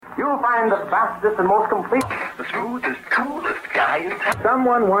You'll find the fastest and most complete, the smoothest, coolest guy in town.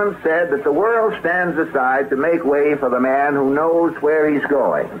 Someone once said that the world stands aside to make way for the man who knows where he's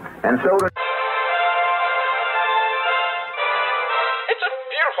going. And so does... It's a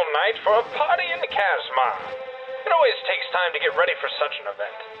beautiful night for a party in Kazma. It always takes time to get ready for such an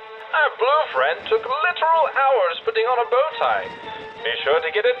event. Our blue friend took literal hours putting on a bow tie. Be sure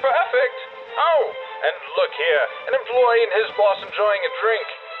to get it perfect. Oh, and look here, an employee and his boss enjoying a drink.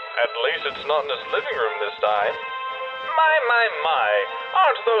 At least it's not in his living room this time. My,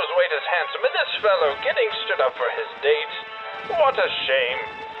 aren't those waiters handsome and this fellow getting stood up for his date? What a shame.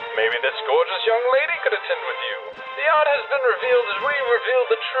 Maybe this gorgeous young lady could attend with you. The art has been revealed as we reveal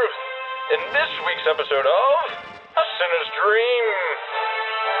the truth in this week's episode of A Sinner's Dream.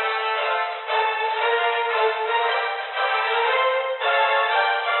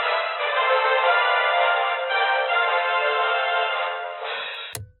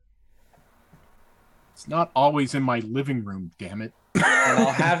 It's not always in my living room, damn it. And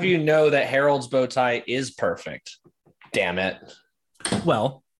I'll have you know that Harold's bow tie is perfect. Damn it.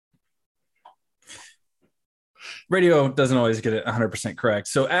 Well, radio doesn't always get it 100% correct.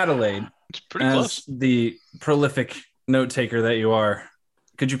 So Adelaide, it's pretty as close. The prolific note taker that you are,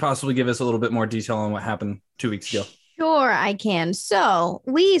 could you possibly give us a little bit more detail on what happened 2 weeks ago? Sure, I can. So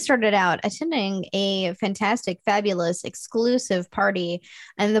we started out attending a fantastic, fabulous, exclusive party,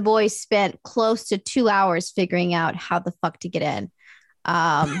 and the boys spent close to 2 hours figuring out how the fuck to get in.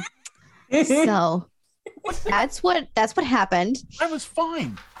 So that's what happened. I was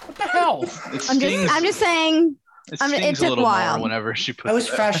fine. What the hell? I'm just saying. It took a while. Whenever she put I was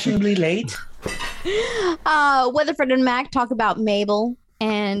fashionably late. Weatherford and Mac talk about Mabel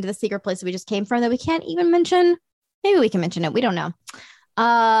and the secret place that we just came from that we can't even mention. Maybe we can mention it. We don't know.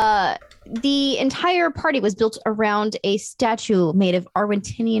 The entire party was built around a statue made of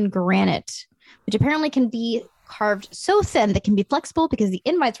Arwentinian granite, which apparently can be carved so thin that it can be flexible because the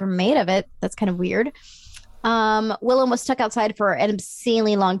invites were made of it. That's kind of weird. Willem was stuck outside for an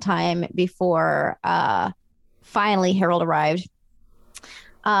obscenely long time before finally Harold arrived.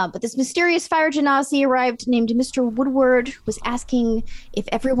 But this mysterious fire genasi arrived named Mr. Woodward, was asking if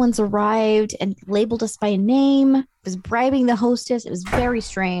everyone's arrived and labeled us by name, was bribing the hostess. It was very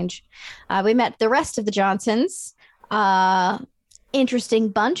strange. We met the rest of the Johnsons. Interesting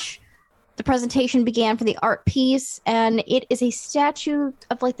bunch. The presentation began for the art piece, and it is a statue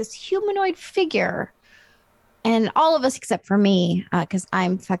of like this humanoid figure. And all of us, except for me, because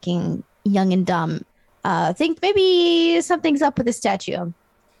I'm fucking young and dumb, think maybe something's up with the statue.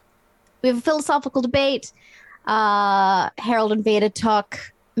 We have a philosophical debate. Harold and Veda talk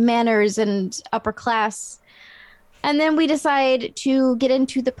manners and upper class. And then we decide to get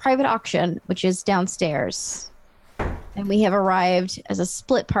into the private auction, which is downstairs. And we have arrived as a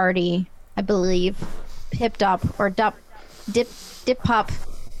split party, I believe. Hip Dop or Dip Pop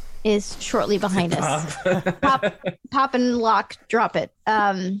is shortly behind us. Pop and lock, drop it.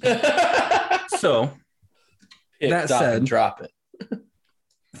 So, that said, drop it.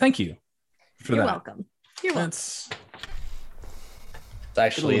 Thank you. You're welcome. You're welcome. It's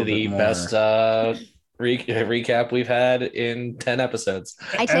actually the best recap we've had in 10 episodes.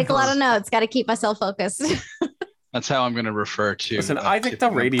 I take a lot of notes. Got to keep myself focused. That's how I'm going to refer to. Listen, I think the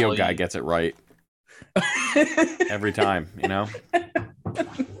radio guy gets it right every time, you know?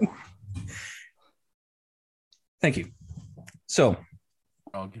 Thank you. So,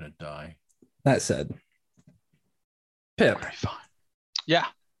 I'm going to die. That said, Pip. Yeah.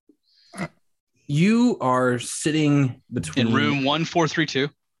 You are sitting between... In room 1432.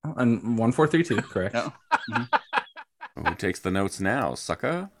 And 1432, correct. No. Who takes the notes now,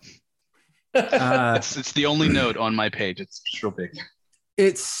 sucker? It's the only note on my page. It's real big.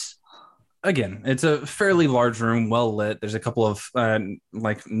 It's a fairly large room, well lit. There's a couple of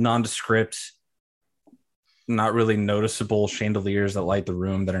like nondescript, not really noticeable chandeliers that light the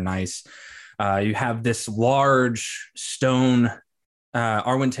room that are nice. You have this large stone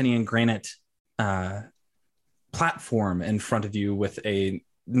Arwentinian granite platform in front of you with a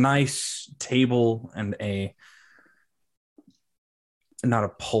nice table and not a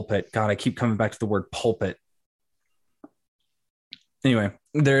pulpit. God, I keep coming back to the word pulpit. Anyway,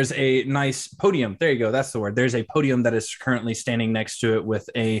 there's a nice podium. There you go. That's the word. There's a podium that is currently standing next to it with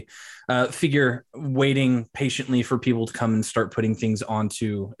a figure waiting patiently for people to come and start putting things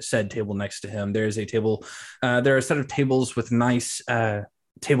onto said table next to him. There's a table. There are a set of tables with nice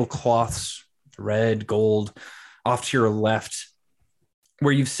tablecloths, red, gold, off to your left,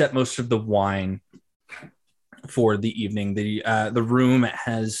 where you've set most of the wine for the evening. The room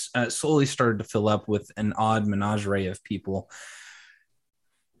has slowly started to fill up with an odd menagerie of people.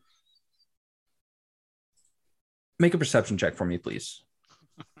 Make a perception check for me, please.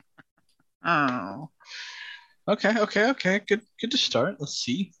 Oh. Okay. Good to start. Let's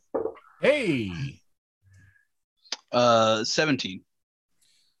see. Hey. 17.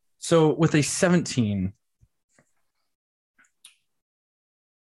 So with a 17,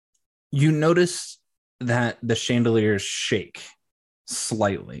 you notice that the chandeliers shake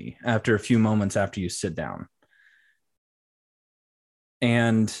slightly after a few moments after you sit down.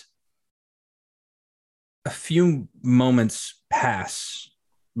 And a few moments pass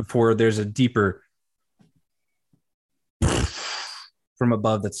before there's a deeper from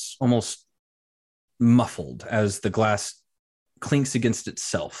above that's almost muffled as the glass clinks against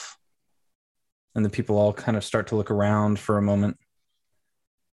itself. And the people all kind of start to look around for a moment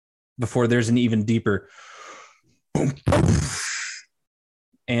before there's an even deeper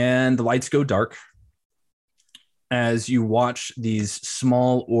and the lights go dark as you watch these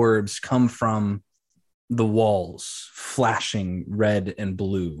small orbs come from the walls, flashing red and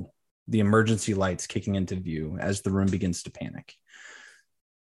blue, the emergency lights kicking into view as the room begins to panic.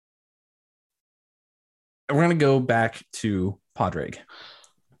 And we're going to go back to Padraig.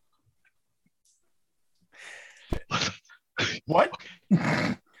 What?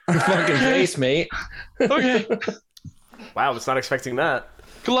 Fucking face, mate. Okay. Wow, was not expecting that.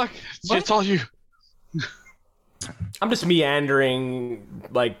 Good luck. It's all you. I'm just meandering,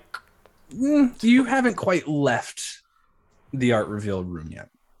 like... You haven't quite left the art revealed room yet.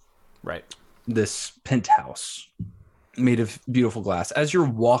 Right. This penthouse made of beautiful glass. As you're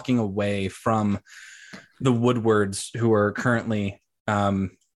walking away from the Woodwards, who are currently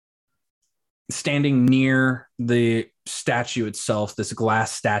standing near the statue itself, this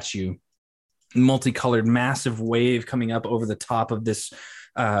glass statue, multicolored, massive wave coming up over the top of this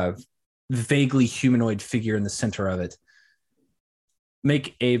vaguely humanoid figure in the center of it.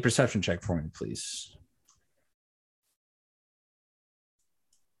 Make a perception check for me, please.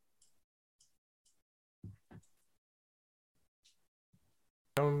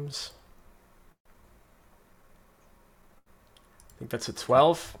 I think that's a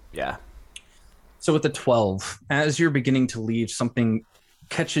 12. Yeah. So with the 12, as you're beginning to leave, something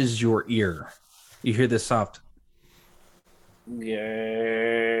catches your ear. You hear this soft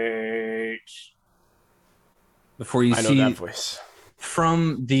 "Gate" before you I know see that voice.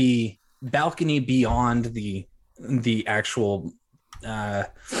 from the balcony beyond the actual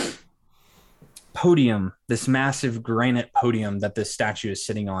podium, this massive granite podium that this statue is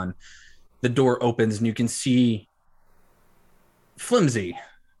sitting on. The door opens and you can see Flimsy,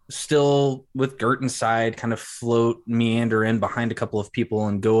 still with Gert inside, kind of float, meander in behind a couple of people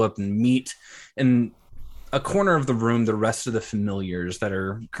and go up and meet in a corner of the room the rest of the familiars that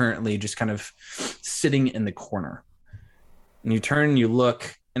are currently just kind of sitting in the corner. And you turn and you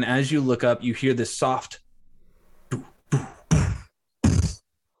look, and as you look up, you hear this soft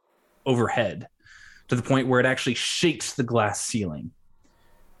overhead to the point where it actually shakes the glass ceiling.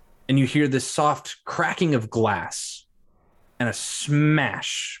 And you hear this soft cracking of glass and a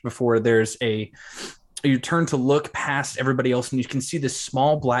smash before there's you turn to look past everybody else and you can see this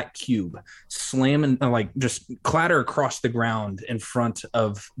small black cube slam and like just clatter across the ground in front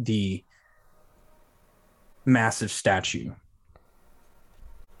of the massive statue.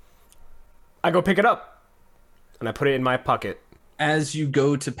 I go pick it up and I put it in my pocket. As you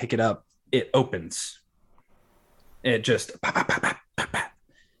go to pick it up, it opens. It just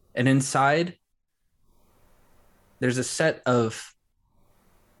and inside there's a set of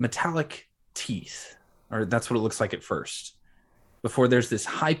metallic teeth, or that's what it looks like at first, before there's this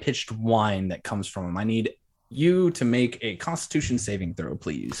high-pitched whine that comes from them. I need you to make a Constitution saving throw,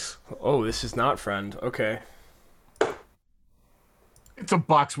 please. Oh, this is not friend. Okay. It's a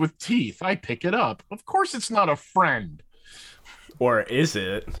box with teeth. I pick it up. Of course it's not a friend. Or is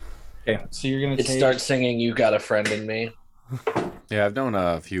it? Okay, so you're going to start singing You Got a Friend in Me. Yeah, I've known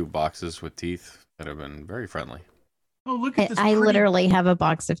a few boxes with teeth that have been very friendly. Oh, look at this. I literally have a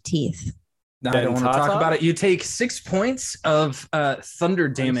box of teeth. I don't want to talk about it. You take 6 points of thunder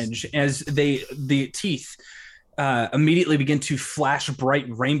damage as the teeth immediately begin to flash bright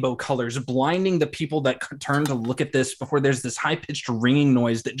rainbow colors, blinding the people that turn to look at this before there's this high-pitched ringing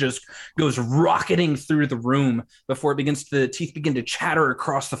noise that just goes rocketing through the room before the teeth begin to chatter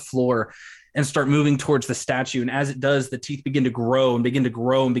across the floor and start moving towards the statue. And as it does, the teeth begin to grow and begin to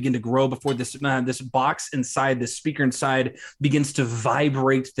grow and begin to grow before this box inside, this speaker inside, begins to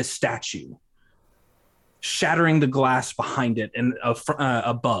vibrate the statue, shattering the glass behind it and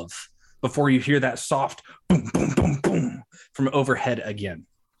above, before you hear that soft boom, boom, boom, boom from overhead again.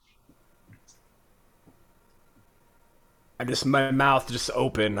 My mouth just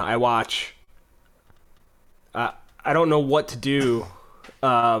open. I watch. I don't know what to do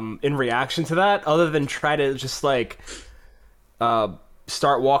in reaction to that, other than try to just like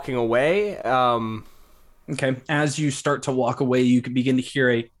start walking away. Okay. As you start to walk away, you can begin to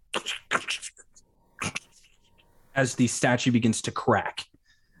hear as the statue begins to crack.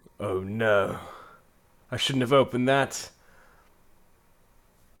 Oh no. I shouldn't have opened that.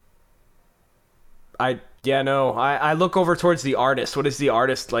 I look over towards the artist. What is the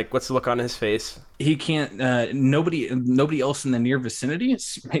artist like? What's the look on his face? He can't. Nobody else in the near vicinity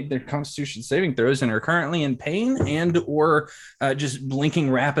has made their Constitution saving throws and are currently in pain or just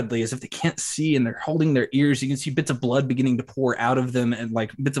blinking rapidly as if they can't see, and they're holding their ears. You can see bits of blood beginning to pour out of them, and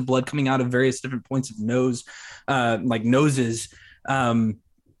like bits of blood coming out of various different points of noses.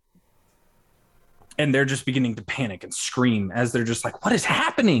 And they're just beginning to panic and scream as they're just like, "What is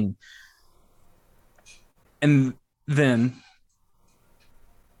happening?" And then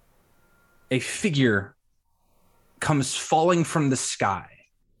a figure comes falling from the sky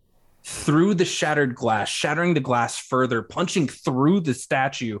through the shattered glass, shattering the glass further, punching through the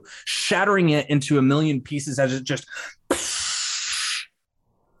statue, shattering it into a million pieces as it just...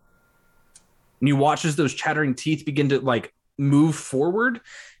 And you watch as those chattering teeth begin to like move forward,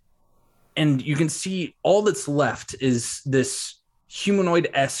 and you can see all that's left is this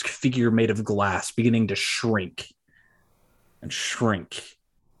humanoid-esque figure made of glass beginning to shrink and shrink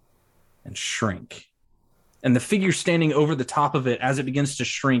and shrink. And the figure standing over the top of it as it begins to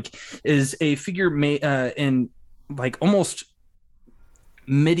shrink is a figure made in like almost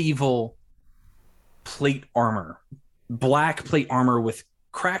medieval plate armor, black plate armor with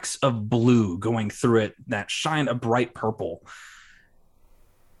cracks of blue going through it that shine a bright purple.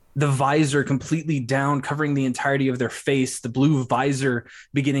 The visor completely down, covering the entirety of their face. The blue visor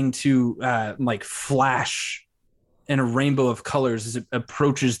beginning to like flash in a rainbow of colors as it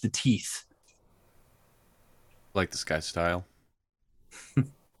approaches the teeth. Like the Sky style.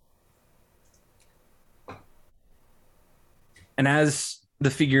 And as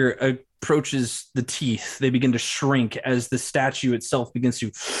the figure approaches the teeth, they begin to shrink as the statue itself begins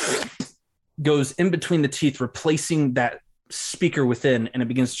to goes in between the teeth, replacing that speaker within, and it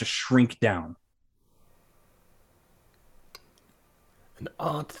begins to shrink down. An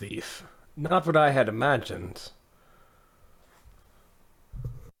art thief. Not what I had imagined.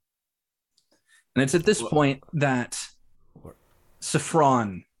 And it's at this point that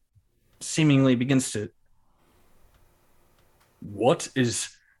Saffron seemingly begins to... What is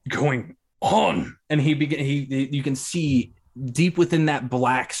going on? And you can see deep within that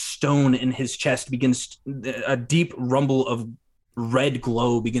black stone in his chest begins a deep rumble of red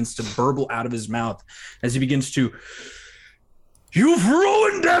glow begins to burble out of his mouth as he begins to, "You've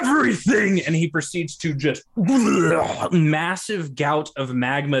ruined everything!" And he proceeds to just massive gout of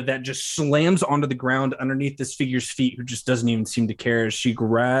magma that just slams onto the ground underneath this figure's feet, who just doesn't even seem to care, as she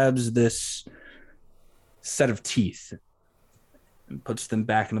grabs this set of teeth and puts them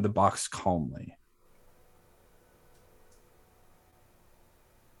back into the box calmly.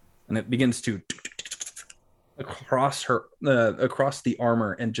 And it begins to across the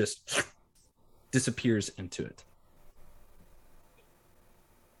armor and just disappears into it.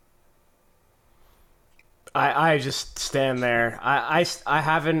 I just stand there. I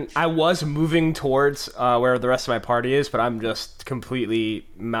was moving towards where the rest of my party is, but I'm just completely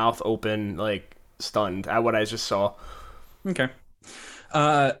mouth open, like stunned at what I just saw. Okay.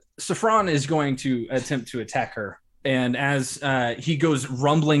 Saffron is going to attempt to attack her. And as he goes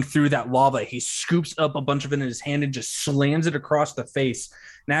rumbling through that lava, he scoops up a bunch of it in his hand and just slams it across the face.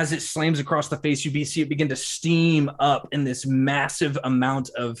 And as it slams across the face, you see it begin to steam up in this massive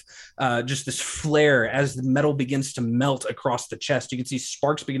amount of just this flare as the metal begins to melt across the chest. You can see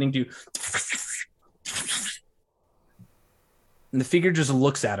sparks beginning to... And the figure just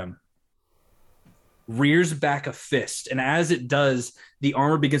looks at him, rears back a fist. And as it does, the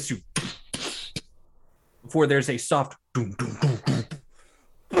armor begins to... Before there's a soft doom, doom, doom,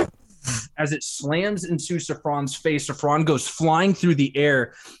 doom. As it slams into Saffron's face, Saffron goes flying through the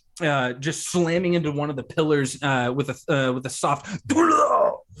air, just slamming into one of the pillars with a soft.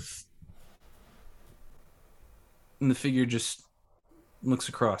 And the figure just looks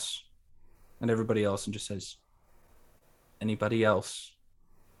across at everybody else and just says, "Anybody else?"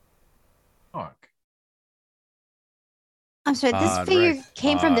 Fuck. I'm sorry, this figure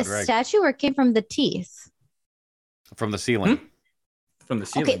came from the statue or came from the teeth? From the ceiling. From the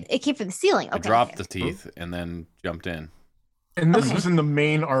ceiling. Okay, it came from the ceiling. Okay. I dropped the teeth and then jumped in. And this is in the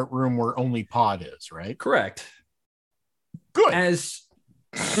main art room where only Pod is, right? Correct. Good. As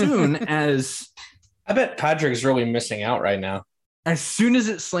soon as... I bet Patrick's really missing out right now. As soon as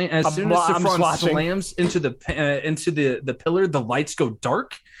it slams, as soon as Saffron slams into the pillar, the lights go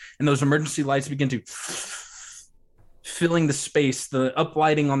dark, and those emergency lights begin to filling the space. The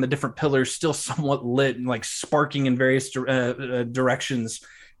uplighting on the different pillars still somewhat lit and like sparking in various directions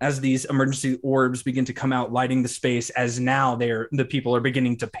as these emergency orbs begin to come out, lighting the space. As now the people are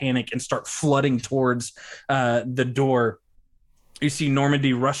beginning to panic and start flooding towards the door. You see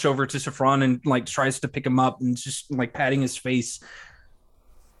Normandy rush over to Saffron and like tries to pick him up and just like patting his face.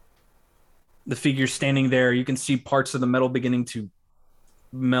 The figure standing there, you can see parts of the metal beginning to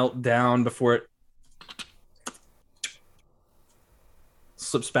melt down before it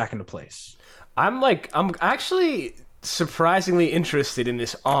slips back into place. I'm actually surprisingly interested in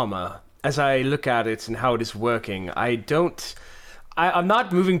this armor as I look at it and how it is working. I'm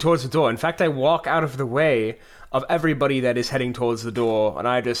not moving towards the door. In fact, I walk out of the way of everybody that is heading towards the door, and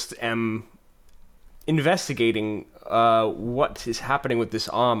I just am investigating what is happening with this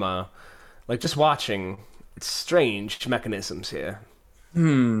armor. Like, just watching. It's strange mechanisms here.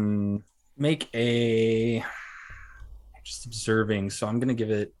 Make a... Just observing, so I'm going to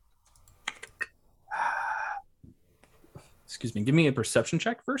give it... Excuse me, give me a perception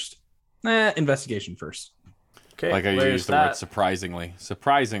check first. Investigation first. Okay. Like I used the word surprisingly.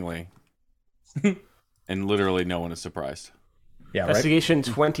 Surprisingly. And literally no one is surprised. Yeah, investigation, right?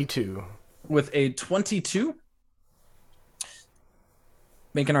 22. With a 22,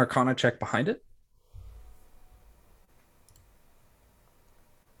 make an Arcana check behind it.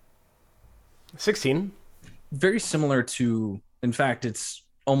 $16. Very similar to, in fact, it's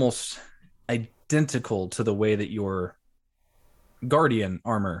almost identical to the way that your Guardian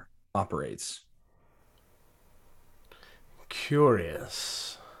armor operates.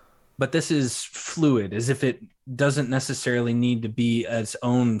 Curious. But this is fluid, as if it doesn't necessarily need to be its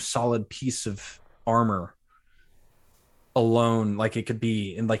own solid piece of armor alone. Like it could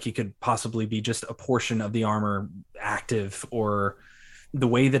be, and like it could possibly be just a portion of the armor active, or the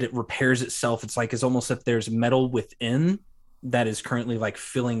way that it repairs itself. It's like it's almost if there's metal within that is currently like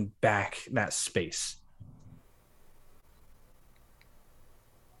filling back that space.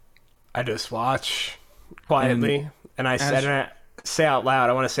 I just watch quietly, and I say out loud.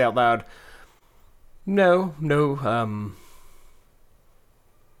 I want to say out loud. No.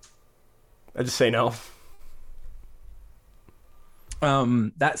 I just say no.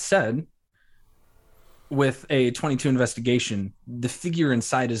 That said, with a 22 investigation, the figure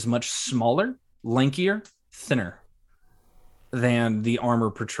inside is much smaller, lankier, thinner than the armor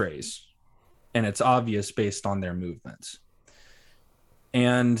portrays. And it's obvious based on their movements.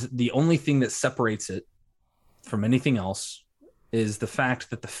 And the only thing that separates it from anything else is the fact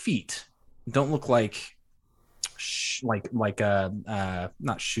that the feet don't look like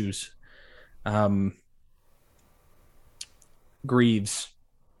not shoes, greaves.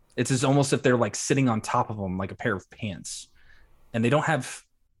 It's as almost if they're like sitting on top of them like a pair of pants, and they don't have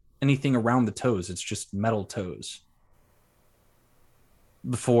anything around the toes. It's just metal toes.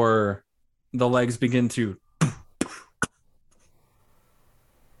 Before the legs begin to,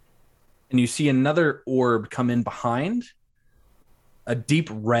 and you see another orb come in behind, a deep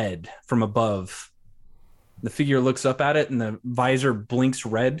red from above. The figure looks up at it, and the visor blinks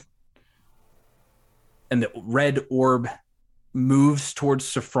red, and the red orb moves towards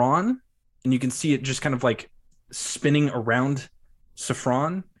Saffron, and you can see it just kind of like spinning around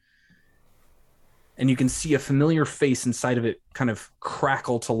Saffron, and you can see a familiar face inside of it kind of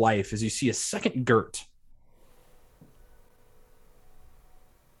crackle to life as you see a second Gert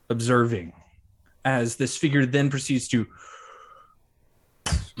observing as this figure then proceeds to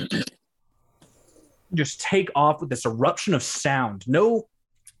just take off with this eruption of sound. No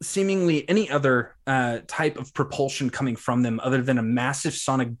seemingly any other type of propulsion coming from them other than a massive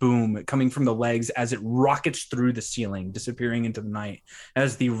sonic boom coming from the legs as it rockets through the ceiling, disappearing into the night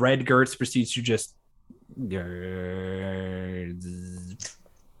as the red Gertz proceeds to just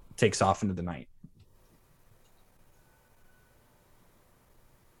takes off into the night.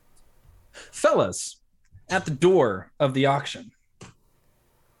 Fellas, at the door of the auction.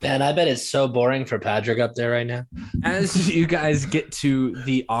 Man, I bet it's so boring for Patrick up there right now. As you guys get to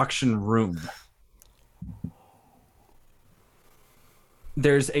the auction room,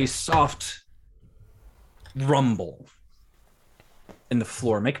 there's a soft rumble in the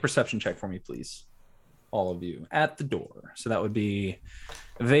floor. Make a perception check for me, please. All of you at the door. So that would be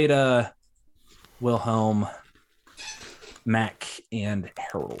Veda, Wilhelm, Mac, and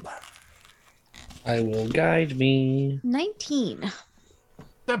Harold. I will guide me. 19.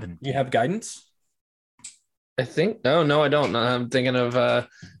 7. You have guidance? I think. No, I don't. I'm thinking of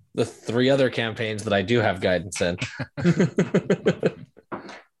the 3 other campaigns that I do have guidance in.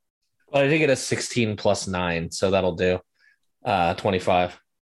 But I did get a 16 plus 9, so that'll do. 25.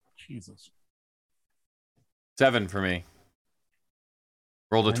 Jesus. 7 for me.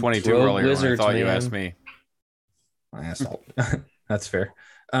 Rolled a I'm 22 rogue earlier wizard, when I thought you man. asked me. Asshole. That's fair.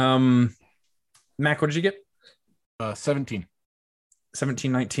 Mac, what did you get? 17.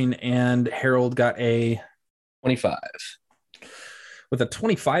 17, 19, and Harold got a 25. with a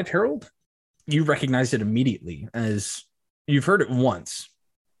 25. Harold, you recognized it immediately as you've heard it once.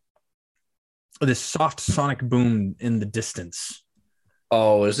 This soft sonic boom in the distance.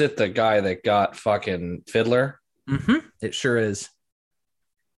 Oh, is it the guy that got fucking Fiddler? Mm-hmm. It sure is.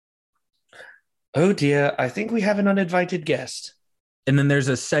 Oh dear, I think we have an uninvited guest. And then there's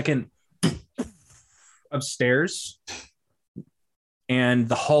a second upstairs, and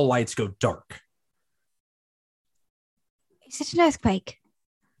the hall lights go dark. Is it an earthquake?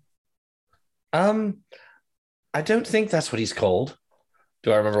 I don't think that's what he's called.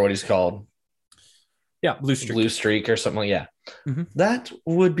 Do I remember what he's called? Yeah, blue streak. Blue streak or something like that. Mm-hmm. That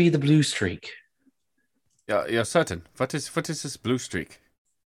would be the blue streak. Yeah, you're certain. What is this blue streak?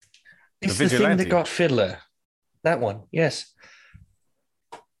 It's the thing vigilante. that got Fiddler. That one, yes.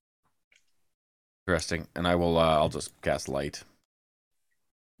 Interesting. And I will. I'll just cast light.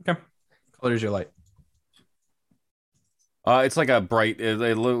 Okay. Colors your light. It's like a bright.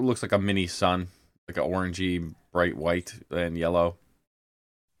 It looks like a mini sun, like an orangey, bright white and yellow.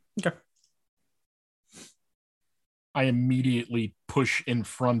 Okay. I immediately push in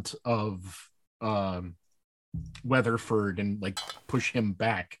front of Weatherford and like push him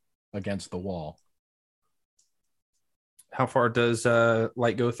back against the wall. How far does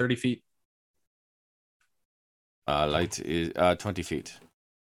light go? 30 feet? Light is 20 feet.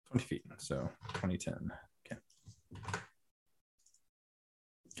 20 feet. So 2010. Okay.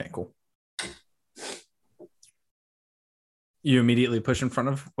 Okay, cool. You immediately push in front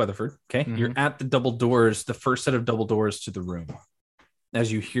of Weatherford. Okay. Mhm. You're at the double doors, the first set of double doors to the room.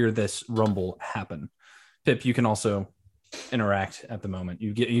 As you hear this rumble happen. Pip, you can also interact at the moment.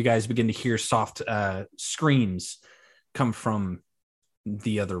 You guys begin to hear soft screams come from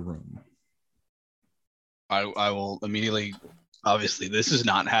the other room. I will immediately. Obviously, this is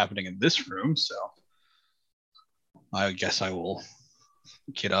not happening in this room, so I guess I will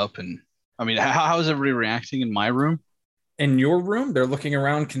get up and. I mean, how is everybody reacting in my room? In your room, they're looking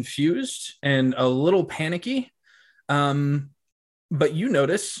around confused and a little panicky. But you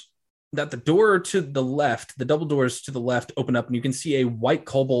notice that the door to the left, the double doors to the left open up, and you can see a white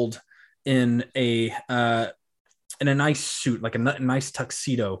kobold in a nice suit, like a nice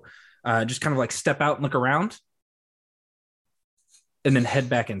tuxedo, just kind of like step out and look around and then head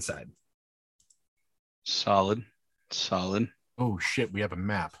back inside. Solid. Oh shit, we have a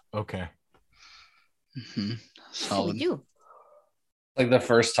map. Okay. Mm-hmm. What Solid. do we do? Like the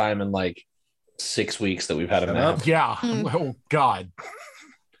first time in like 6 weeks that we've had a map. Yeah. Mm. Oh god.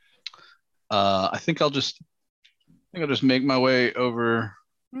 I think I'll just make my way over,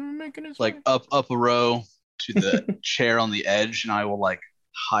 Making his like way. up a row to the chair on the edge, and I will like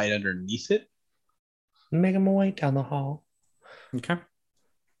hide underneath it. Making my way down the hall. Okay.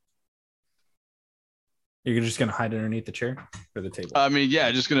 You're just going to hide underneath the chair or the table? I mean,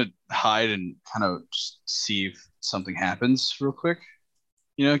 yeah, just gonna hide and kind of just see if something happens real quick.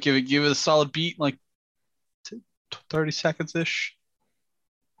 You know, give it a solid beat, like 30 seconds ish.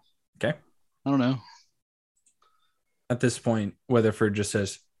 Okay. I don't know. At this point, Weatherford just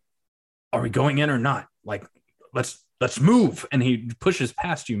says, "Are we going in or not? Like, let's move." And he pushes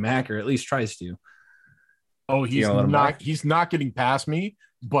past you, Mac, or at least tries to. Oh, he's gonna let him not. back? He's not getting past me.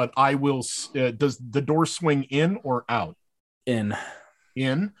 But I will. Does the door swing in or out? In.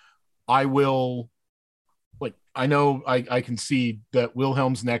 In. I will. Like I know. I can see that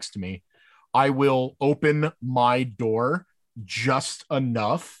Wilhelm's next to me. I will open my door just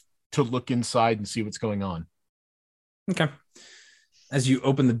enough to look inside and see what's going on. Okay. As you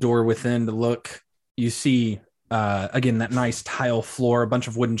open the door within to look, you see again that nice tile floor, a bunch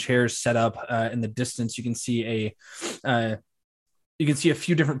of wooden chairs set up in the distance. You can see a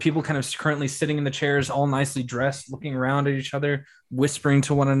few different people kind of currently sitting in the chairs, all nicely dressed, looking around at each other, whispering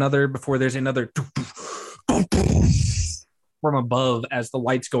to one another before there's another from above as the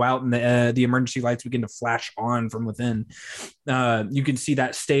lights go out and the emergency lights begin to flash on from within. You can see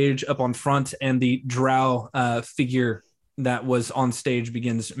that stage up on front, and the drow figure that was on stage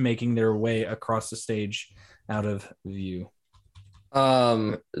begins making their way across the stage out of view.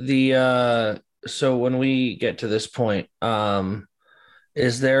 So when we get to this point,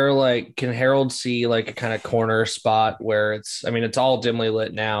 Is there like, can Harold see like a kind of corner spot where it's, I mean, it's all dimly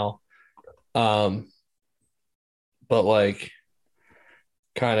lit now. But like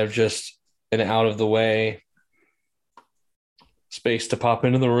kind of just an out of the way space to pop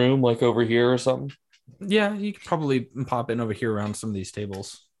into the room, like over here or something? Yeah, you could probably pop in over here around some of these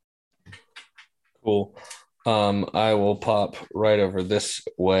tables. Cool. I will pop right over this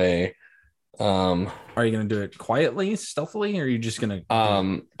way. Are you going to do it quietly, stealthily, or are you just going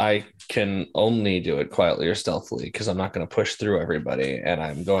to? I can only do it quietly or stealthily because I'm not going to push through everybody, and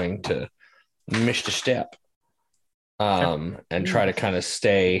I'm going to miss the step. And try to kind of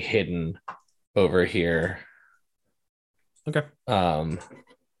stay hidden over here. Okay.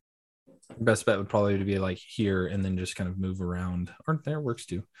 Best bet would probably be like here and then just kind of move around. Or there works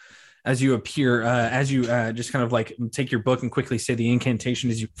too. As you appear, just kind of like take your book and quickly say the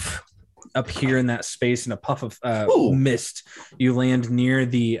incantation as you appear in that space in a puff of mist. You land near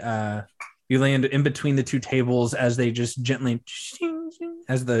the you land in between the two tables as they just gently,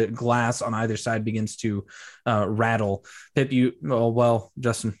 as the glass on either side begins to rattle. Pip,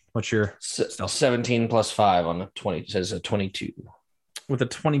 Justin, what's your 17 plus 5 on a 20? It says a 22. With a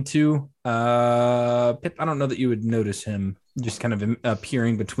 22, Pip, I don't know that you would notice him just kind of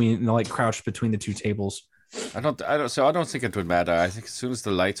appearing between, like crouched between the two tables. I don't think it would matter. I think as soon as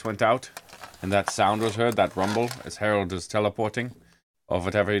the lights went out and that sound was heard, that rumble, as Harold is teleporting or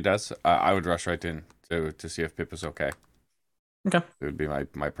whatever he does, I would rush right in to see if Pip is okay. Okay. It would be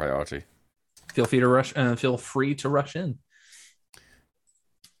my priority. Feel free to rush in.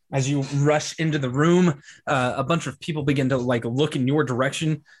 As you rush into the room, a bunch of people begin to like look in your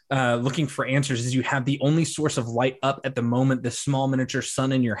direction, looking for answers. As you have the only source of light up at the moment, this small miniature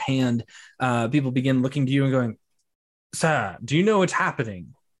sun in your hand, people begin looking to you and going, "Sir, do you know what's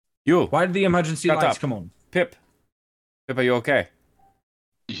happening? Why did the emergency lights come on?" Pip, are you okay?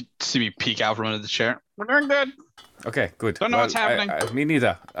 You see me peek out from under the chair. We're doing good. Okay, good. Don't know what's happening. Me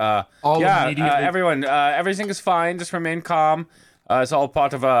neither. Everyone, everything is fine. Just remain calm. It's all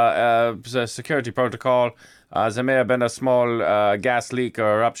part of a security protocol. There may have been a small gas leak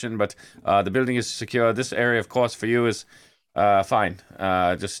or eruption, but the building is secure. This area, of course, for you is fine.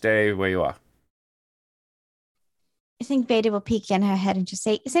 Just stay where you are. I think Veda will peek in her head and just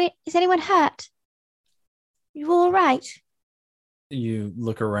say, is anyone hurt? You all right? You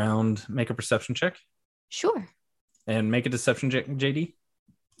look around, make a perception check. Sure. And make a deception check, JD.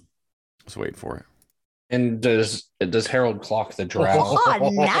 Let's wait for it. And does Harold clock the drow? Oh,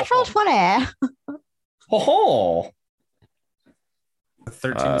 natural 20. Oh,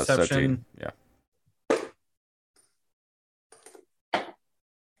 13 deception. 13, yeah.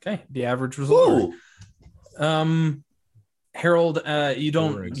 Okay, the average was lower. Harold, you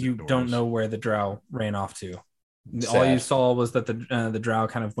don't know where the drow ran off to. Sad. All you saw was that the drow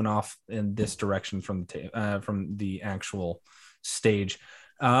kind of went off in this direction from the actual stage.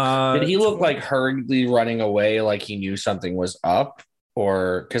 Did he look like hurriedly running away, like he knew something was up,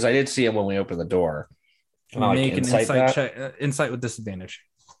 or because I did see him when we opened the door? Can I make an insight check? Insight with disadvantage.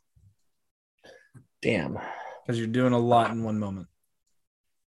 Damn, because you're doing a lot in one moment.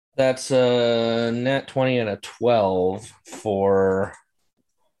 That's a nat 20 and a 12 for.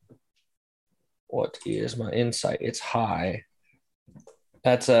 What is my insight? It's high.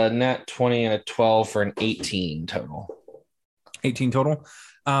 That's a nat 20 and a 12 for an 18 total. 18 total.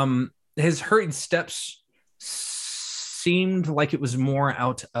 His hurried steps seemed like it was more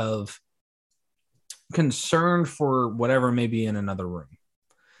out of concern for whatever may be in another room.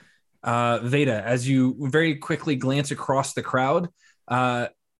 Veda, as you very quickly glance across the crowd,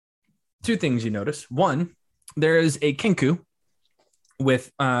 two things you notice. One, there is a Kenku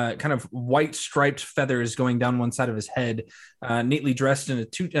with kind of white striped feathers going down one side of his head, neatly dressed in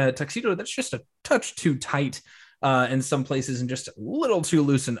a tuxedo that's just a touch too tight in some places and just a little too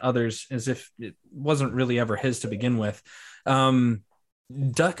loose in others, as if it wasn't really ever his to begin with.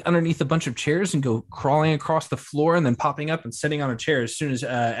 Duck underneath a bunch of chairs and go crawling across the floor and then popping up and sitting on a chair as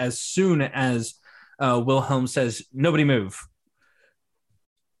soon as Wilhelm says, "Nobody move."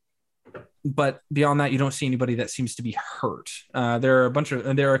 But beyond that, you don't see anybody that seems to be hurt. There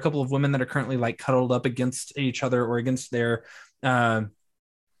are a couple of women that are currently like cuddled up against each other or against their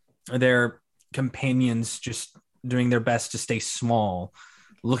companions, just doing their best to stay small,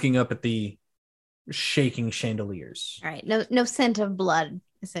 looking up at the shaking chandeliers. All right. No scent of blood,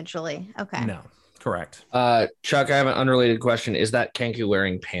 essentially. Okay. No, correct. Chuck, I have an unrelated question. Is that Kenku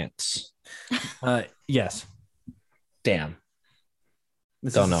wearing pants? Yes. Damn.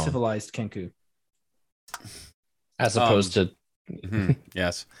 This is a civilized Kenku. As opposed to...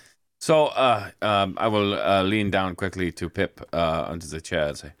 Yes. So, I will lean down quickly to Pip onto the chair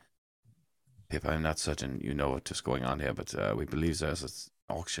and say, Pip, I'm not certain you know what is going on here, but we believe there's an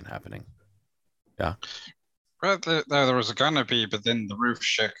auction happening. Yeah? Well, there was gonna be, but then the roof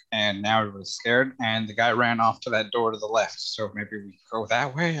shook, and now he was scared, and the guy ran off to that door to the left. So maybe we go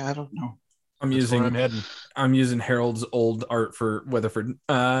that way. I don't know. I'm using Harold's old art for Weatherford.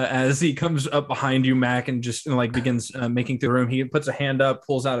 As he comes up behind you, Mac, and just like begins making through the room. He puts a hand up,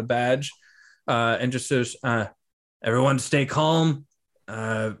 pulls out a badge, and just says, "Everyone, stay calm.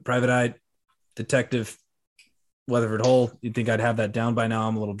 Private Eye, Detective Weatherford Hole. You'd think I'd have that down by now.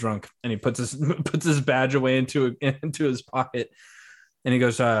 I'm a little drunk." And he puts his badge away into his pocket, and he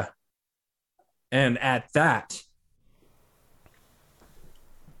goes, "And at that."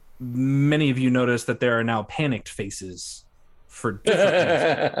 Many of you notice that there are now panicked faces for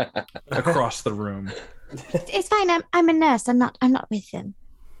different reasons across the room. It's fine. I'm a nurse. I'm not with him.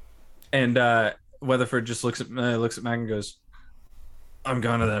 And Weatherford just looks at Mac and goes, "I'm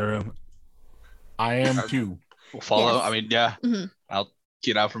going to that room." I am too. We'll follow. Yes. I mean, yeah. Mm-hmm. I'll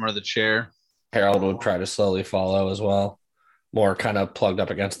get out from under the chair. Harold would try to slowly follow as well, more kind of plugged up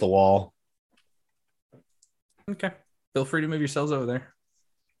against the wall. Okay, feel free to move yourselves over there.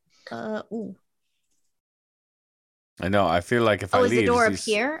 Ooh. I know. I feel like if I leave, is the door up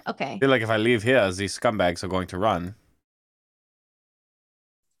here? Okay. I feel like if I leave here, these scumbags are going to run.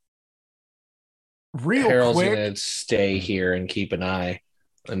 Harold's quick. gonna stay here and keep an eye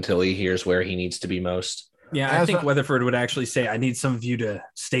until he hears where he needs to be most. Yeah, I think Weatherford would actually say, "I need some of you to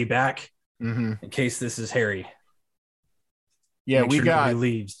stay back in case this is Harry." Yeah, Make we sure got nobody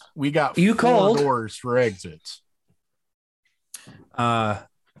leaves. We got You 4 called? doors for exits.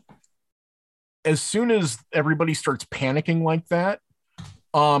 As soon as everybody starts panicking like that,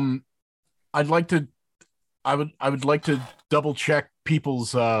 I would like to double check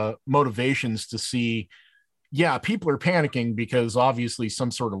people's motivations to see. Yeah, people are panicking because obviously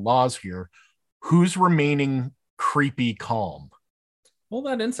some sort of laws here. Who's remaining creepy calm? Roll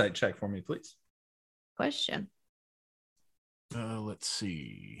that insight check for me, please. Question. Let's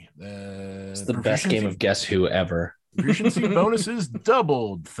see. It's the best game of Guess Who ever. Proficiency bonuses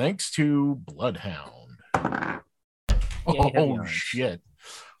doubled thanks to Bloodhound. Oh shit.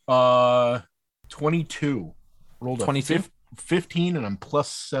 22. Rolled 22? 15 and I'm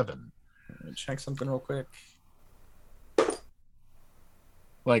 +7. Check something real quick.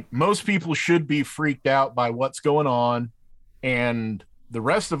 Like, most people should be freaked out by what's going on, and the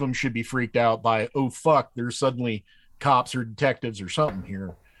rest of them should be freaked out by, oh fuck, there's suddenly cops or detectives or something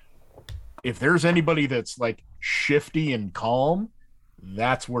here. If there's anybody that's like shifty and calm,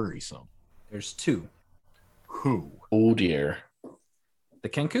 that's worrisome. There's 2. Who? Oh dear. The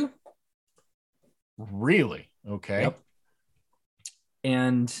Kenku? Really? Okay. Yep.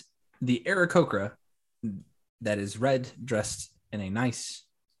 And the Aarakocra that is red, dressed in a nice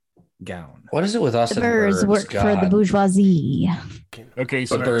gown. What is it with us The and birds work for the bourgeoisie. Okay,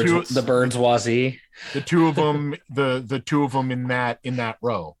 so the birds wazi. The two of them, the two of them in that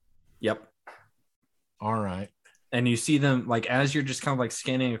row. Yep. All right. And you see them, like, as you're just kind of like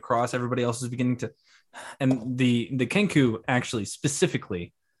scanning across, everybody else is beginning to, and the Kenku actually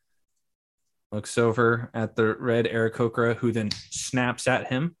specifically looks over at the red Aarakocra, who then snaps at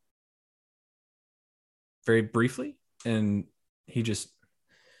him very briefly, and he just,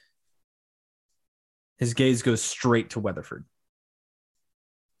 his gaze goes straight to Weatherford.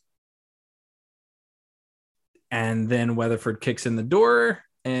 And then Weatherford kicks in the door,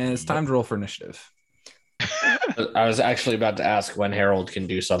 and it's time to roll for initiative. I was actually about to ask when Harold can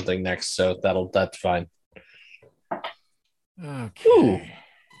do something next, so that's fine. Okay. Ooh.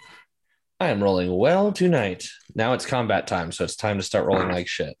 I am rolling well tonight. Now it's combat time, so it's time to start rolling like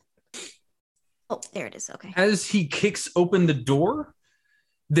shit. Oh, there it is. Okay. As he kicks open the door,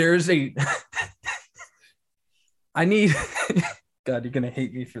 there's a I need God, you're gonna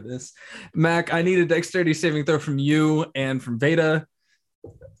hate me for this. Mac, I need a dexterity saving throw from you and from Veda.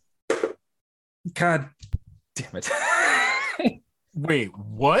 God damn it. Wait,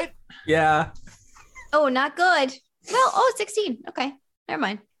 what? Yeah. Oh, not good. Well, 16. Okay. Never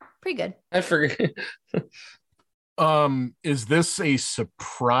mind. Pretty good. I forget. Is this a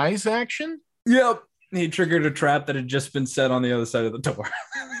surprise action? Yep. He triggered a trap that had just been set on the other side of the door.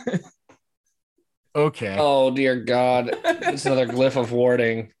 Okay. Oh dear God. It's another glyph of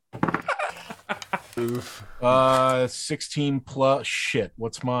warding. Oof. 16 plus shit.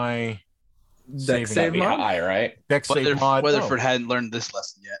 What's my Dex save mod? High, right? Dex save mod. Weatherford hadn't learned this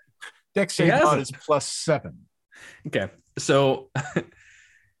lesson yet. Dex save mod is +7. Okay. So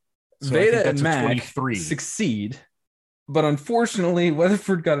So Veda that's and a Mac 23. succeed, but unfortunately,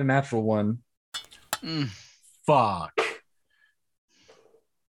 Weatherford got a natural one. Fuck.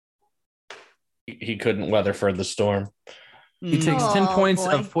 He couldn't Weatherford the storm. He takes 10 points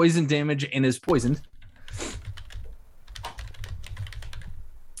of poison damage and is poisoned.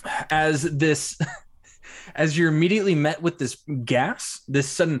 As you're immediately met with this gas, this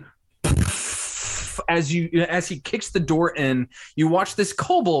sudden, as he kicks the door in, you watch this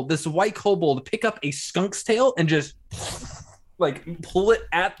white kobold, pick up a skunk's tail and just like pull it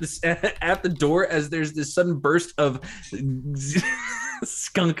at the door as there's this sudden burst of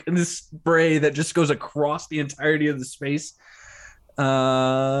skunk and this spray that just goes across the entirety of the space.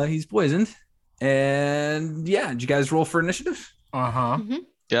 He's poisoned. And yeah, did you guys roll for initiative? Uh-huh. Mm-hmm.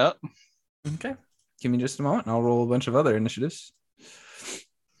 Yep. Okay. Give me just a moment and I'll roll a bunch of other initiatives.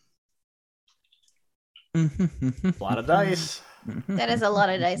 A lot of dice. That is a lot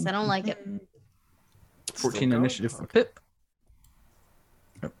of dice. I don't like it. 14 initiative for Pip.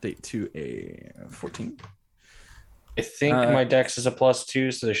 Update to a 14. I think my dex is a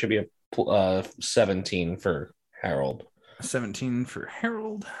 +2, so there should be a 17 for Harold. 17 for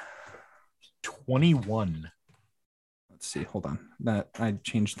Harold. 21. Let's see. Hold on. That I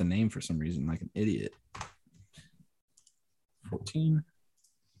changed the name for some reason, like an idiot. 14.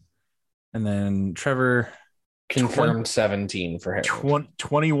 And then Trevor. Confirmed 17 for Harold.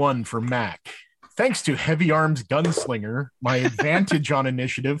 21 for Mac. Thanks to Heavy Arms Gunslinger, my advantage on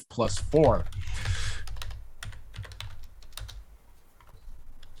initiative +4.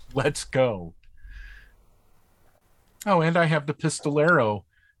 Let's go. Oh, and I have the Pistolero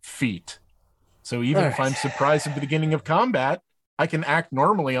feat. So even if I'm surprised at the beginning of combat, I can act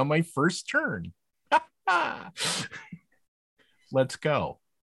normally on my first turn. Let's go.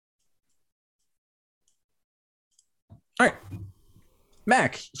 All right.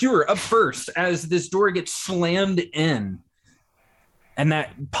 Mac, you're up first as this door gets slammed in. And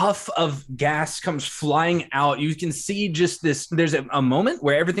that puff of gas comes flying out. You can see just this. There's a moment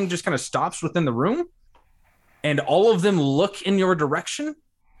where everything just kind of stops within the room. And all of them look in your direction.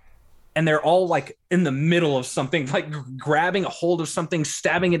 And they're all like in the middle of something, like grabbing a hold of something,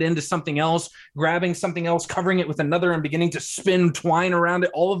 stabbing it into something else, grabbing something else, covering it with another, and beginning to spin twine around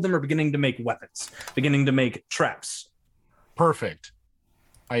it. All of them are beginning to make weapons, beginning to make traps. Perfect.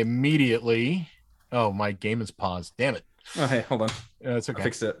 I immediately... Oh, my game is paused. Damn it. Oh, hey, hold on. It's okay. I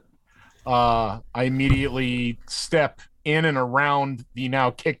fixed it. I immediately step in and around the now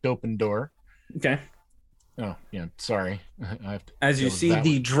kicked open door. Okay. Oh, yeah. Sorry. As you see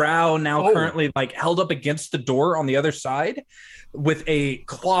the drow now currently like held up against the door on the other side with a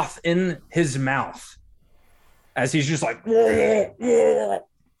cloth in his mouth. As he's just like...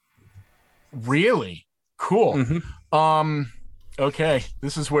 Really? Cool. Mm-hmm. Okay.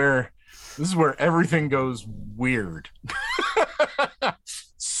 This is where everything goes weird.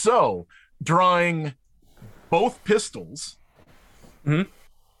 So, drawing both pistols. Mm-hmm.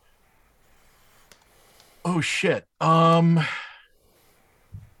 Oh shit.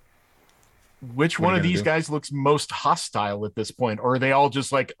 Which one of these guys looks most hostile at this point? Or are they all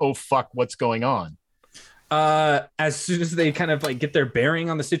just like, oh fuck, what's going on? As soon as they kind of like get their bearing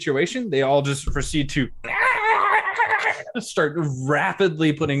on the situation, they all just proceed to start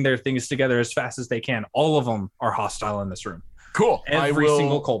rapidly putting their things together as fast as they can. All of them are hostile in this room. Cool. Every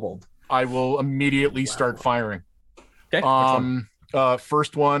single kobold. I will immediately start firing. Okay.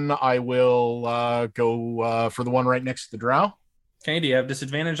 First one, I will go for the one right next to the drow. Okay, do you have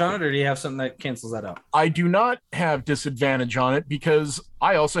disadvantage on it, or do you have something that cancels that out? I do not have disadvantage on it because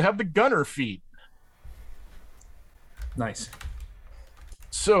I also have the gunner feat. Nice.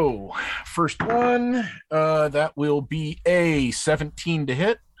 So, first one, that will be a 17 to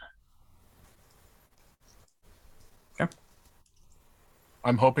hit. Okay.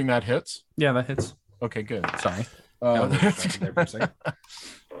 I'm hoping that hits. Yeah, that hits. Okay, good. Sorry. The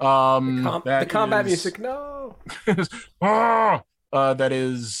combat music, no. That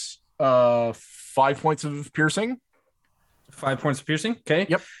is 5 points of piercing. 5 points of piercing. Okay.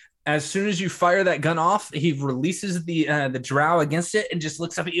 Yep. As soon as you fire that gun off, he releases the drow against it and just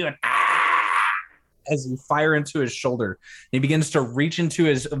looks up at you and as you fire into his shoulder. He begins to reach into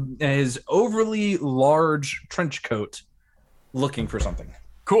his overly large trench coat, looking for something.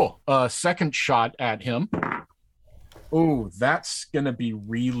 Cool. Second shot at him. Oh, that's gonna be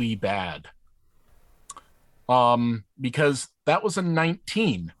really bad. Because that was a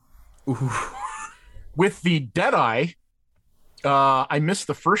 19. Ooh. With the Deadeye, I missed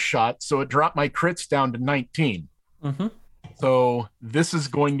the first shot, so it dropped my crits down to 19. Mm-hmm. So this is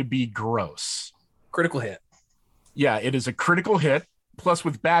going to be gross. Critical hit. Yeah, it is a critical hit, plus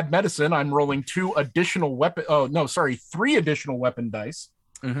with bad medicine, I'm rolling 3 additional weapon dice.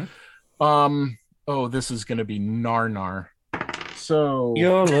 This is going to be Narnar. So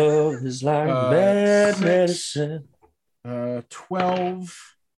your love is like bad medicine.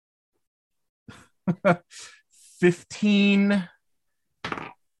 12, 15,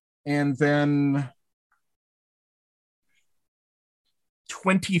 and then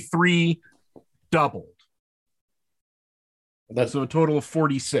 23 doubled. That's so a total of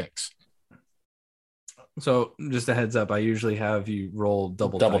 46. So just a heads up, I usually have you roll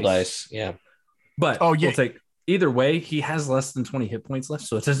double dice. Yeah. But we'll take either way, he has less than 20 hit points left,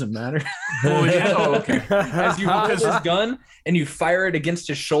 so it doesn't matter. Okay. As you hold his gun and you fire it against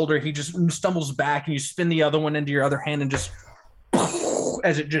his shoulder, he just stumbles back and you spin the other one into your other hand and just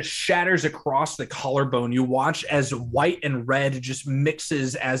as it just shatters across the collarbone. You watch as white and red just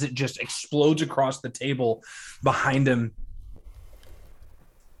mixes as it just explodes across the table behind him.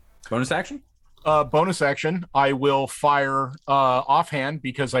 Bonus action? Bonus action. I will fire offhand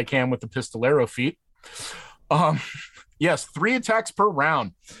because I can with the pistolero feat. Yes, 3 attacks per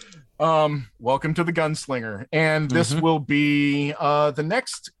round. Welcome to the gunslinger. And this will be the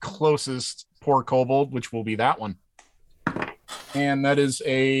next closest poor kobold, which will be that one. And that is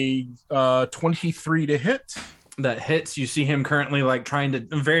a 23 to hit. That hits. You see him currently like trying to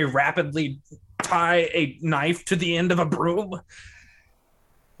very rapidly tie a knife to the end of a broom.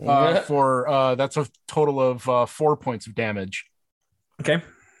 That's a total of 4 points of damage. Okay.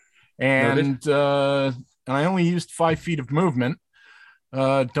 And I only used 5 feet of movement.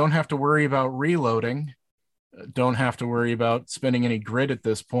 Don't have to worry about reloading. Don't have to worry about spending any grit at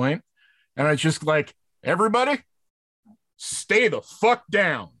this point. And I just like, everybody, stay the fuck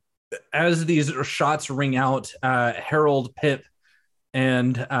down. As these shots ring out, Harold, Pip,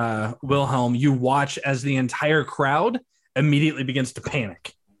 and Wilhelm, you watch as the entire crowd immediately begins to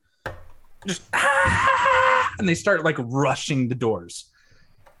panic. Just and they start like rushing the doors.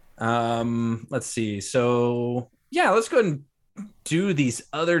 Let's see. So yeah, let's go ahead and do these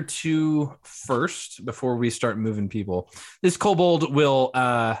other 2 first before we start moving people. This kobold will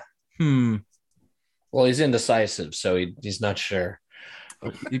well, he's indecisive, so he's not sure.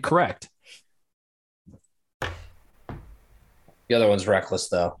 You're correct. The other one's reckless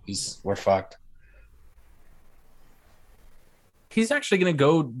though. We're fucked. He's actually going to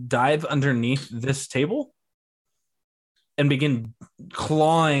go dive underneath this table and begin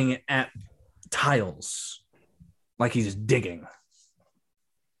clawing at tiles like he's digging.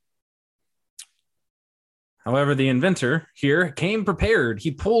 However, the inventor here came prepared.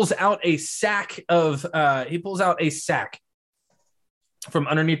 He pulls out a sack from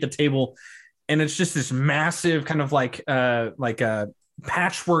underneath the table, and it's just this massive kind of like a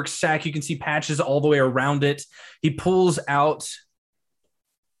patchwork sack. You can see patches all the way around it. He pulls out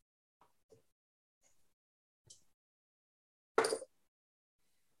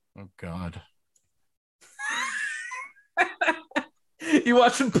oh god. You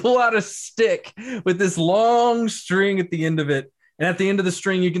watch him pull out a stick with this long string at the end of it, and at the end of the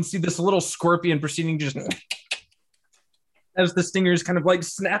string you can see this little scorpion proceeding just as the stinger is kind of like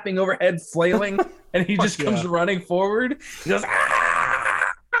snapping overhead, flailing, and he just comes running forward. He goes,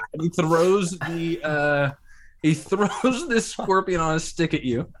 ah! And he throws this scorpion on a stick at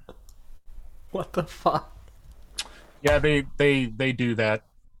you. What the fuck? Yeah, they do that.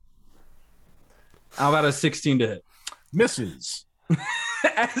 How about a 16 to hit? Misses.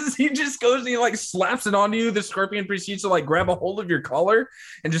 As he just goes and he like slaps it onto you, the scorpion proceeds to like grab a hold of your collar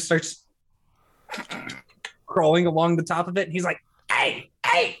and just starts crawling along the top of it. And he's like, hey.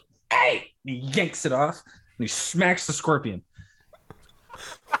 And he yanks it off and he smacks the scorpion.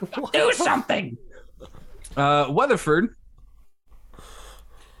 Do something. Weatherford.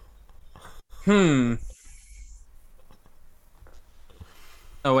 Oh,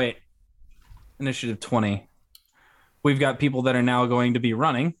 wait. Initiative 20. We've got people that are now going to be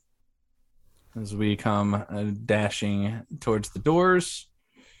running as we come dashing towards the doors.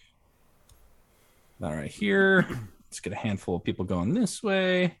 All right, here. Let's get a handful of people going this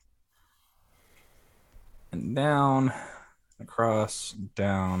way. And down, across,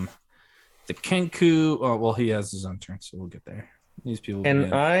 down. The Kenku. Oh, well, he has his own turn, so we'll get there. These people.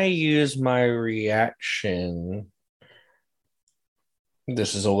 And I use my reaction.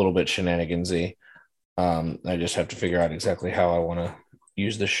 This is a little bit shenanigansy. I just have to figure out exactly how I want to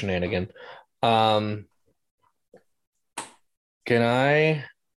use this shenanigan. Can I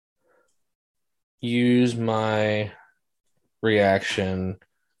use my reaction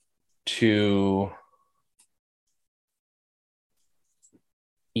to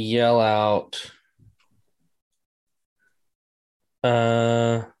yell out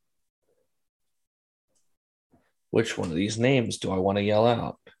Which one of these names do I want to yell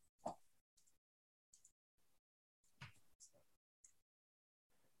out?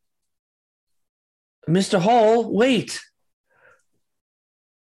 Mr. Hall, wait.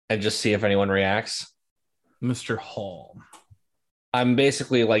 And just see if anyone reacts. Mr. Hall. I'm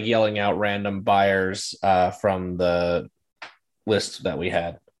basically like yelling out random buyers from the list that we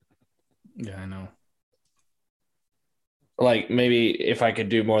had. Yeah, I know. Like maybe if I could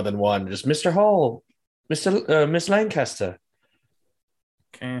do more than one, just Mr. Hall, Miss Lancaster.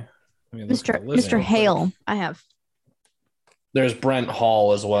 Okay. Mr. Hale, I have. There's Brent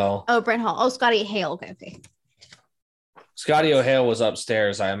Hall as well. Oh, Brent Hall. Oh, Scotty Hale. Okay. Scotty O'Hale was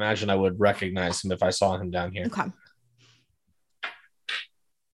upstairs. I imagine I would recognize him if I saw him down here. Okay.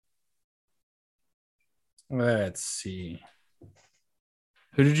 Let's see.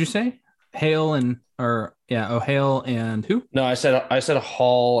 Who did you say? Hale O'Hale and who? No, I said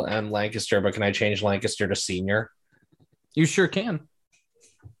Hall and Lancaster, but can I change Lancaster to senior? You sure can.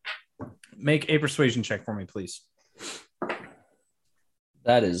 Make a persuasion check for me, please.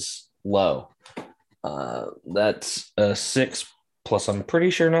 That is low. That's a 6 plus I'm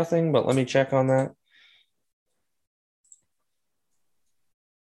pretty sure nothing, but let me check on that.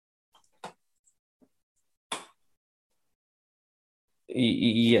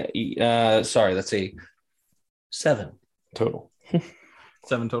 Yeah. Sorry, that's a 7 total.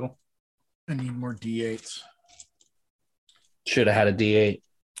 7 total. I need more D8s. Should have had a D8.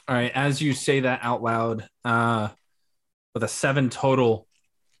 All right. As you say that out loud, with a 7 total,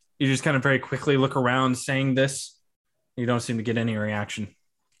 you just kind of very quickly look around saying this. You don't seem to get any reaction.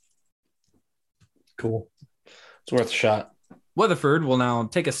 Cool. It's worth a shot. Weatherford will now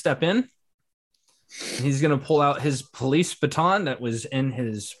take a step in. He's going to pull out his police baton that was in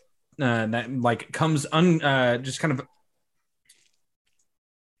his, that like comes just kind of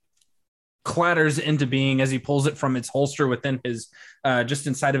clatters into being as he pulls it from its holster within his, just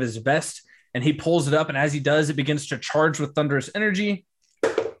inside of his vest. And he pulls it up. And as he does, it begins to charge with thunderous energy.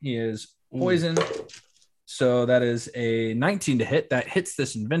 He is poisoned. So that is a 19 to hit. That hits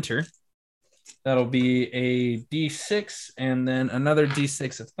this inventor. That'll be a D6 and then another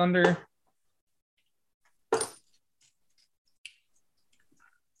D6 of thunder.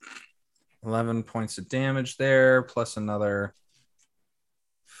 $11 points of damage there, plus another.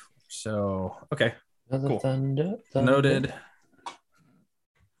 So, okay. Cool. Thunder. Noted.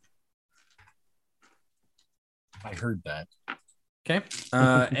 I heard that. Okay.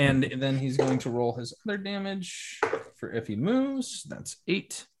 And then he's going to roll his other damage for if he moves. That's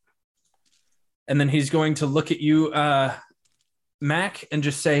 8. And then he's going to look at you, Mac, and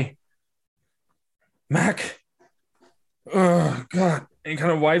just say, Mac, oh, God. And he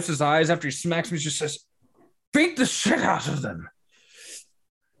kind of wipes his eyes after he smacks me. He just says, beat the shit out of them.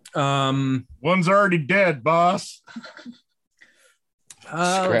 One's already dead, boss.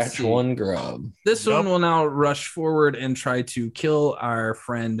 Scratch one grub. This one will now rush forward and try to kill our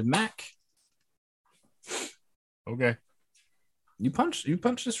friend Mac. Okay. You punch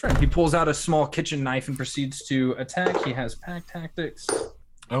this friend. He pulls out a small kitchen knife and proceeds to attack. He has pack tactics.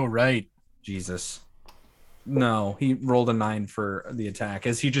 Oh, right. Jesus. No, he rolled a 9 for the attack.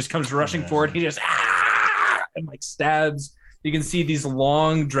 As he just comes rushing forward, he just and like stabs. You can see these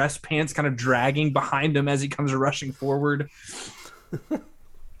long dress pants kind of dragging behind him as he comes rushing forward.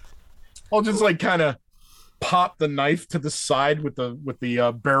 I'll just like kind of pop the knife to the side with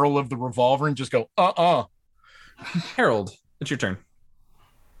the barrel of the revolver and just go, Harold, it's your turn.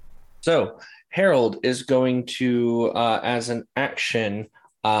 So Harold is going to, as an action,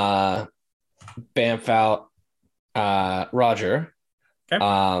 bamf out Roger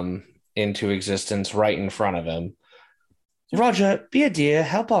into existence right in front of him. Roger, be a dear,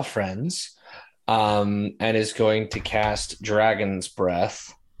 help our friends. And is going to cast Dragon's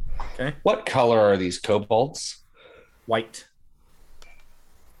Breath. Okay. What color are these kobolds? White.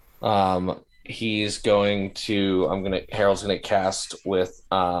 He's going to. Harold's going to cast with.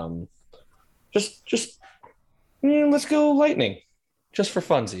 Let's go lightning, just for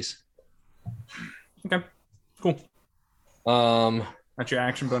funsies. Okay. Cool. That's your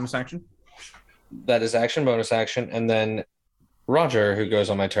action, bonus action. That is action, bonus action, and then Roger, who goes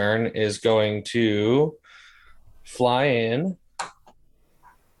on my turn, is going to fly in.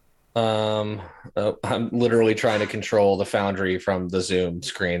 I'm literally trying to control the Foundry from the Zoom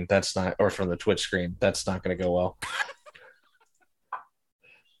screen. That's not, or from the Twitch screen. That's not going to go well.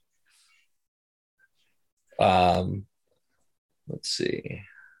 Let's see.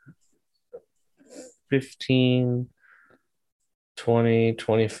 15, 20,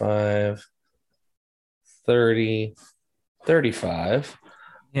 25, 30, 35.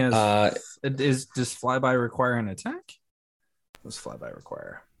 Yes. Does flyby require an attack? Does flyby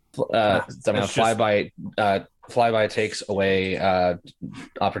require? Flyby takes away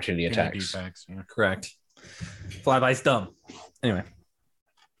opportunity attacks. Correct. Flyby's dumb. Anyway.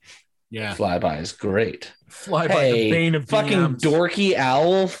 Yeah. Flyby is great. Flyby, the bane of fucking DMs. dorky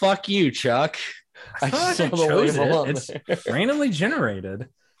owl. Fuck you, Chuck. I chose it. It's randomly generated.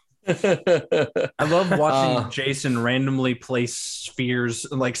 I love watching Jason randomly place spheres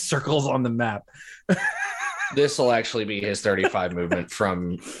like circles on the map. This will actually be his 35 movement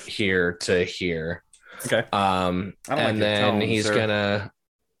from here to here. Okay. And then he's gonna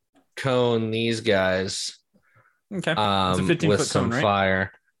cone these guys. Okay. It's a 15-foot with some cone, right?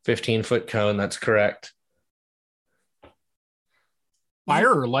 fire. 15-foot cone. That's correct.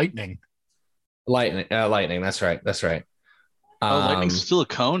 Fire or lightning? Lightning. That's right. Lightning's still a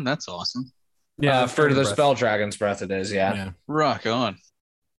cone. That's awesome. Yeah, for the spell Dragon's Breath, it is. Yeah. Rock on.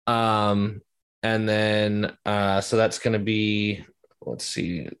 And then so that's gonna be, let's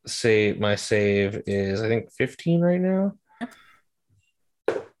see, my save is I think 15 right now.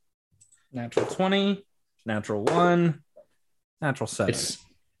 Natural 20, natural 1, natural 7.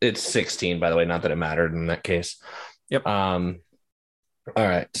 It's 16, by the way, not that it mattered in that case. Yep. All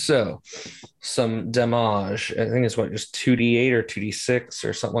right, so some damage. I think it's just 2d8 or 2d6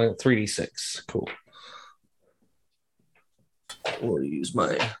 or something like that. 3d6. Cool. We'll use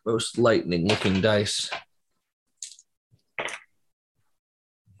my most lightning looking dice.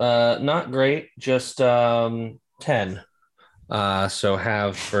 Not great, just 10. So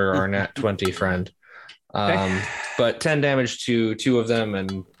have for our nat 20 friend. But 10 damage to 2 of them,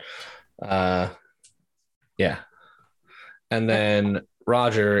 and yeah. And then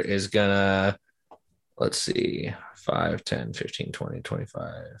Roger is gonna, let's see, 5, 10, 15, 20,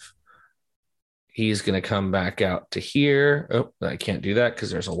 25. He's going to come back out to here. Oh, I can't do that because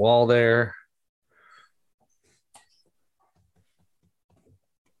there's a wall there.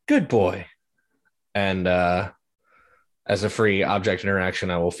 Good boy. And as a free object interaction,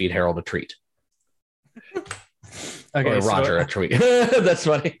 I will feed Harold a treat. Okay, or Roger a treat. That's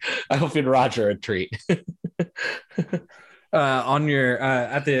funny. I will feed Roger a treat. On your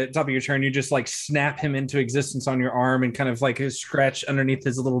at the top of your turn, you just like snap him into existence on your arm and kind of like scratch underneath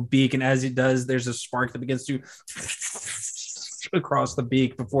his little beak, and as he does, there's a spark that begins to across the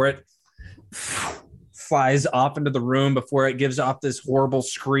beak before it flies off into the room, before it gives off this horrible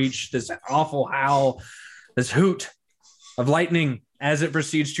screech, this awful howl, this hoot of lightning as it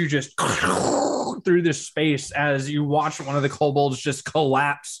proceeds to just through this space as you watch one of the kobolds just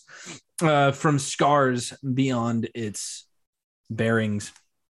collapse from scars beyond its bearings.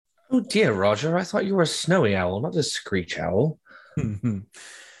 Oh dear, Roger, I thought you were a snowy owl, not a screech owl.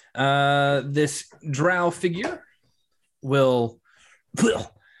 This drow figure will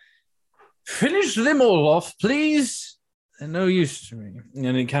finish them all off, please. And no use to me.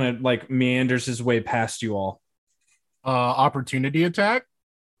 And he kind of like meanders his way past you all. Opportunity attack?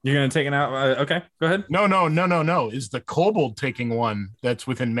 You're gonna take it out? Okay, go ahead. No. Is the kobold taking one that's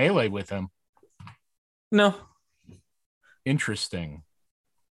within melee with him? No. Interesting.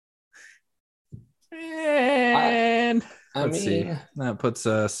 And let's see. That puts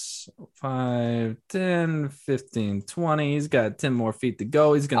us 5, 10, 15, 20. He's got 10 more feet to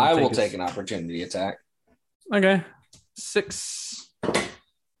go. He's gonna. I will take an opportunity attack. Okay. 6.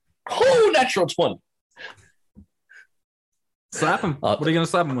 Oh, natural 20. Slap him. What are you gonna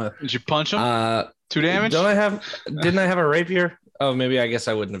slap him with? Did you punch him? 2 damage? Didn't I have a rapier? Oh, maybe I guess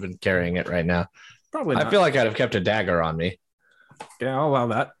I wouldn't have been carrying it right now. Probably not. I feel like I'd have kept a dagger on me. Yeah, I'll allow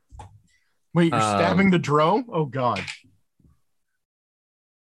that. Wait, you're stabbing the drow? Oh god.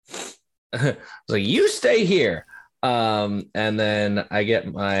 So you stay here. And then I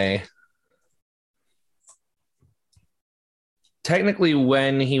get my. Technically,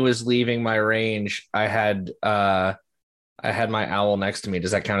 when he was leaving my range, I had my owl next to me.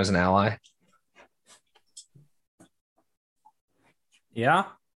 Does that count as an ally? Yeah.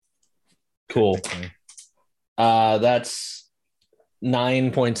 Cool. That's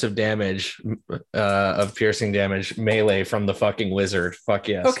 9 points of damage, of piercing damage, melee from the fucking wizard. Fuck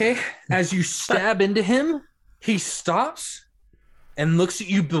yes. Okay. As you stab into him, he stops and looks at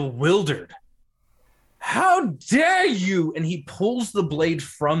you bewildered. How dare you? And he pulls the blade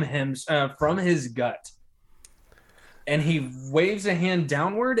from him, from his gut. And he waves a hand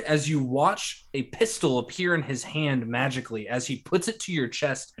downward as you watch a pistol appear in his hand magically as he puts it to your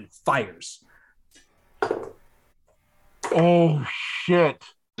chest and fires. Oh, shit.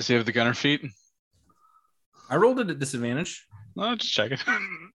 Does he have the gunner feet? I rolled it at disadvantage. No, just check it.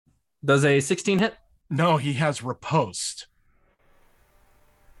 Does a 16 hit? No, he has riposte.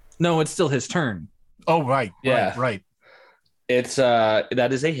 No, it's still his turn. Oh, right. Yeah. Right. It's that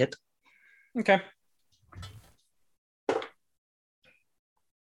is a hit. Okay.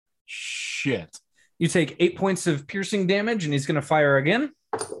 Shit. You take 8 points of piercing damage, and he's going to fire again.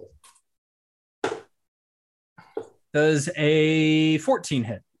 Does a 14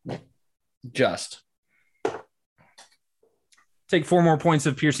 hit? Just. Take 4 more points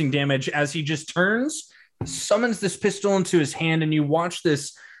of piercing damage as he just turns, summons this pistol into his hand, and you watch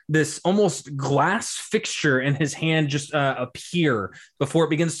this almost glass fixture in his hand just appear before it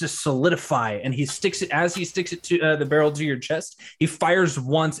begins to solidify. And he sticks it to the barrel to your chest. He fires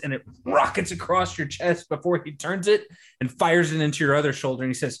once, and it rockets across your chest before he turns it and fires it into your other shoulder. And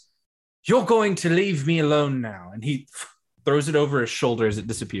he says, "You're going to leave me alone now." And he throws it over his shoulder as it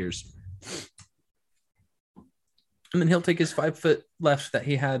disappears. And then he'll take his 5 foot left that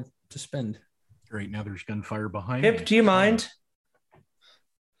he had to spend. Great. Now there's gunfire behind Pip, me. do you mind?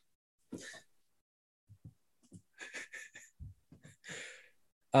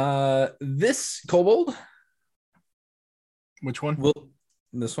 This kobold. Which one?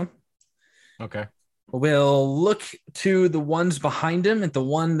 This one. Okay. We'll look to the ones behind him and the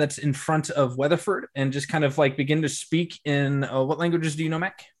one that's in front of Weatherford and just kind of like begin to speak in what languages do you know,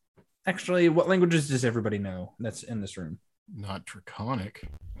 Mac? Actually, what languages does everybody know that's in this room? Not Draconic.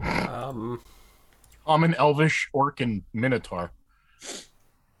 Common, Elvish, Orc, and Minotaur.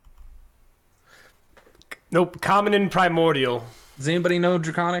 Nope. Common and Primordial. Does anybody know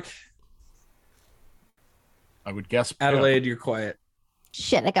Draconic? I would guess. Adelaide, you're quiet.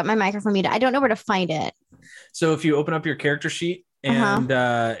 Shit, I got my microphone muted. I don't know where to find it. So if you open up your character sheet and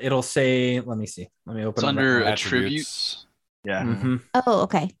it'll say, let me see. Let me open It's up under my attributes. Yeah. Mm-hmm. Oh,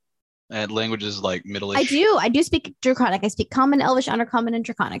 okay. And languages like Middle-ish. I do speak Draconic. I speak Common, Elvish, Undercommon, and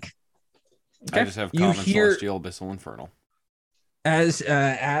Draconic. I just have Common, Celestial, Abyssal, Infernal.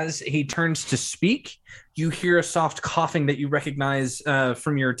 As he turns to speak, you hear a soft coughing that you recognize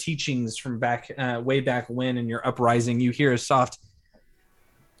from your teachings from back way back when in your uprising. You hear a soft,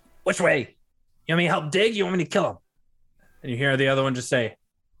 "Which way? You want me to help dig? You want me to kill him?" And you hear the other one just say,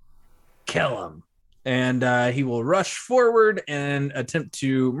 "Kill him." And he will rush forward and attempt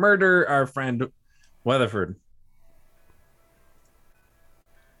to murder our friend Weatherford.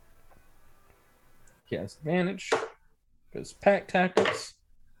 He has advantage because pack tactics.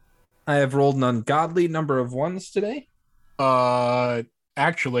 I have rolled an ungodly number of ones today.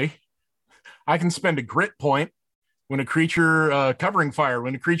 Actually, I can spend a grit point when a creature covering fire.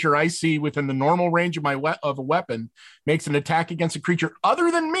 When a creature I see within the normal range of of a weapon makes an attack against a creature other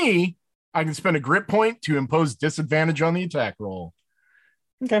than me, I can spend a grit point to impose disadvantage on the attack roll.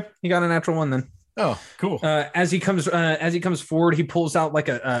 Okay, you got a natural one then. Oh, cool. As he comes forward, he pulls out like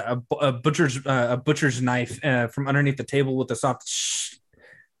a butcher's knife from underneath the table with a soft.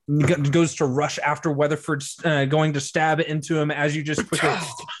 Goes to rush after Weatherford's going to stab into him. As you just quickly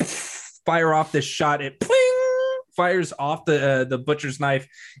fire off this shot, it fires off the butcher's knife,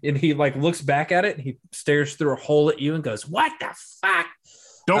 and he like looks back at it and he stares through a hole at you and goes, "What the fuck?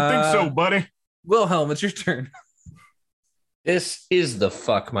 Don't think so, buddy." Wilhelm, it's your turn. This is the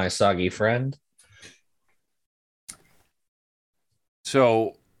fuck my soggy friend.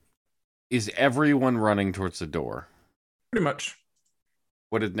 So, is everyone running towards the door? Pretty much.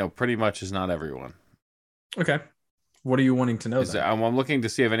 Pretty much is not everyone. Okay. What are you wanting to know? I'm looking to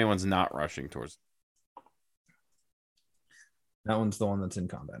see if anyone's not rushing towards. That one's the one that's in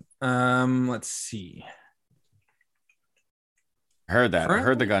combat. Let's see. I heard that. I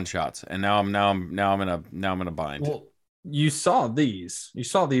heard the gunshots, and now I'm in a bind. Well, you saw these. You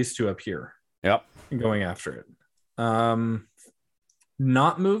saw these two up here. Yep. Going after it.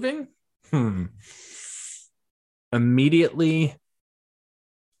 Not moving. Immediately.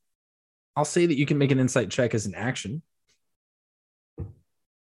 I'll say that you can make an insight check as an action.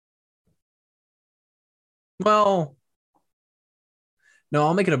 Well, no,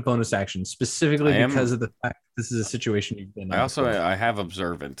 I'll make it a bonus action specifically because of the fact this is a situation you've been in. I have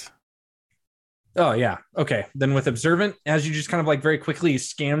observant. Oh yeah. Okay. Then with observant, as you just kind of like very quickly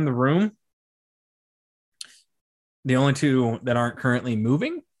scan the room, the only two that aren't currently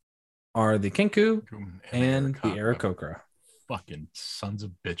moving are the Kenku and the Aarakocra. Fucking sons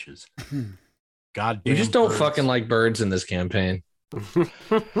of bitches. God damn. You just don't fucking like birds in this campaign.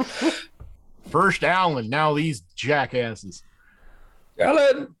 First Alan, now these jackasses.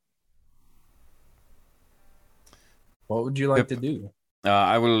 Alan! What would you like to do?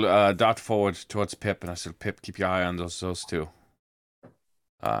 I will dart forward towards Pip, and I said, "Pip, keep your eye on those two.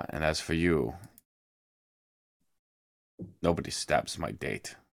 And as for you, nobody stabs my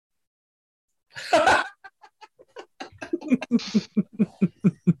date."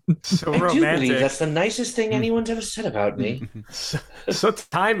 So I do believe romantic. that's the nicest thing anyone's ever said about me. So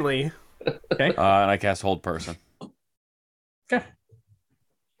timely. Okay. And I cast Hold Person. Okay.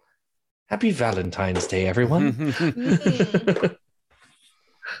 Happy Valentine's Day, everyone.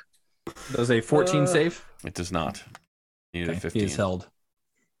 Does a 14 save? It does not. You need a 15. He is held.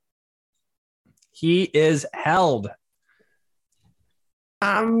 He is held.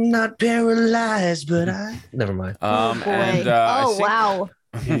 I'm not paralyzed, but I. Never mind. And Oh, wow.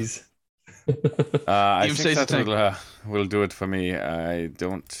 He's. I You think say that something. will do it for me. I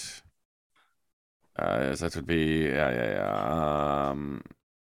don't. That would be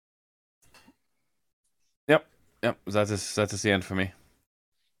Yep. That is the end for me.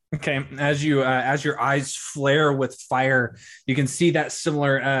 Okay, as your eyes flare with fire, you can see that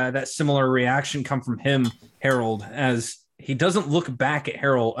similar reaction come from him, Harold, as he doesn't look back at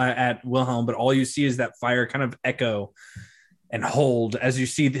at Wilhelm, but all you see is that fire kind of echo and hold as you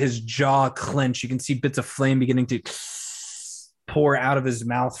see his jaw clench. You can see bits of flame beginning to pour out of his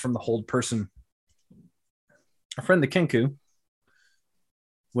mouth from the hold person. Our friend the Kenku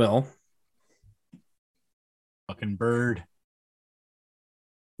will fucking bird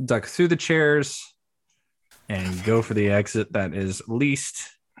duck through the chairs and go for the exit that is least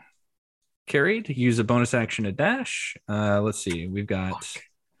carried. Use a bonus action to dash. Let's see. We've got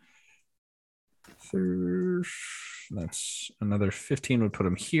that's another 15 would put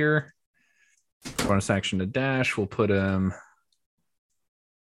him here. Bonus action to dash. We'll put him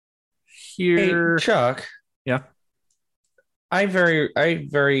here. Hey, Chuck. Yeah. I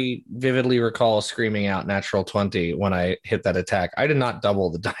very vividly recall screaming out natural 20 when I hit that attack. I did not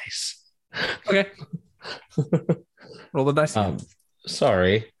double the dice. Okay. Roll the dice.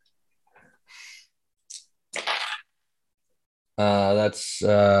 Sorry. That's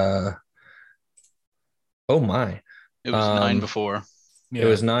oh my. It was 9 before. It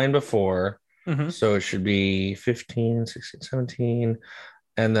was 9 before. Mm-hmm. So it should be 15, 16, 17.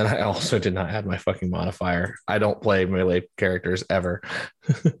 And then I also did not add my fucking modifier. I don't play melee characters ever.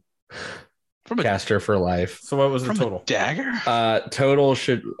 Caster for life. So what was the total? Dagger? Total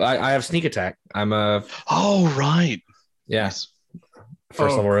should I have sneak attack. I'm a right. Yes.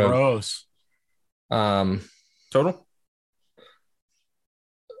 First level rogue. Gross. Total?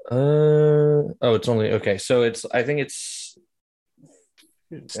 It's only okay. So I think it's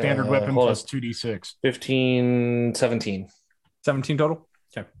Standard weapon plus 2d6. 15, 17. 17 total?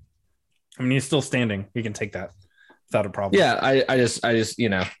 Okay. I mean, he's still standing. You can take that without a problem. Yeah, I just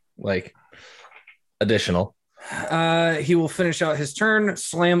additional. He will finish out his turn,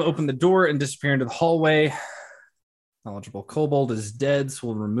 slam open the door, and disappear into the hallway. Knowledgeable Kobold is dead, so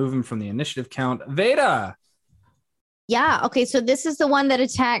we'll remove him from the initiative count. Veda! Yeah, okay, so this is the one that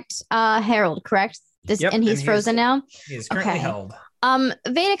attacked Harold, correct? Yep, and he's frozen now? He is currently held.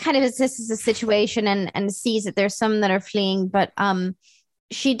 Veda kind of assesses the situation and sees that there's some that are fleeing, but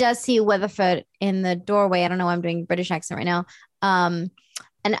she does see Weatherford in the doorway. I don't know why I'm doing British accent right now. And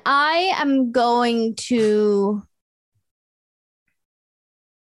I am going to...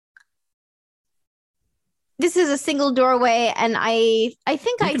 This is a single doorway, and I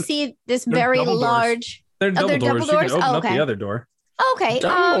think I see this very large... They're double doors. You can open up okay. the other door. Okay.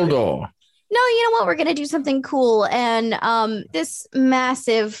 Dumbledore. No, you know what? We're gonna do something cool. And this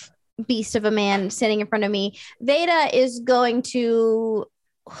massive beast of a man standing in front of me, Veda is going to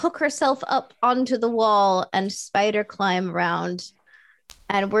hook herself up onto the wall and spider climb around.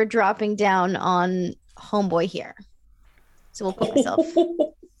 And we're dropping down on homeboy here. So we'll put myself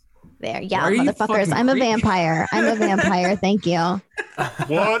there. Yeah, motherfuckers. I'm a vampire. I'm a vampire. Thank you.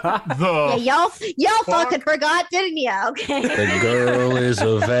 What the? Yeah, y'all fucking forgot, didn't you? Okay. The girl is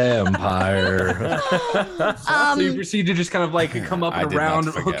a vampire. So you proceed to just kind of like come up and around,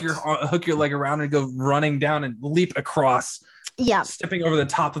 hook your leg around, and go running down and leap across. Yeah. Stepping over the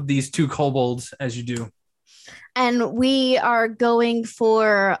top of these two kobolds as you do. And we are going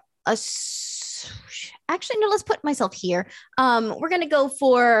for a. Actually, no. Let's put myself here. We're gonna go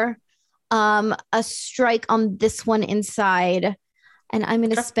for a strike on this one inside. And I'm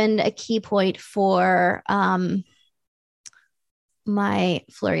going to spend a key point for my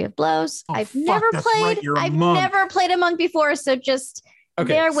flurry of blows. I've never played a monk before, so just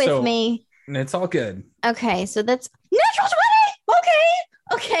bear with me. It's all good. Okay, so that's natural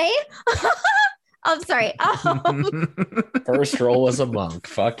 20. Okay. I'm sorry. First roll was a monk.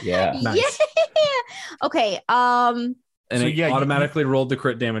 Fuck yeah. Nice. Yeah. Okay. And so, it automatically rolled the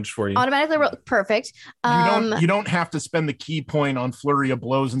crit damage for you. Perfect. You don't have to spend the key point on flurry of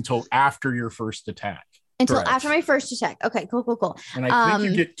blows until after your first attack. until Correct. after my first attack. Okay, cool. And I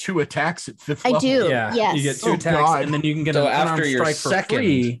think you get 2 attacks at 5th I level. do. Yeah, Yes. you get 2 Oh, attacks, God. and then you can get So an after unarmed your strike for second-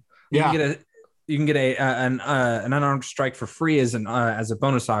 free. Yeah. You can get an unarmed strike for free as a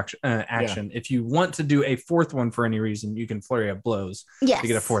bonus action. If you want to do a 4th one for any reason, you can flurry of blows Yes. to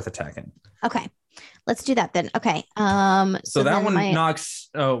get a 4th attack in. Okay. Let's do that then. Okay. So that then one knocks.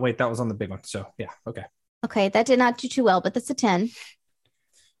 Oh wait, that was on the big one. So yeah, okay. Okay, that did not do too well, but that's a 10.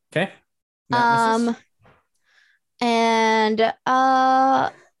 Okay. That misses. And Bonus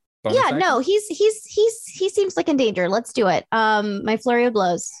yeah, action? no, he seems like in danger. Let's do it. My flurry of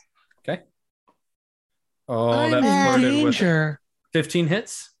blows. Okay. Oh, I'm that's in flirted with danger. 15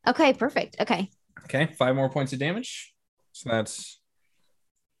 hits. Okay, perfect. Okay. Okay, 5 more points of damage. So that's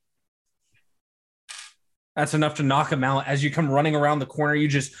enough to knock him out. As you come running around the corner, you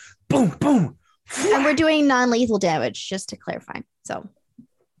just boom, boom. And we're doing non-lethal damage, just to clarify. So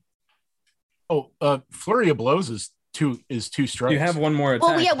Flurry of Blows is two strikes. You have one more attack.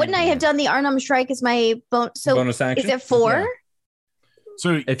 well, yeah, wouldn't I have done the unarmed strike as my so bonus action? Is it 4? Yeah.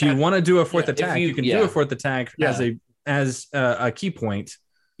 So if you want to do a 4th attack, you can do a 4th attack Yeah. as a key point.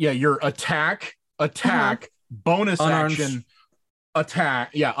 Yeah, your attack, bonus Unarmed action,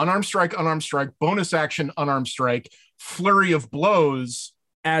 attack. Yeah, unarmed strike, bonus action, unarmed strike, flurry of blows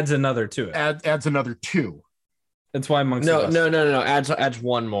adds another to it. Adds another 2. That's why monks. No. Adds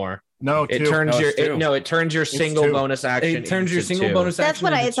one more. No, it 2. turns No, your it's 2. it turns your It's single 2. bonus action. It turns your into single 2. bonus action. That's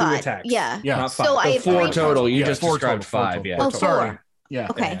what I into 2 thought. attacks. Yeah. Not 5. So I 4 total. You Yeah, just 4 described total, 5. Yeah. Oh, Sorry. 4. Yeah.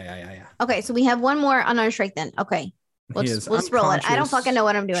 Okay. Yeah. Okay, so we have one more unarmed strike then. Okay. Let's roll it. I don't fucking know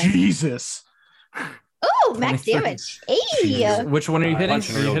what I'm doing. Jesus. Oh, max 23. damage. Hey. Which one are you hitting?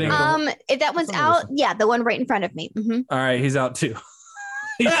 Punching Are you real hitting good. the- If that one's out, yeah, the one right in front of me. Mhm. All right, he's out too.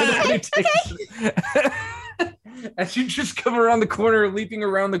 As you just come around the corner, leaping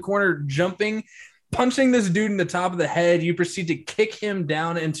around the corner, jumping, punching this dude in the top of the head, you proceed to kick him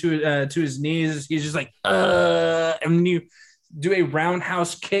down into to his knees. He's just like, and then you do a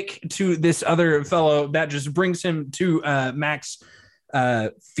roundhouse kick to this other fellow that just brings him to Max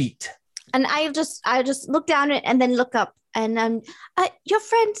feet. And I just look down it and then look up and your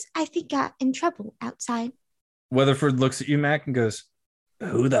friends I think got in trouble outside. Weatherford looks at you, Mac, and goes,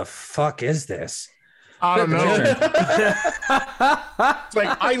 "Who the fuck is this?" I don't know. It's It's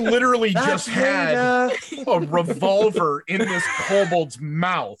like I literally just had a revolver in this kobold's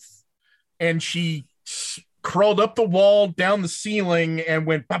mouth, and she crawled up the wall, down the ceiling, and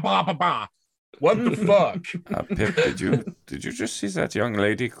went ba ba ba ba. What the fuck? Pip, did you just see that young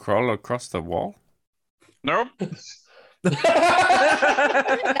lady crawl across the wall? Nope.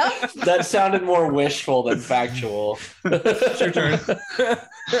 That sounded more wishful than factual. It's your turn.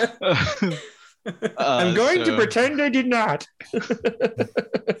 I'm going to pretend I did not.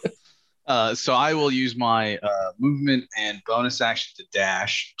 So I will use my movement and bonus action to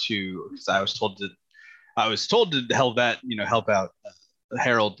dash to, because I was told to help out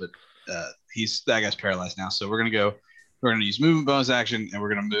Harold, but that guy's paralyzed now. So we're gonna use movement, bonus action, and we're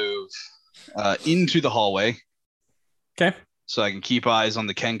gonna move into the hallway. Okay. So I can keep eyes on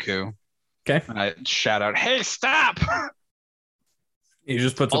the Kenku. Okay. And I shout out, "Hey, stop!" He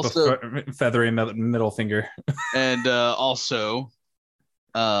just puts Also- up a feathery middle finger. And also,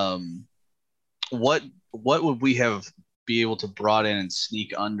 what would we be able to brought in and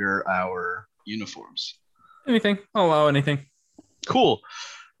sneak under our uniforms? Anything. I'll allow anything. Cool.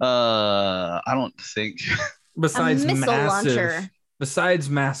 I don't think Besides A missile launcher. Besides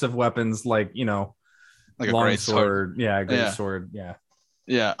massive weapons like, like a long great sword. Yeah, great Yeah. sword. Yeah.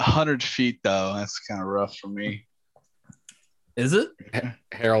 Yeah, 100 feet though. That's kind of rough for me. Is it?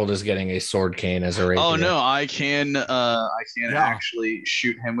 Harold is getting a sword cane as a rapier. Oh no, I can actually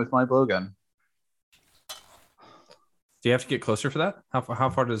shoot him with my blowgun. Do you have to get closer for that? How far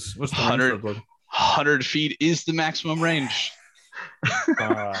what's the range 100 for a blow? 100 feet is the maximum range.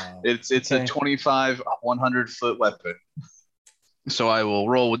 It's okay. a 25 100-foot weapon. So I will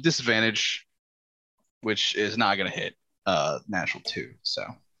roll with disadvantage, which is not going to hit. Natural 2. So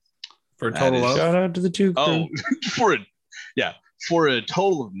For a that total is- of? Shout out to the two. Oh, for a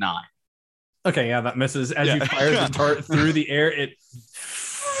total of 9. Okay, yeah, that misses. As you Yeah. fire the dart through the air, it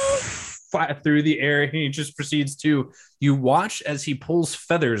through the air. He just proceeds to. You watch as he pulls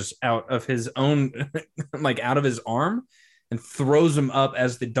feathers out of his own, like out of his arm, and throws them up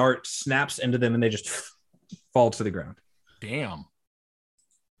as the dart snaps into them, and they just fall to the ground. Damn.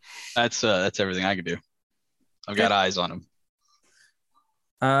 That's everything I can do. I've got eyes on him.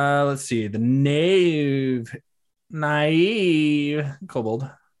 Let's see. The naive kobold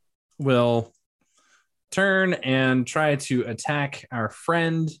will turn and try to attack our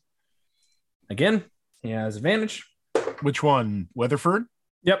friend again. He has advantage. Which one? Weatherford?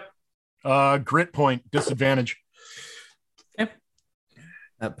 Yep. Grit point, disadvantage. Okay.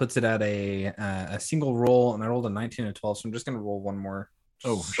 That puts it at a single roll, and I rolled a 19 and 12, so I'm just going to roll one more.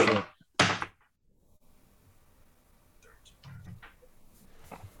 Oh, shit.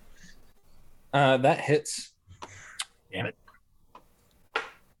 That hits. Damn it.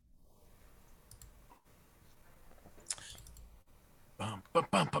 Bum, bum,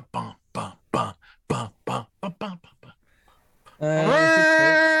 bum, bum, bum, bum, bum, bum, bum, bum, bum, bum.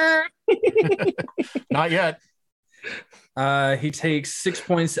 Not yet. He takes 6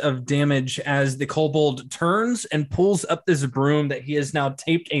 points of damage as the kobold turns and pulls up this broom that he has now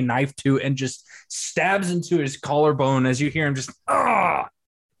taped a knife to and just stabs into his collarbone as you hear him just ah.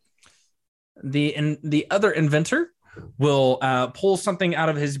 The other inventor will pull something out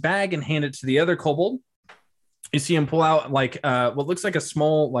of his bag and hand it to the other kobold. You see him pull out like what looks like a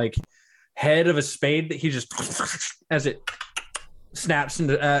small like head of a spade that he just as it snaps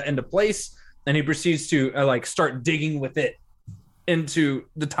into place, and he proceeds to like start digging with it into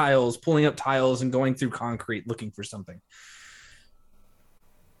the tiles, pulling up tiles and going through concrete looking for something.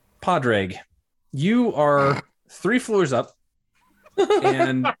 Padraig, you are 3 floors up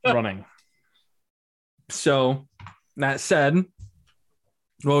and running. So that said,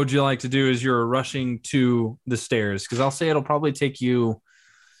 what would you like to do as you're rushing to the stairs? Because I'll say it'll probably take you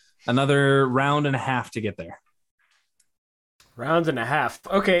another round and a half to get there. Round and a half.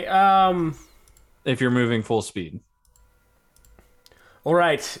 Okay. If you're moving full speed. All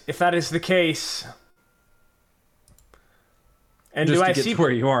right. If that is the case. And just do to I get see to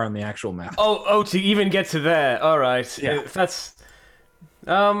where you are on the actual map? Oh, to even get to there. All right. Yeah. If that's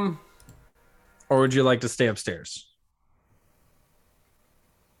Or would you like to stay upstairs?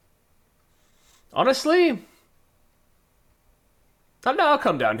 Honestly, I'll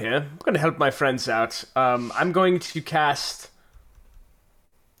come down here. I'm going to help my friends out. I'm going to cast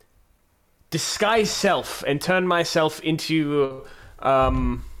Disguise Self and turn myself into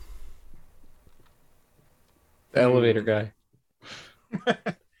The elevator guy.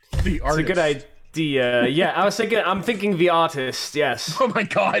 The It's artist. a good idea. Yeah, I'm thinking the artist, yes. Oh my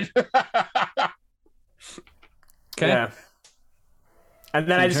god. Okay. Yeah. And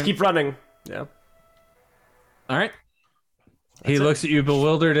then I just keep running. Yeah. All right. He looks at you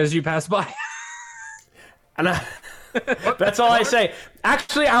bewildered as you pass by. And that's all I say.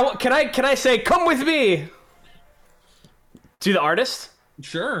 Actually, can I say, come with me? To the artist?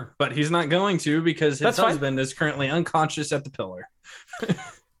 Sure, but he's not going to because his That's fine. husband is currently unconscious at the pillar.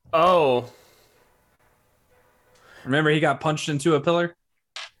 Oh. Remember he got punched into a pillar?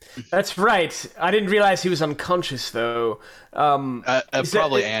 That's right. I didn't realize he was unconscious, though.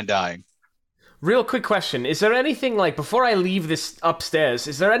 Probably and dying. Real quick question. Is there anything, like, before I leave this upstairs,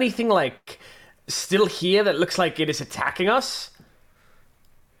 is there anything, like, still here that looks like it is attacking us?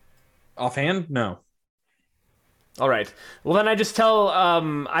 Offhand? No. All right. Well, then I just tell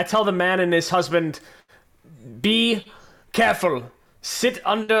the man and his husband, be careful. Sit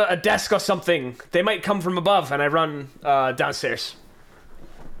under a desk or something. They might come from above, and I run downstairs.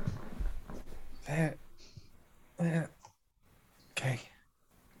 Okay.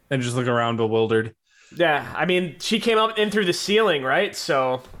 And just look around bewildered. Yeah, I mean, she came up in through the ceiling, right?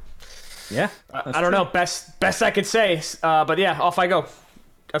 So, yeah, I don't know. Best I could say. But yeah, off I go.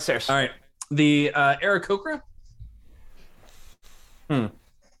 Upstairs. All right. The Aarakocra?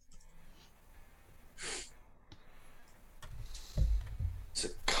 It's a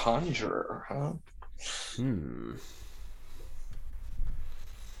conjurer, huh?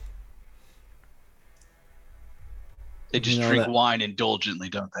 They just You know drink that- wine indulgently,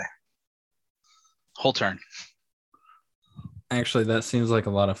 don't they? Whole turn. Actually, that seems like a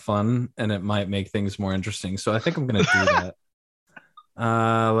lot of fun, and it might make things more interesting. So I think I'm going to do that.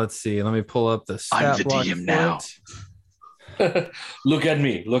 Let's see. Let me pull up the stat I'm the block DM for now. it. Look at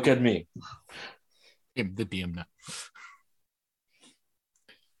me. Look at me. I'm the DM now.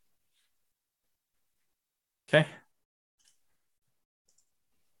 Okay.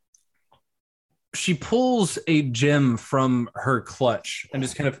 She pulls a gem from her clutch and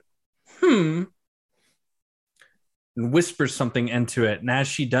just kind of, and whispers something into it. And as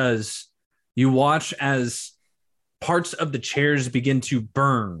she does, you watch as parts of the chairs begin to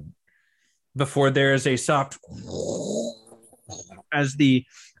burn before there is a soft as the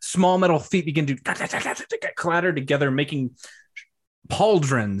small metal feet begin to clatter together, making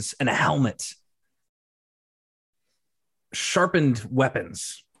pauldrons and a helmet. Sharpened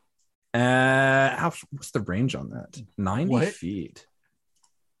weapons. What's the range on that? 90 feet.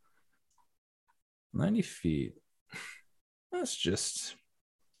 90 feet. That's just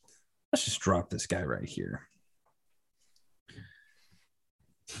Let's just drop this guy right here.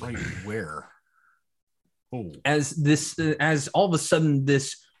 Right where? Oh. As all of a sudden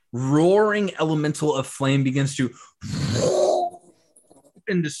this roaring elemental of flame begins to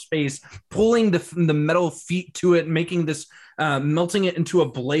into space, pulling the metal feet to it, making this melting it into a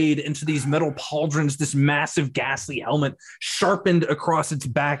blade, into these metal pauldrons, this massive ghastly helmet sharpened across its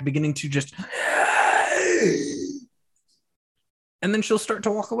back, beginning to just and then she'll start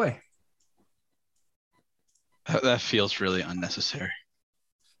to walk away. That feels really unnecessary.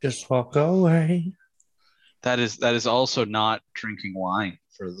 Just walk away. That is also not drinking wine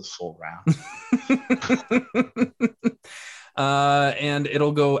for the full round. And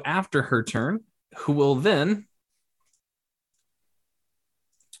it'll go after her turn, who will then.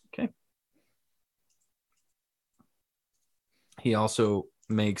 Okay. He also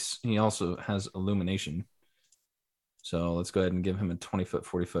has illumination. So let's go ahead and give him a 20-foot,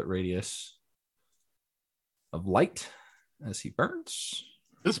 40-foot radius of light as he burns.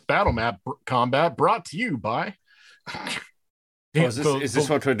 This battle map combat brought to you by. Is this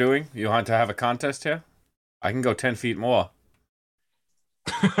what we're doing? You want to have a contest here? I can go 10 feet more.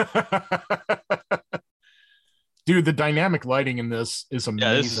 Dude, the dynamic lighting in this is amazing.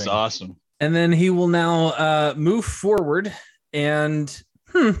 Yeah, this is awesome. And then he will now move forward and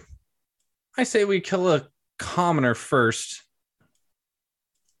I say we kill a commoner first.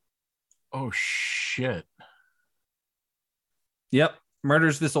 Oh shit. Yep,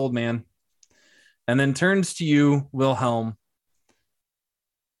 murders this old man. And then turns to you, Wilhelm.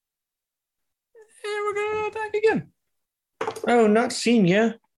 And we're gonna attack again. Oh, not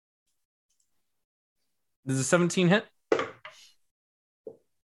senior. Does a 17 hit?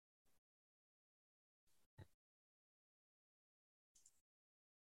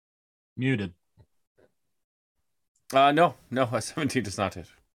 Muted. No, a 17 does not hit.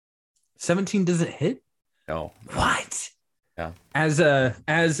 17 doesn't hit? No. What? Yeah. As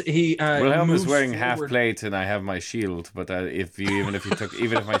he Wilhelm is wearing forward. half plate and I have my shield, but even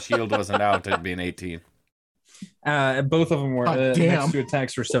if my shield wasn't out, it'd be an 18. Both of them were next to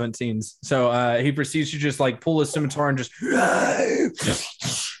attacks for 17s. So he proceeds to just like pull his scimitar and just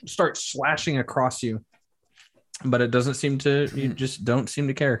start slashing across you. But it doesn't seem to, you just don't seem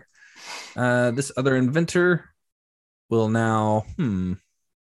to care. This other inventor will now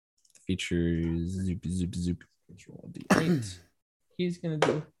feature zoop. Let's roll a D8. He's gonna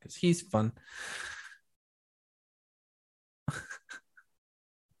do because he's fun.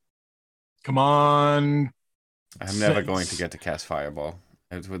 Come on. I'm never going to get to cast Fireball.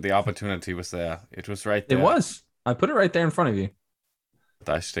 The opportunity was there. It was right there. It was. I put it right there in front of you. But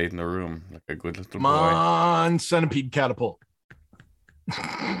I stayed in the room like a good little boy. Come on, centipede catapult.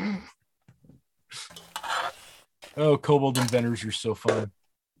 Oh, kobold inventors, you're so fun.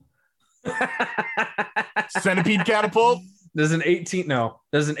 Centipede catapult. Does an 18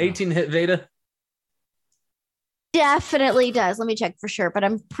 hit Veda? Definitely does. Let me check for sure, but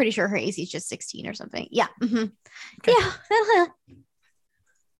I'm pretty sure her AC is just 16 or something. Yeah. Mm-hmm. Okay.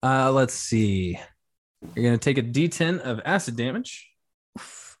 Yeah. Let's see. You're gonna take a D10 of acid damage.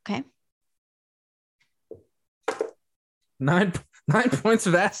 Okay. 9 points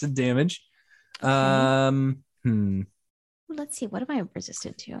of acid damage. Let's see. What am I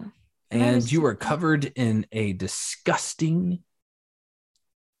resistant to? And you are covered in a disgusting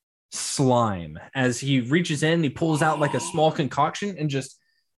slime. As he reaches in, he pulls out like a small concoction and just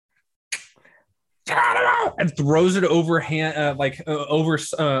and throws it overhand, over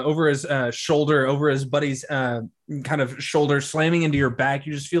his shoulder, over his buddy's kind of shoulder, slamming into your back.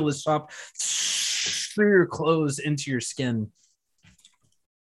 You just feel this soft through your clothes into your skin.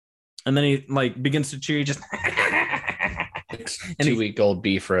 And then he like begins to cheer you, just 2-week-old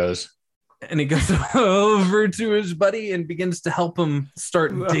beef rose. And he goes over to his buddy and begins to help him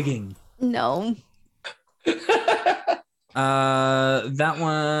start digging. No. That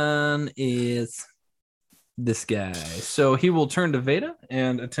one is this guy. So he will turn to Veda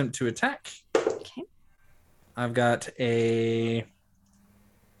and attempt to attack. Okay. I've got a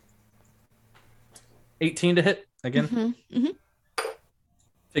 18 to hit again. Mm-hmm. Mm-hmm.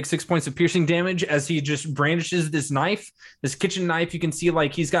 Take 6 points of piercing damage as he just brandishes this knife, this kitchen knife. You can see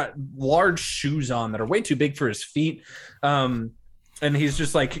like he's got large shoes on that are way too big for his feet. And he's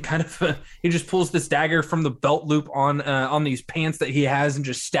just like kind of, he just pulls this dagger from the belt loop on these pants that he has and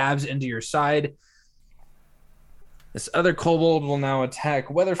just stabs into your side. This other kobold will now attack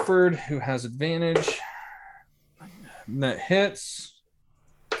Weatherford, who has advantage. That hits.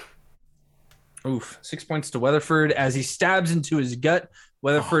 Oof, 6 points to Weatherford as he stabs into his gut.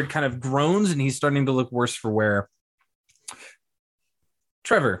 Weatherford kind of groans and he's starting to look worse for wear.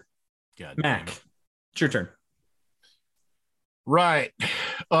 Trevor, God, Mac, it's your turn. Right.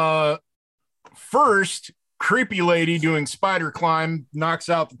 First, creepy lady doing spider climb knocks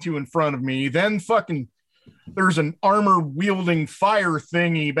out the two in front of me. Then fucking there's an armor wielding fire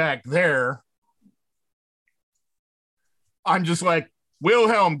thingy back there. I'm just like,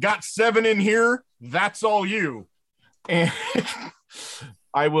 Wilhelm, got 7 in here. That's all you. And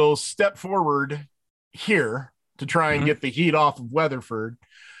I will step forward here to try and get the heat off of Weatherford.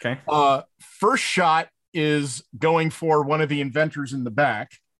 Okay. First shot is going for one of the inventors in the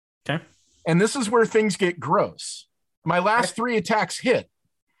back. Okay. And this is where things get gross. My last 3 attacks hit.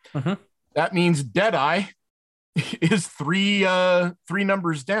 That means Deadeye is 3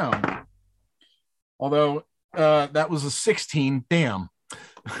 numbers down. Although that was a 16. Damn.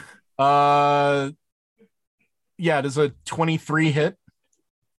 Yeah, does a 23 hit?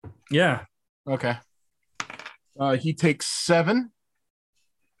 Yeah. Okay. He takes 7.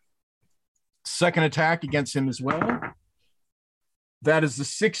 Second attack against him as well. That is the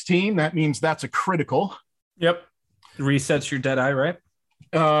 16. That means that's a critical. Yep. Resets your Deadeye, right?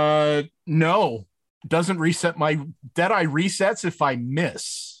 No. Doesn't reset. My Deadeye resets if I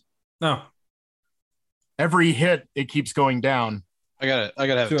miss. No. Every hit, it keeps going down. I gotta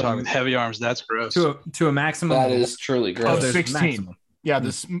have a talk with Heavy Arms. That's gross. To a maximum. That is truly gross. 16. Maximum.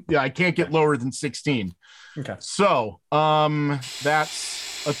 Yeah, I can't get lower than 16. Okay. So,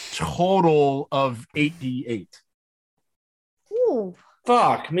 that's a total of 8d8. Ooh.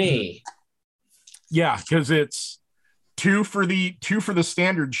 Fuck me. Yeah, because it's 2 for the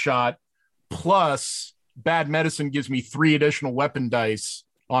standard shot, plus bad medicine gives me 3 additional weapon dice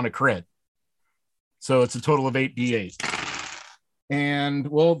on a crit. So it's a total of 8d8. And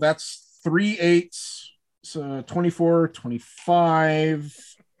well, that's 3 8s. So 24,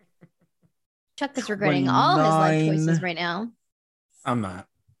 25. Chuck is regretting all his life choices right now. I'm not.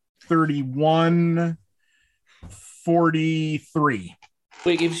 31, 43.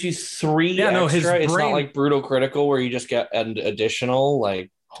 Wait, it gives you 3 Yeah, no, his extra? It's brain- not like brutal critical where you just get an additional.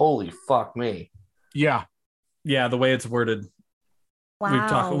 Like, holy fuck me. Yeah. Yeah, the way it's worded.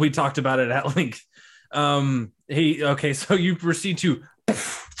 Wow. We talked about it at length. So you proceed to,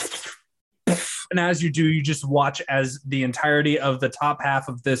 and as you do, you just watch as the entirety of the top half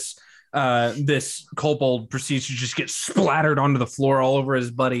of this kobold proceeds to just get splattered onto the floor all over his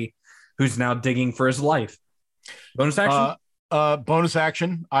buddy, who's now digging for his life. Bonus action. Bonus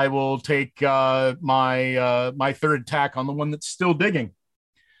action. I will take my third attack on the one that's still digging.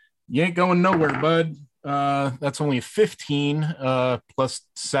 You ain't going nowhere, bud. That's only a 15 plus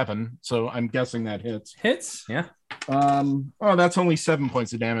 7, so I'm guessing that hits. Hits, yeah. That's only 7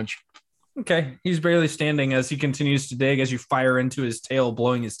 points of damage. Okay, he's barely standing as he continues to dig as you fire into his tail,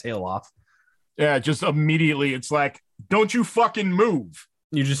 blowing his tail off. Yeah, just immediately it's like, don't you fucking move.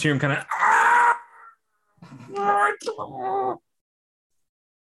 You just hear him kind of.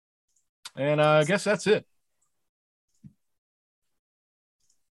 And I guess that's it.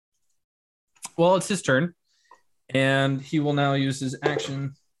 Well, it's his turn, and he will now use his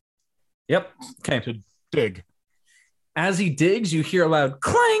action. Yep. Okay. To dig. As he digs, you hear a loud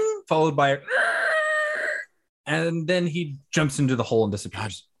clang, followed by a, and then he jumps into the hole and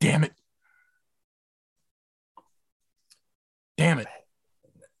disappears. Damn it. Damn it.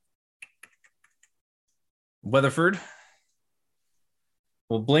 Weatherford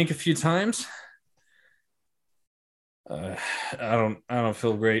will blink a few times. I don't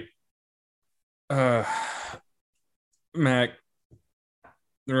feel great. Mac,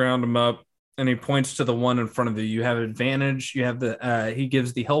 round him up, and he points to the one in front of you. You have advantage. You have the he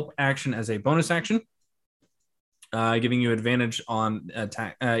gives the help action as a bonus action, giving you advantage on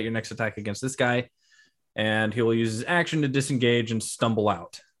attack your next attack against this guy, and he will use his action to disengage and stumble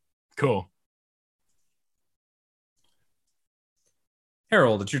out. Cool.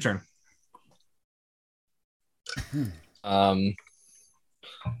 Harold, it's your turn.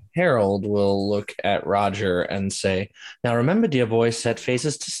 Harold will look at Roger and say, now remember, dear boy, set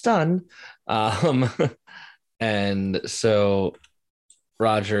phases to stun. And so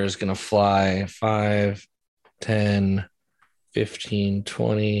Roger is going to fly 5, 10, 15,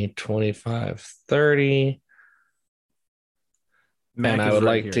 20, 25, 30. Mac and I is would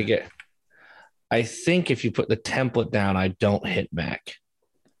right like here. to get, I think if you put the template down, I don't hit Mac.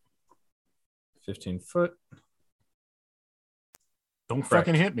 15 foot. Don't Correct.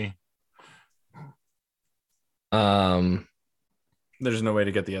 fucking hit me. There's no way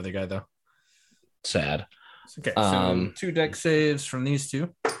to get the other guy, though. Sad. Okay, so 2 deck saves from these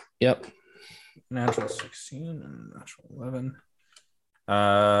two. Yep. Natural 16 and natural 11.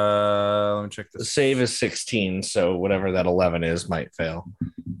 Let me check The this. save is 16, so whatever that 11 is might fail.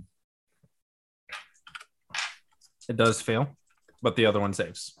 It does fail, but the other one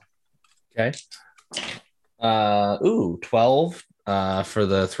saves. Okay. 12 for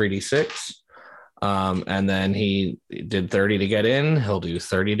the 3d6. And then he did 30 to get in. He'll do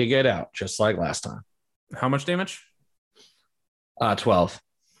 30 to get out, just like last time. How much damage? 12.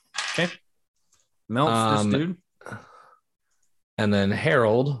 Okay. Melts this dude. And then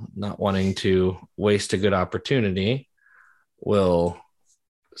Harold, not wanting to waste a good opportunity, will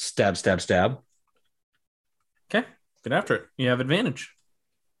stab. Okay. Get after it. You have advantage.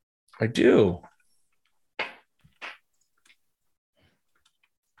 I do.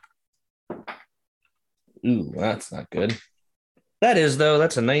 Ooh, that's not good. That is, though.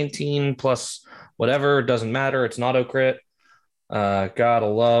 That's a 19 plus whatever. Doesn't matter. It's an auto crit. Gotta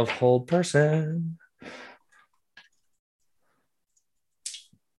love hold person.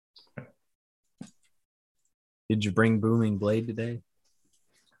 Did you bring Booming Blade today?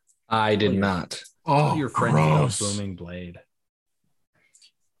 I did not. Oh, your friends love Booming Blade.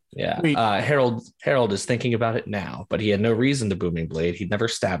 Yeah. Harold is thinking about it now, but he had no reason to Booming Blade. He'd never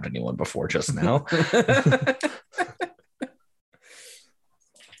stabbed anyone before just now. Okay.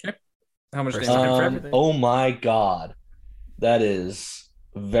 How much damage? Oh my god. That is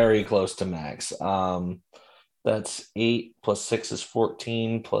very close to max. That's 8 plus 6 is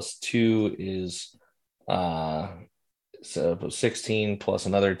 14 plus 2 is so 16 plus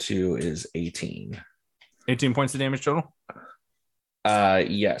another 2 is 18. 18 points of damage total?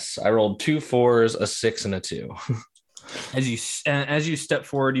 Yes. I rolled 2 4s, a 6, and a 2. As you step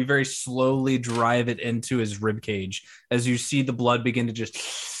forward, you very slowly drive it into his rib cage. As you see the blood begin to just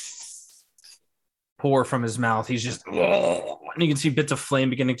pour from his mouth, he's just, and you can see bits of flame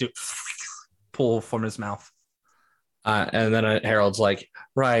beginning to pull from his mouth. And then Harold's like,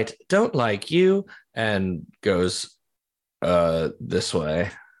 right, don't like you, and goes this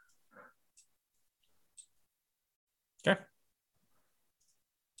way. Okay.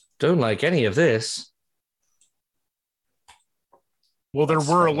 Don't like any of this. Well, there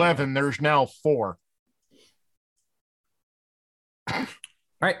were 11. There's now 4. All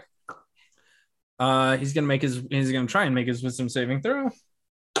right. He's gonna try and make his wisdom saving throw.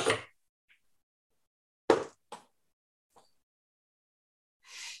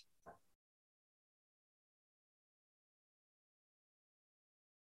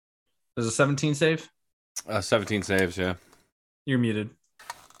 Does a 17 save? 17 saves, yeah. You're muted.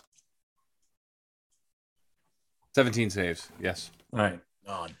 17 saves, yes. All right.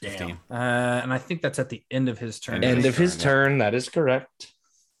 Oh, damn. And I think that's at the end of his turn. End of his turn, that is correct.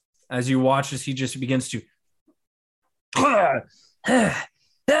 As you watch as he just begins to the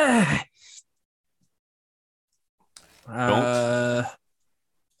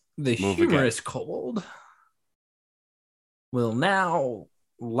humorous kobold will now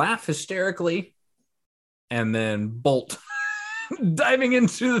laugh hysterically and then bolt, diving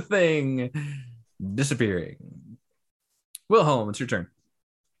into the thing, disappearing. Wilhelm, it's your turn.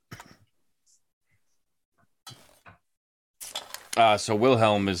 So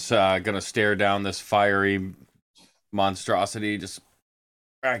Wilhelm is gonna stare down this fiery monstrosity, just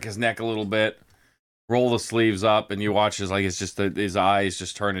crack his neck a little bit, roll the sleeves up, and you watch as it's just his eyes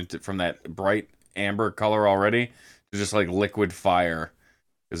just turn into from that bright amber color already to just like liquid fire,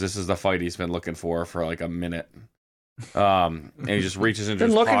 because this is the fight he's been looking for like a minute. And he just reaches into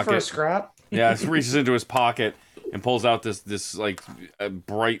his pocket. For a scrap. Yeah, he reaches into his pocket and pulls out this like a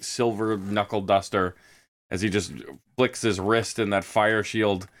bright silver knuckle duster. As he just flicks his wrist and that fire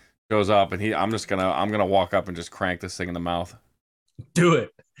shield goes up, and I'm gonna walk up and just crank this thing in the mouth. Do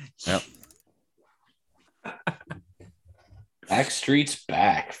it. Yep. Backstreet's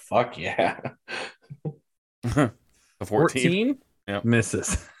back. Fuck yeah. The 14? Yep.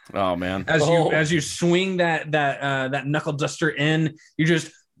 Misses. Oh man. As you swing that knuckle duster in, you just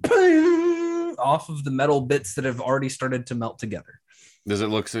boom, off of the metal bits that have already started to melt together. Does it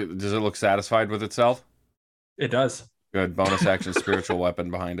look satisfied with itself? It does. Good. Bonus action spiritual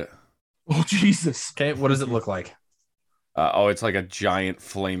weapon behind it. Oh, Jesus. Okay, what does it look like? It's like a giant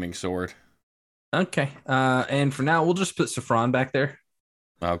flaming sword. Okay. And for now, we'll just put Saffron back there.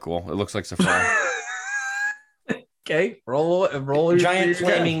 Oh, cool. It looks like Saffron. Okay. Roll giant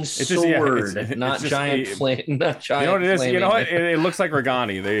flaming sword. Not giant flame. Not giant. You know what it is? Flaming. You know what? It looks like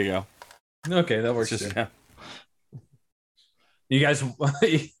Regani. There you go. Okay, that works. You guys,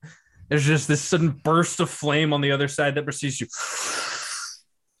 there's just this sudden burst of flame on the other side that precedes you.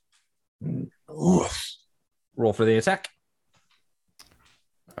 Roll for the attack.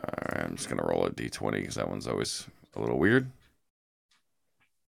 All right, I'm just gonna roll a d20 because that one's always a little weird.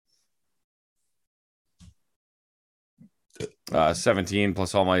 Uh, 17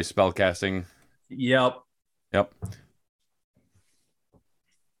 plus all my spell casting. Yep. Yep.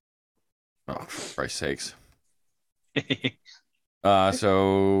 Oh, for Christ's sakes.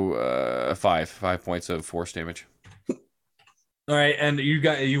 So 5 points of force damage. All right, and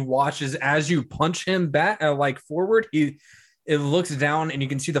you watch as you punch him back like forward. It looks down, and you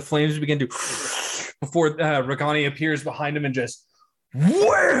can see the flames begin to before Regani appears behind him and just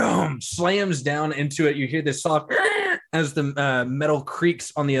wham slams down into it. You hear this soft as the metal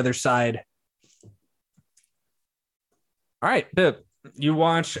creaks on the other side. All right, Pip, you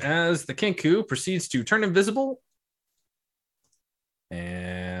watch as the Kenku proceeds to turn invisible,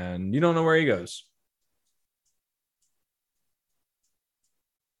 and you don't know where he goes.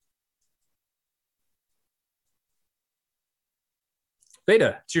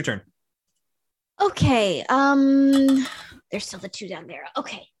 Beta, it's your turn. Okay. There's still the two down there.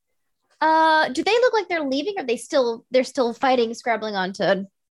 Okay. Do they look like they're leaving? Or they're still fighting, scrabbling onto?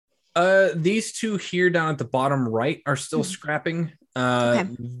 These two here down at the bottom right are still scrapping. Okay.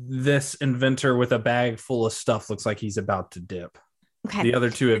 This inventor with a bag full of stuff looks like he's about to dip. Okay. The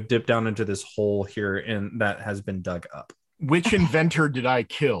other two have dipped down into this hole here, and that has been dug up. Which inventor did I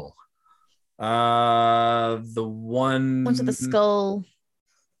kill? The one One's with the skull.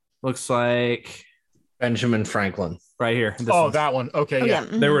 looks like Benjamin Franklin. Right here. That one. Okay. Oh, yeah.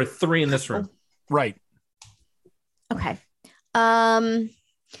 yeah. There were 3 in this room. Right. Okay.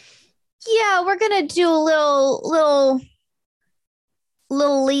 Yeah, we're gonna do a little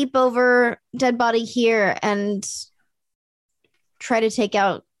leap over dead body here and try to take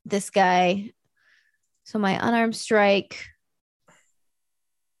out this guy. So my unarmed strike.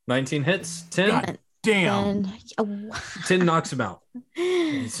 19 hits. 10. God damn. 10 knocks him out.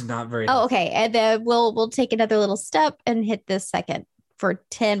 It's not very. Oh, okay. And then we'll take another little step and hit this second for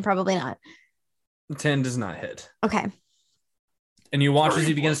 10. Probably not. 10 does not hit. Okay. And you watch as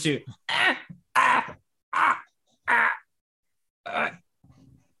he begins to.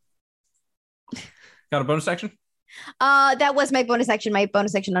 Got a bonus action? That was my bonus action. My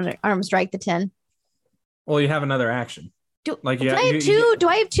bonus action on arm strike, the 10. Well, you have another action. Do I have two? Do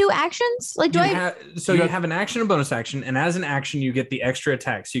I have 2 actions? Like, you have an action and bonus action, and as an action, you get the extra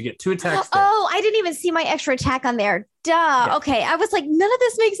attack. So you get 2 attacks. Oh, I didn't even see my extra attack on there. Duh. Yeah. Okay, I was like, none of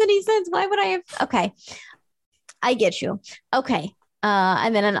this makes any sense. Why would I have? Okay, I get you. Okay,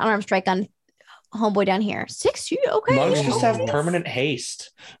 and then an unarmed strike on homeboy down here. 60. Okay. Monks just have permanent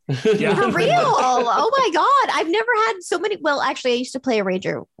haste. Yeah. For real. Oh my god, I've never had so many. Well, actually, I used to play a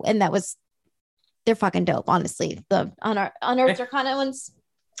rager, and that was. They're fucking dope, honestly. The unearthed Arcana ones.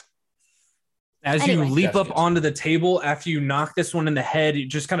 As you leap up onto the table after you knock this one in the head, you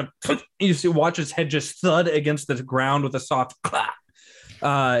just kind of watch his head just thud against the ground with a soft clap.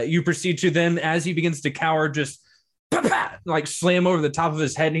 You proceed to then, as he begins to cower, just like slam over the top of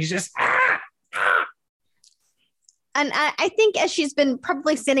his head, and he's just. And I think as she's been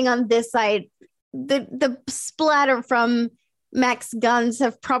probably standing on this side, the splatter from Mac's guns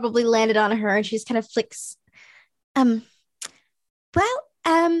have probably landed on her, and she just kind of flicks. You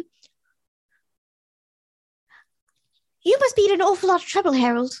must be in an awful lot of trouble,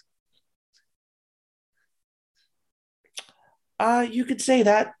 Harold. You could say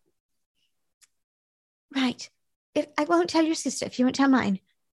that. Right. I won't tell your sister if you won't tell mine.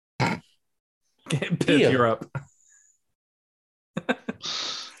 Pip, you're up.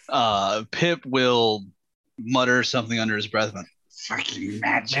 Pip will mutter something under his breath, but fucking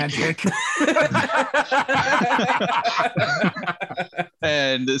magic.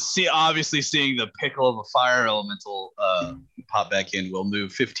 And obviously seeing the pickle of a fire elemental pop back in, will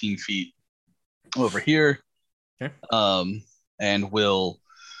move 15 feet over here. Okay. And will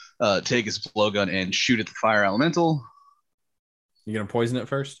take his blowgun and shoot at the fire elemental. You gonna poison it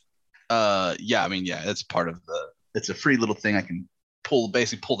first? Yeah, that's part of it's a free little thing I can pull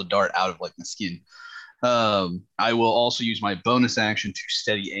the dart out of like my skin. I will also use my bonus action to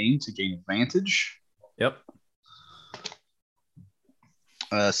steady aim to gain advantage. Yep.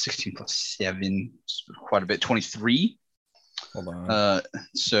 16 plus 7, quite a bit. 23. Hold on.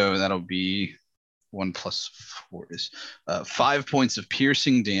 So that'll be 1 plus 4 is 5 points of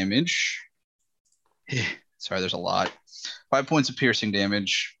piercing damage. Sorry, there's a lot. 5 points of piercing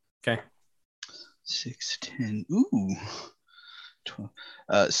damage. Okay. 6, 10. Ooh. 12,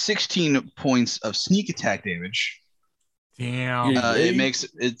 16 points of sneak attack damage. Damn.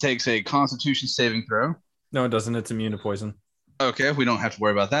 It takes a Constitution saving throw. No, it doesn't. It's immune to poison. Okay, we don't have to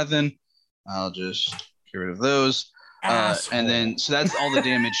worry about that then. I'll just get rid of those. And then, so that's all the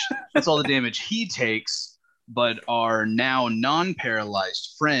damage. That's all the damage he takes. But our now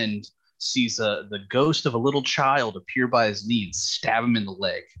non-paralyzed friend sees the ghost of a little child appear by his knee and stab him in the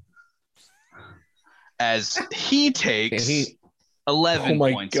leg. as he takes 11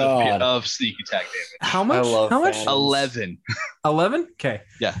 points of sneak attack damage. How much? How much? Phantoms. 11. 11? Okay.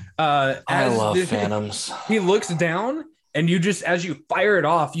 Yeah. I love Phantoms. He looks down, and you just, as you fire it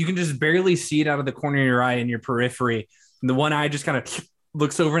off, you can just barely see it out of the corner of your eye in your periphery. And the one eye just kind of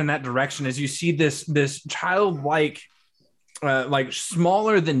looks over in that direction as you see this childlike, like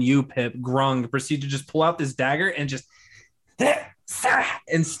smaller than you, Pip, Grung, proceed to just pull out this dagger and just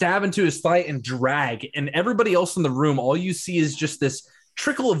and stab into his thigh and drag. And everybody else in the room, all you see is just this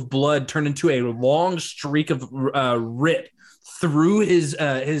trickle of blood turn into a long streak of rip through his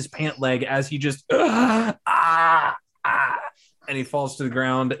pant leg as he just and he falls to the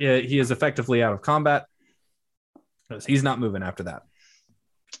ground. He is effectively out of combat. He's not moving after that.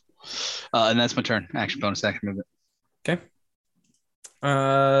 And that's my turn. Action, bonus, action movement. Okay.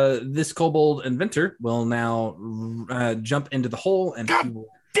 This kobold inventor will now jump into the hole, and he will,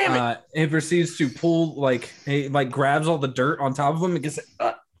 he proceeds to pull, he grabs all the dirt on top of him and gets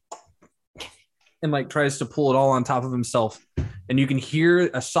and tries to pull it all on top of himself. And you can hear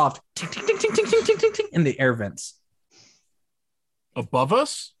a soft ting ting ting ting ting ting ting ting ting in the air vents above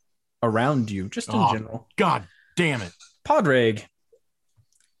us, around you, just in general. God damn it, Podraig,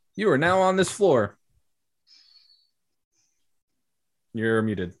 you are now on this floor. You're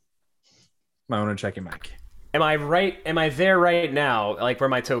muted. I want to check your mic. Am I there right now? Like where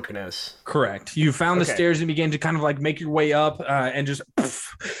my token is? Correct. You found the stairs and began to kind of make your way up and just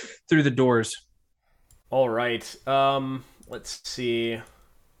through the doors. All right. Let's see.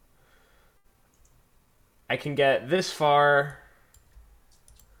 I can get this far.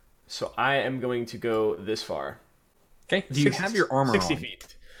 So I am going to go this far. Okay. Do you have your armor 60 on? feet.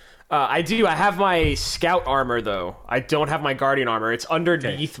 I do. I have my scout armor, though. I don't have my guardian armor. It's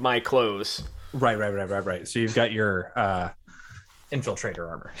underneath my clothes. Right. So you've got your infiltrator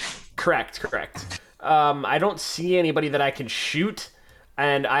armor. Correct. I don't see anybody that I can shoot,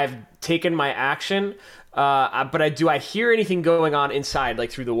 and I've taken my action. But I hear anything going on inside,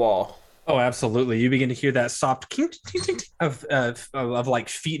 through the wall? Oh, absolutely. You begin to hear that soft ting, ting, ting, ting of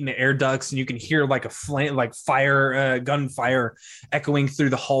feet in the air ducts, and you can hear a flame, fire, gunfire echoing through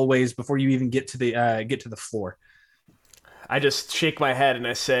the hallways before you even get to the floor. I just shake my head and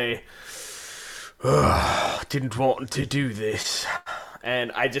I say, didn't want to do this.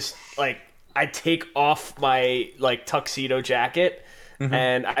 And I just I take off my tuxedo jacket. Mm-hmm.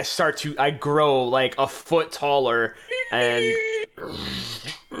 And I grow a foot taller, and you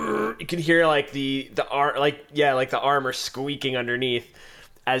can hear the armor squeaking underneath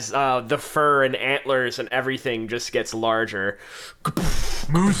as the fur and antlers and everything just gets larger.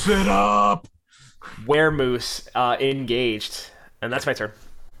 Moose it up. Weremoose engaged, and that's my turn.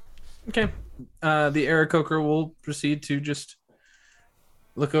 Okay, the Aarakocra will proceed to just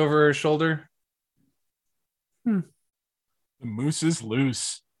look over her shoulder. The moose is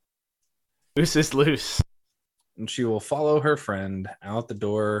loose. Moose is loose. And she will follow her friend out the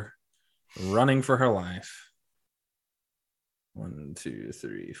door, running for her life. 1, 2,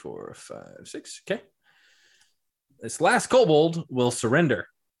 3, 4, 5, 6. Okay. This last kobold will surrender.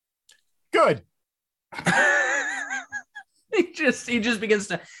 Good. He just begins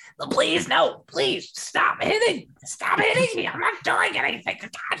to, please stop hitting me. I'm not doing anything.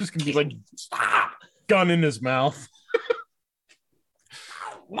 Just gonna be stop. Gun in his mouth.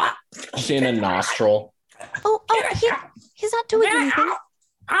 Seeing a nostril. He's not doing anything.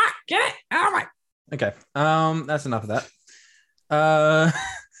 Get it out of my. Okay. That's enough of that.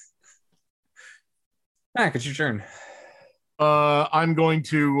 Mac, it's your turn. I'm going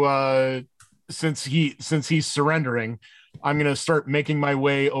to since he's surrendering, I'm going to start making my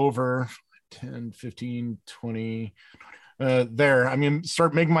way over 10, 15, 20 there. I'm going to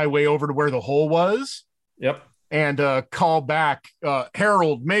start making my way over to where the hole was. Yep. And call back,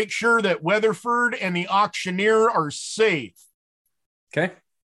 Harold, make sure that Weatherford and the auctioneer are safe. Okay.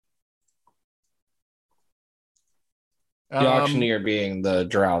 The auctioneer being the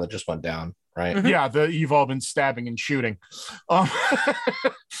drow that just went down, right? Mm-hmm. Yeah, you've all been stabbing and shooting.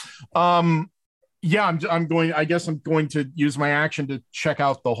 Yeah, I'm going. I guess I'm going to use my action to check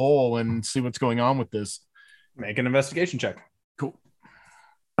out the hole and see what's going on with this. Make an investigation check. Cool.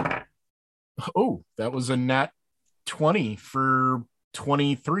 Oh, that was a nat 20 for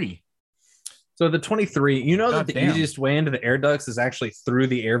 23. So the 23, you know that the easiest way into the air ducts is actually through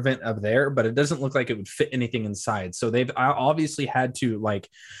the air vent up there, but it doesn't look like it would fit anything inside. So they've obviously had to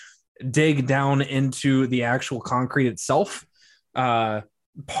dig down into the actual concrete itself,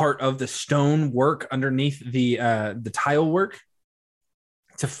 part of the stone work underneath the tile work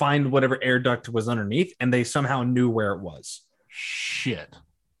to find whatever air duct was underneath, and they somehow knew where it was. Shit.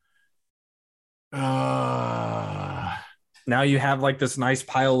 Now you have like this nice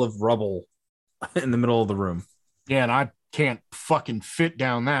pile of rubble in the middle of the room. Yeah, and I can't fucking fit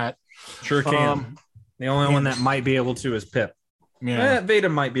down that. Sure can. The only one that might be able to is Pip. Yeah. Veda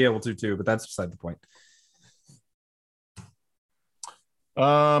might be able to too, but that's beside the point.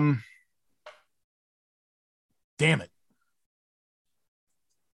 Damn it.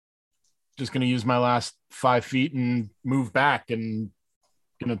 Just gonna use my last 5 feet and move back, and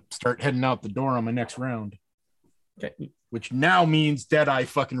gonna start heading out the door on my next round. Okay. Which now means Deadeye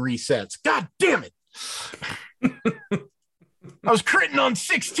fucking resets. God damn it. I was critting on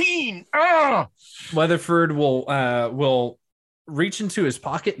 16. Weatherford will reach into his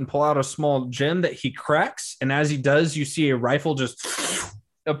pocket and pull out a small gem that he cracks, and as he does, you see a rifle just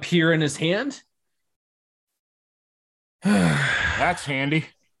appear in his hand. That's handy.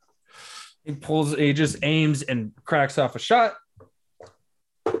 He just aims and cracks off a shot.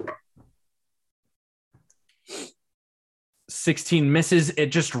 16 misses. It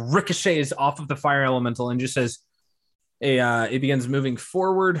just ricochets off of the fire elemental and just says, it begins moving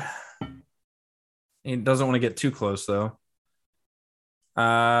forward. It doesn't want to get too close though.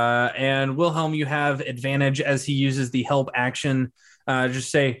 And Wilhelm, you have advantage as he uses the help action. Just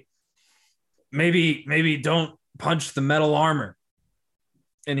say, maybe don't punch the metal armor.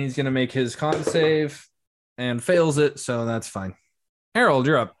 And he's going to make his con save and fails it, so that's fine. Harold,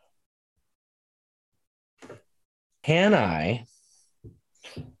 you're up. Can I?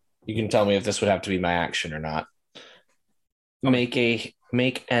 You can tell me if this would have to be my action or not.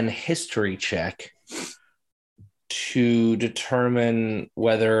 Make an history check to determine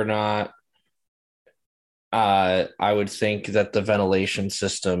whether or not I would think that the ventilation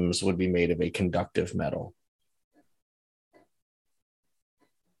systems would be made of a conductive metal.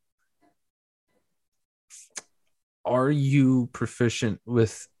 Are you proficient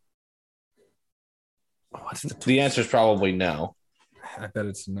with what's the answer is probably no. I bet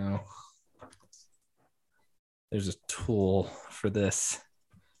it's no. There's a tool for this.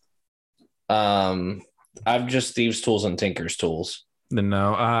 I've just Thieves' Tools and Tinker's Tools. Then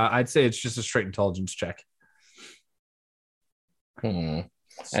no. I'd say it's just a straight intelligence check. And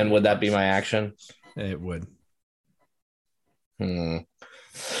would that be my action? It would.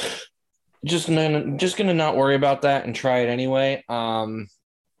 Just gonna not worry about that and try it anyway.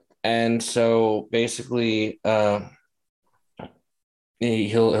 And so basically,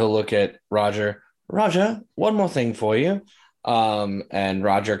 he'll look at Roger. Roger, one more thing for you. And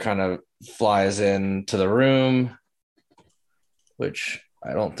Roger kind of flies into the room, which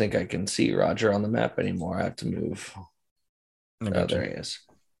I don't think I can see Roger on the map anymore. I have to move. Oh, there he is.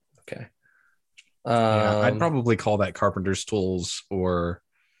 Okay. Yeah, I'd probably call that carpenter's tools or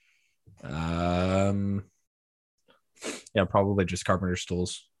probably just carpenter's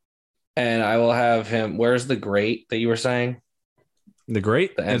tools. And I will have him. Where's the grate that you were saying? The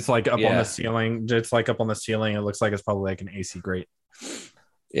grate? It's like up on the ceiling. It's like up on the ceiling. It looks like it's probably like an AC grate.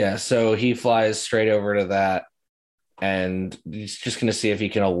 Yeah. So he flies straight over to that, and he's just going to see if he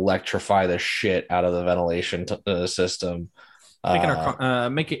can electrify the shit out of the ventilation system. Make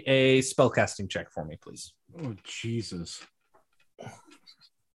a spellcasting check for me, please. Oh, Jesus.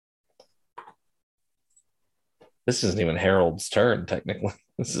 This isn't even Harold's turn, technically.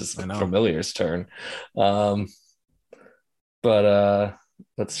 This is Familiar's turn. But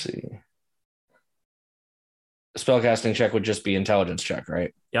let's see. A spellcasting check would just be intelligence check,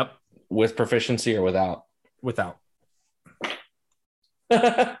 right? Yep. With proficiency or without? Without.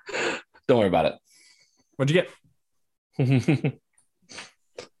 Don't worry about it. What'd you get?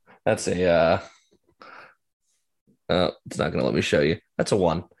 That's a it's not gonna let me show you. That's a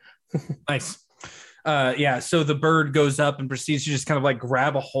 1. Nice. So the bird goes up and proceeds to just kind of like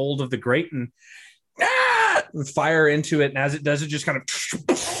grab a hold of the grate and fire into it, and as it does, it just kind of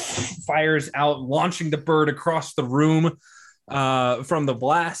fires out, launching the bird across the room from the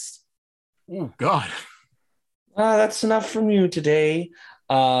blast. Oh God. That's enough from you today.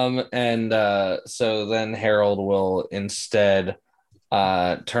 So then Harold will instead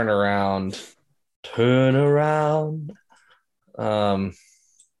turn around.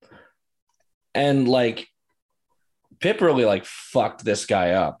 And like Pip really like fucked this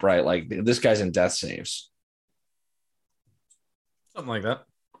guy up, right? Like this guy's in death saves. Something like that.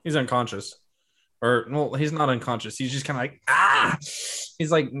 He's unconscious. Or well, he's not unconscious. He's just kind of like,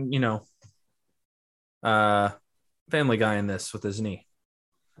 he's like, Family Guy in this with his knee.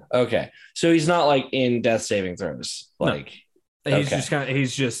 Okay. So he's not like in death saving throws. Like no.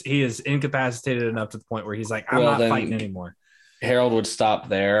 He is incapacitated enough to the point where he's like, I'm not fighting anymore. Harold would stop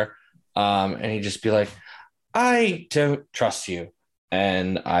there. And he'd just be like, I don't trust you.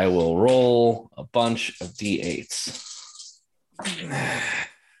 and I will roll a bunch of d8s.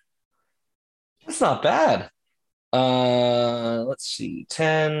 That's not bad. Let's see.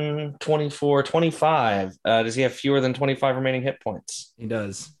 10, 24, 25. Does he have fewer than 25 remaining hit points? He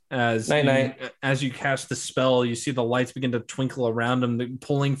does. As Night. you cast the spell, you see the lights begin to twinkle around him,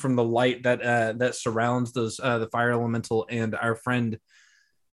 pulling from the light that surrounds those the fire elemental and our friend,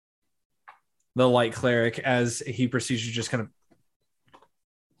 the light cleric, as he proceeds to just kind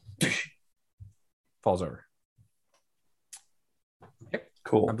of falls over. Okay.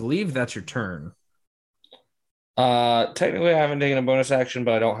 Cool. I believe that's your turn. Technically, I haven't taken a bonus action,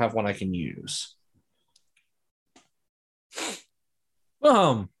 but I don't have one I can use.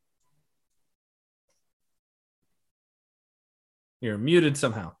 You're muted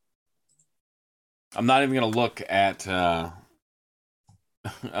somehow. I'm not even gonna look at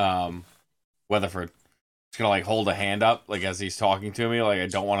Weatherford. Just gonna like hold a hand up, like as he's talking to me, like I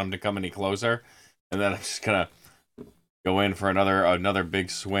don't want him to come any closer, and then I'm just gonna go in for another big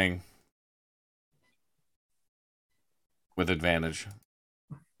swing with advantage.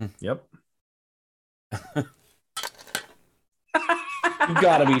 Yep. You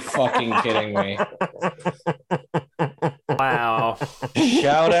gotta be fucking kidding me. Wow.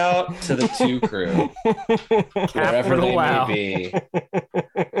 Shout out to the 2 crew. Wherever they may be.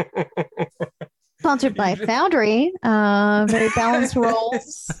 Sponsored by Foundry. Very balanced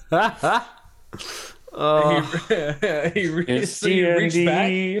rolls. You reach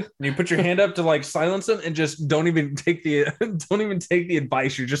back and you put your hand up to like silence him and just don't even take the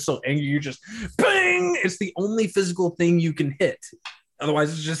advice. You're just so angry. You just bang. It's the only physical thing you can hit.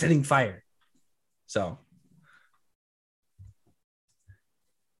 Otherwise, it's just hitting fire. So,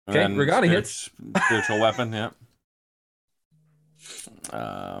 okay, Regani hits. Spiritual weapon, yeah.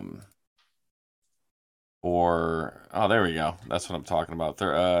 There we go. That's what I'm talking about.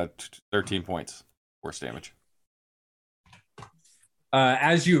 13 points. Force damage.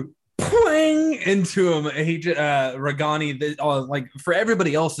 As you pling into him, Regani, like for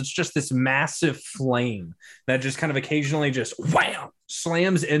everybody else, it's just this massive flame that just kind of occasionally just wham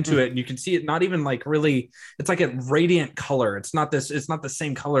slams into it, and you can see it not even like really. It's like a radiant color. It's not the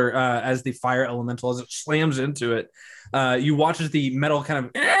same color as the fire elemental. As it slams into it, you watch as the metal kind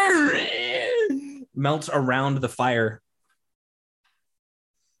of melts around the fire.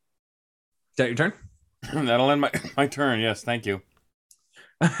 Is that your turn? That'll end my turn. Yes, thank you.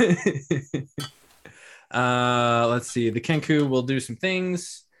 Let's see. The Kenku will do some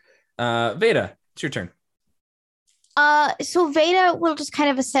things. Veda, it's your turn. So Veda will just kind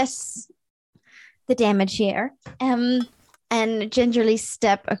of assess the damage here, and gingerly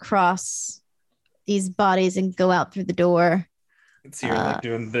step across these bodies and go out through the door. Let's see her like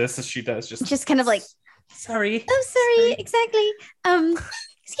doing this as she does, just kind of like, sorry. Oh, sorry. Exactly.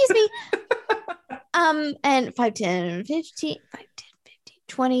 Excuse me. And 5, 10, 15,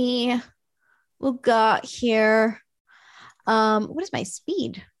 20. We'll got here. What is my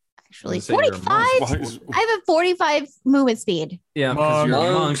speed? Actually, 45. I have a 45 movement speed. Yeah, because you're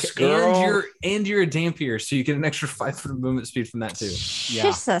a monk and you're a Dampier, so you get an extra 5 foot of movement speed from that too. Yeah.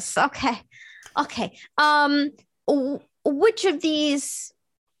 Jesus. Okay. Which of these?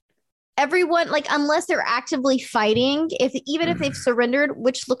 Everyone, like, unless they're actively fighting, even if they've surrendered,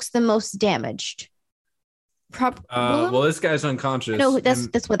 which looks the most damaged? Well, this guy's unconscious. No,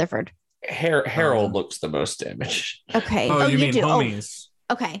 that's Weatherford. Harold looks the most damaged. Okay. Oh, you mean do. homies?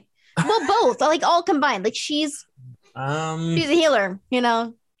 Oh. Okay. Well, both, like all combined. Like she's a healer.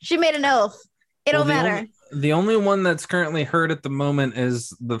 She made an oath. It don't matter. The only one that's currently hurt at the moment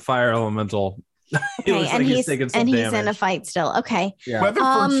is the fire elemental. Okay, and he's in a fight still. Okay. Yeah.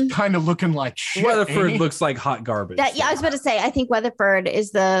 Weatherford's kind of looking like shit. Weatherford looks like hot garbage. I was about to say, I think Weatherford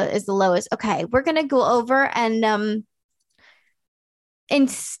is the lowest. Okay, we're gonna go over and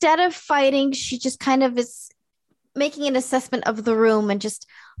instead of fighting, she just kind of is making an assessment of the room and just,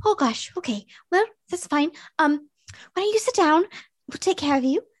 oh gosh, okay, well, that's fine. Why don't you sit down? We'll take care of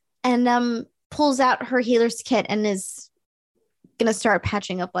you. And pulls out her healer's kit and is gonna start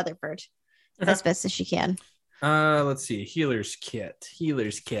patching up Weatherford. As best as she can. Let's see. Healer's kit.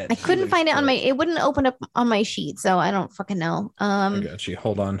 I couldn't find it it wouldn't open up on my sheet, so I don't fucking know. I got you.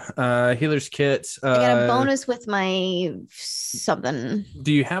 Hold on. Healer's kit. I got a bonus with my something.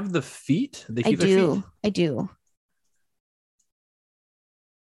 Do you have the feat? The healer feat? I do.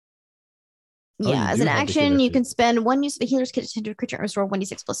 Yeah, as an action, you can spend 1 use of a healer's kit to tend to a creature and restore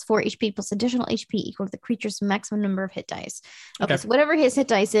 1d6 plus 4 HP plus additional HP equal to the creature's maximum number of hit dice. Okay, so whatever his hit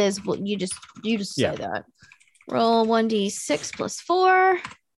dice is, well, you just say that. Roll 1d6 plus 4.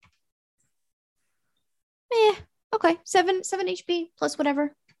 Okay, 7 HP plus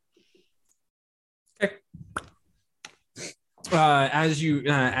whatever. Okay. As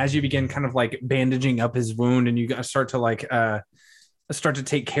you begin kind of like bandaging up his wound, and you guys start to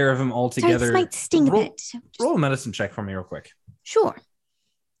take care of him all together. Sorry, this might sting a bit. Roll a medicine check for me real quick. Sure.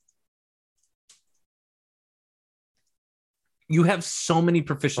 You have so many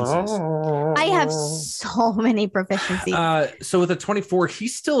proficiencies. I have so many proficiencies. So with a 24,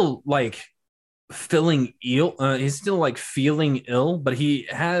 he's still like feeling ill. He's still like feeling ill, but he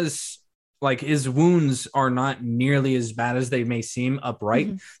has like his wounds are not nearly as bad as they may seem upright.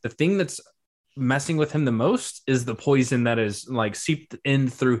 Mm-hmm. The thing that's messing with him the most is the poison that is like seeped in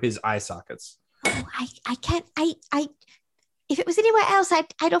through his eye sockets. Oh, I can't. If it was anywhere else,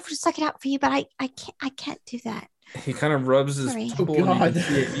 I'd offer to suck it out for you, but I can't do that. He kind of rubs his temple.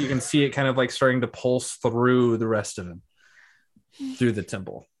 You can see it kind of like starting to pulse through the rest of him, through the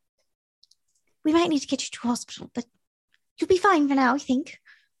temple. We might need to get you to hospital, but you'll be fine for now, I think.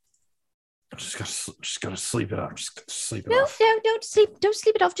 Just gotta sleep it off. Just sleep it off. No, don't sleep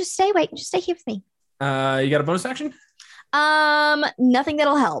it off. Just stay awake. Just stay here with me. You got a bonus action? Nothing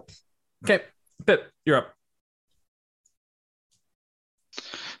that'll help. Okay, Pip, you're up.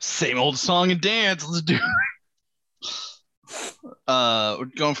 Same old song and dance. Let's do it. We're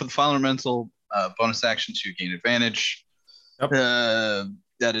going for the final elemental bonus action to gain advantage. Yep.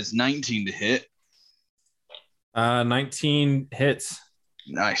 That is 19 to hit. 19 hits.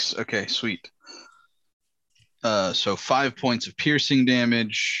 Nice. Okay, sweet. So 5 points of piercing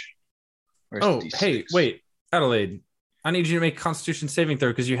damage. Hey, wait, Adelaide. I need you to make a Constitution saving throw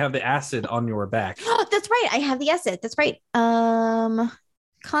because you have the acid on your back. Oh, that's right. I have the acid. That's right.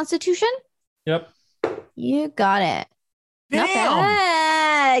 Constitution? Yep. You got it. Damn. Not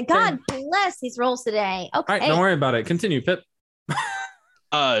bad. God bless these rolls today. Okay. All right, don't worry about it. Continue, Pip.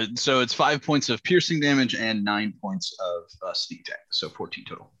 So it's 5 points of piercing damage and 9 points of sneak attack. So 14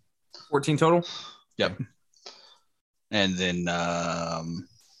 total. 14 total? Yep. And then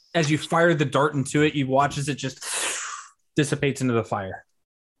as you fire the dart into it, you watch as it just dissipates into the fire.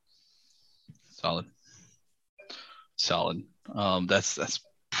 Solid. That's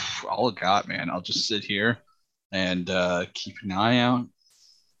all I got, man. I'll just sit here and keep an eye out.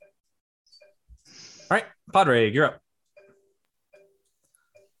 All right, Padre, you're up.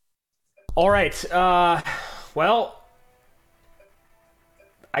 All right. Well,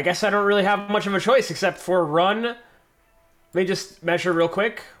 I guess I don't really have much of a choice except for run. Let me just measure real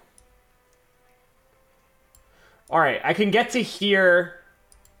quick. All right, I can get to here.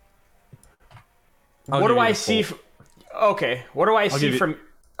 What do I see? Okay, what do I see from?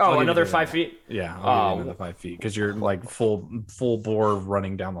 Oh, another 5 feet? Yeah, I'll give you another 5 feet because you're like full bore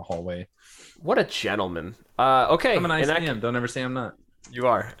running down the hallway. What a gentleman. Okay. I'm a nice man. Don't ever say I'm not. You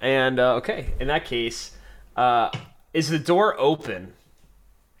are. And okay, in that case, is the door open?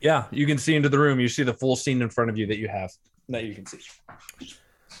 Yeah, you can see into the room. You see the full scene in front of you that you can see.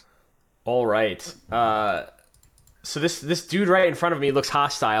 All right. So this dude right in front of me looks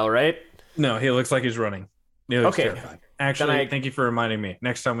hostile, right? No, he looks like he's running. He looks okay. terrified. Actually, thank you for reminding me.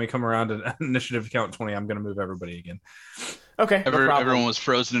 Next time we come around to initiative count 20, I'm going to move everybody again. Okay, no problem. Everyone was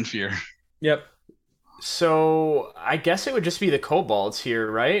frozen in fear. Yep. So I guess it would just be the kobolds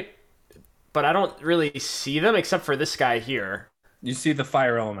here, right? But I don't really see them except for this guy here. You see the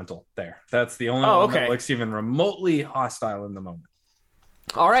fire elemental there. That's the only one that looks even remotely hostile in the moment.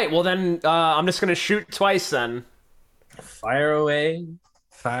 All right, well then I'm just going to shoot twice then. Fire away.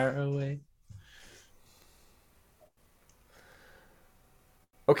 Fire away.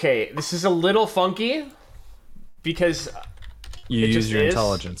 Okay, this is a little funky because you use your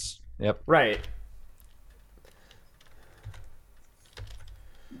intelligence. Yep. Right.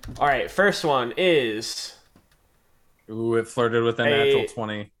 All right, first one is... Ooh, it flirted with a natural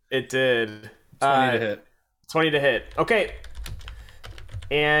 20. It did. 20 to hit. 20 to hit. Okay.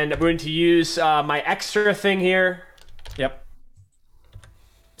 And I'm going to use my extra thing here. Yep.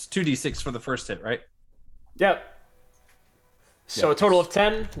 It's 2d6 for the first hit, right? Yep. So a total of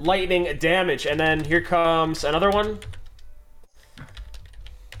 10 lightning damage. And then here comes another one.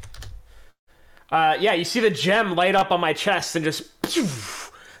 Yeah, you see the gem light up on my chest and just...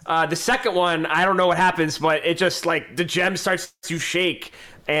 the second one, I don't know what happens, but it just, like, the gem starts to shake.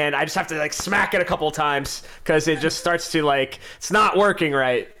 And I just have to, like, smack it a couple of times because it just starts to, like, it's not working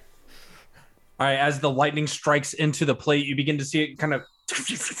right. All right, as the lightning strikes into the plate, you begin to see it kind of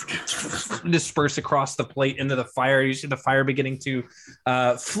disperse across the plate into the fire. You see the fire beginning to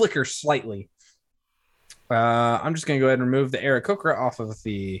flicker slightly. I'm just going to go ahead and remove the Aarakocra off of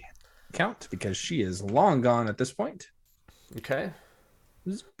the count because she is long gone at this point. Okay.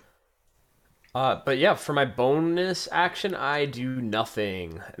 But yeah, for my bonus action, I do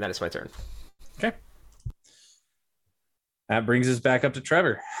nothing, and that is my turn. Okay. That brings us back up to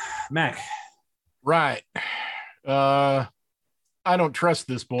Trevor. Mac. Right. I don't trust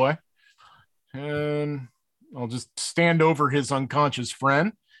this boy. And I'll just stand over his unconscious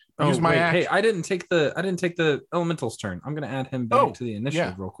friend. Use my action. Hey, I didn't take the elemental's turn. I'm gonna add him back to the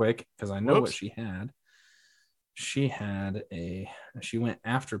initiative real quick because I know what she had. She went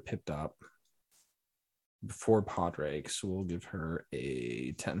after Pip Top before Podrake, so we'll give her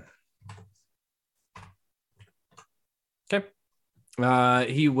a 10. Okay.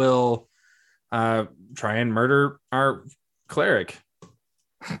 He will try and murder our cleric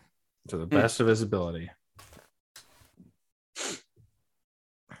to the best of his ability.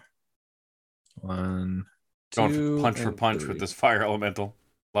 1, 2, going punch for punch 3. with this fire elemental.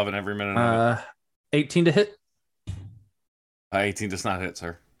 Loving every minute of it. 18 to hit. 18 does not hit,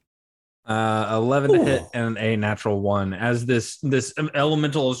 sir. 11 to hit and a natural 1. As this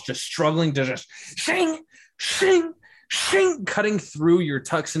elemental is just struggling to just shing, cutting through your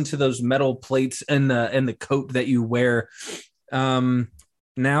tucks into those metal plates and the coat that you wear.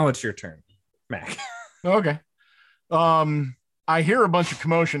 Now it's your turn, Mac. Okay. I hear a bunch of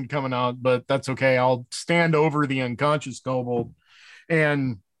commotion coming out, but that's okay. I'll stand over the unconscious kobold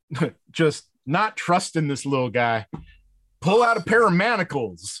and just not trusting this little guy, pull out a pair of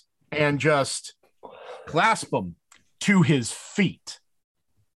manacles and just clasp him to his feet.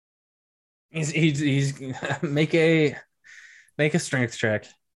 He's make a strength check.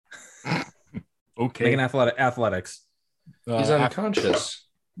 Okay. Make an athletics. He's unconscious.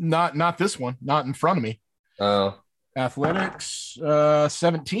 Not this one. Not in front of me. Oh. Athletics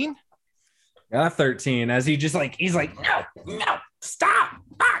 17. Got a 13 as he's like, no, stop.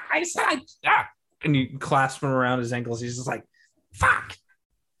 Fuck. I said stop. And you clasp him around his ankles. He's just like, fuck.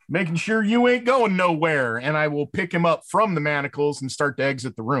 Making sure you ain't going nowhere. And I will pick him up from the manacles and start to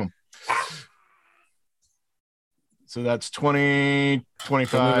exit the room. So that's 20,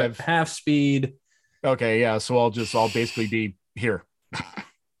 25. Half speed. Okay, yeah. So I'll basically be here.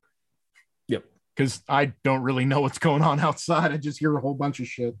 Yep. Because I don't really know what's going on outside. I just hear a whole bunch of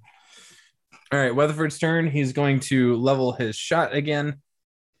shit. All right, Weatherford's turn. He's going to level his shot again.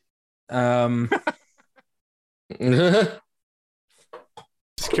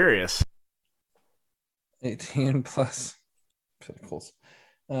 Just curious. 18 plus pinnacles.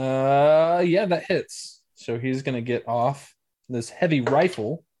 Yeah, that hits. So he's gonna get off this heavy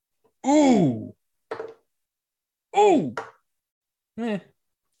rifle. Ooh.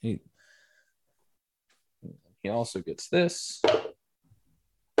 He also gets this.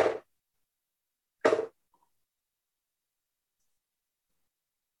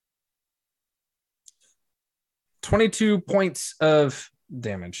 $22 points of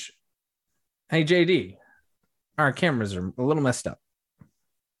damage. Hey, JD, our cameras are a little messed up.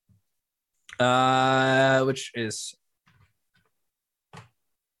 Which is...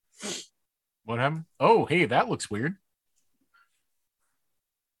 What happened? Oh, hey, that looks weird.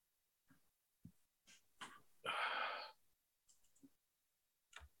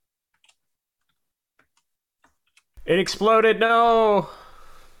 It exploded. No.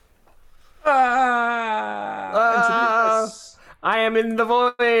 I am in the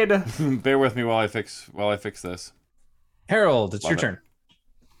void. Bear with me while I fix this. Harold, it's your turn.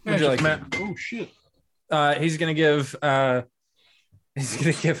 Would you like Matt? Oh shit. He's gonna give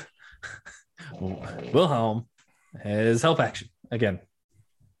Wilhelm his help action again.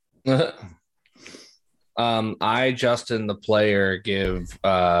 I, Justin, the player, give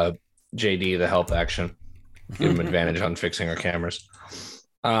JD the help action. Give him advantage on fixing our cameras.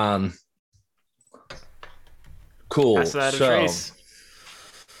 Cool. Pass that so, trace.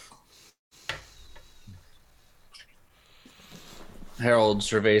 Harold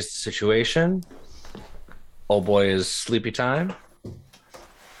surveys the situation. Old boy is sleepy time.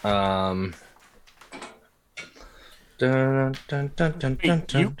 You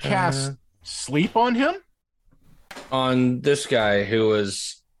cast sleep on him? On this guy who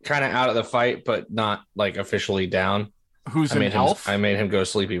was kind of out of the fight, but not like officially down. Who's an elf? I made him go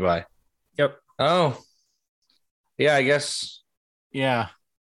sleepy by. Yep. Oh. Yeah, I guess. Yeah.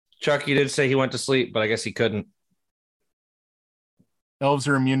 Chucky did say he went to sleep, but I guess he couldn't. Elves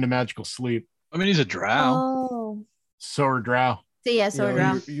are immune to magical sleep. I mean, he's a drow. Oh. So are drow. So yeah, so are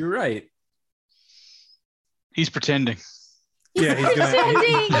drow. You're right. He's pretending. Yeah, he's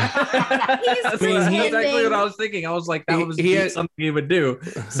pretending. That's exactly what I was thinking. I was like, that was something he would do.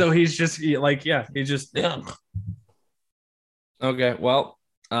 So he's just yeah. Okay, well,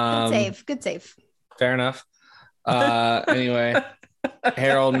 Good save. fair enough. Anyway,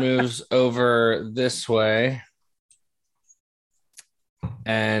 Harold moves over this way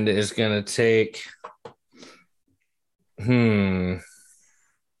and is going to take. Damn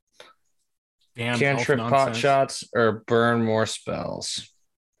Cantrip elf pot nonsense. shots or burn more spells.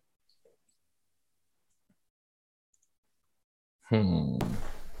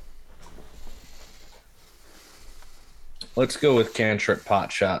 Let's go with cantrip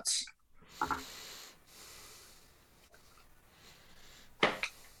pot shots.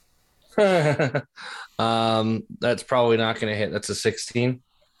 That's probably not going to hit. That's a 16.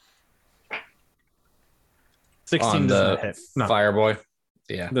 16 does not hit. No. Fireboy.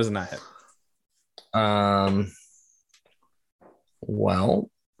 Yeah. Does not hit. Well,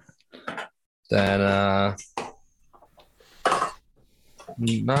 then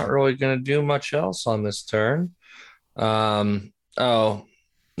not really going to do much else on this turn. Oh,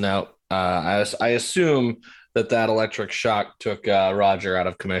 no. I assume that electric shock took Roger out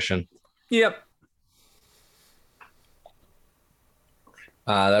of commission. Yep.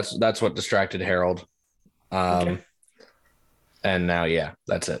 That's what distracted Harold. Okay. And now, yeah,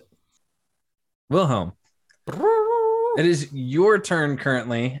 that's it. Wilhelm. It is your turn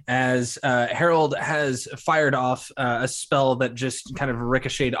currently as Harold has fired off a spell that just kind of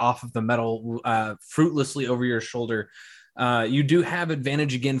ricocheted off of the metal fruitlessly over your shoulder. You do have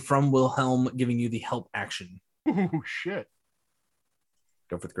advantage again from Wilhelm giving you the help action. Oh, shit.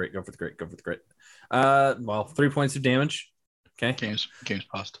 Go for the great. Well, 3 points of damage. Okay. Games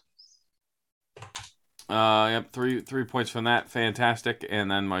paused. Yep, three points from that. Fantastic.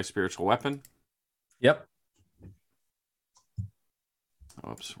 And then my spiritual weapon. Yep.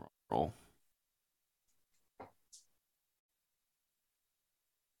 Oops, roll.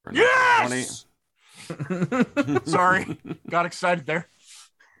 Yes! Sorry, got excited there.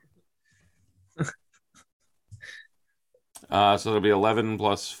 So it'll be 11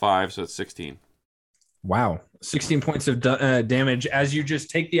 plus 5, so it's 16. Wow. 16 points of damage as you just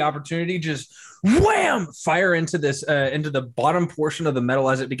take the opportunity, just wham, fire into this, into the bottom portion of the metal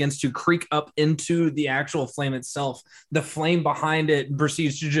as it begins to creak up into the actual flame itself. The flame behind it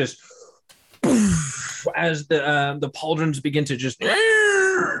proceeds to just, as the pauldrons begin to just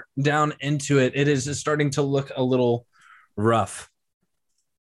down into it. It is starting to look a little rough.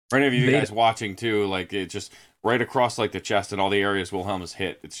 For any of you guys watching too, like it just right across like the chest and all the areas Wilhelm has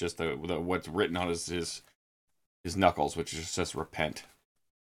hit. It's just the what's written on his knuckles, which just says repent.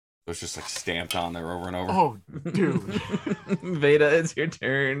 So it's just like stamped on there over and over. Oh, dude. Veda, it's your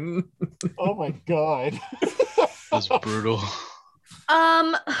turn. Oh my god. That's brutal.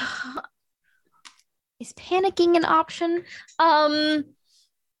 Is panicking an option?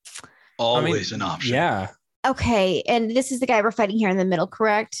 Always an option. Yeah. Okay, and this is the guy we're fighting here in the middle,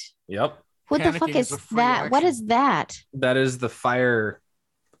 correct? Yep. What the fuck is that? What is that? That is the fire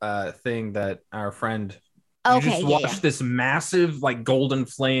thing that our friend. Okay, you just watch this massive, like golden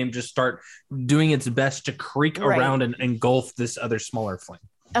flame just start doing its best to creak around and engulf this other smaller flame.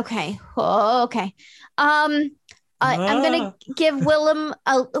 Okay. Okay. I'm gonna give Willem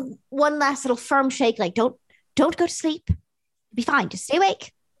one last little firm shake. Like, don't go to sleep. Be fine. Just stay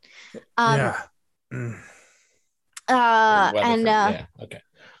awake. Yeah. Okay.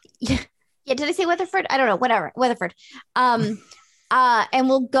 Yeah. Did I say Weatherford? I don't know. Whatever. Weatherford. And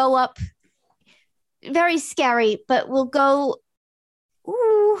we'll go up. Very scary, but we'll go.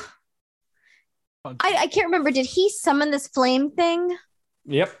 Ooh. I can't remember. Did he summon this flame thing?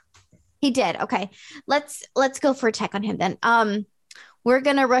 Yep. He did. Okay. Let's go for a check on him then. We're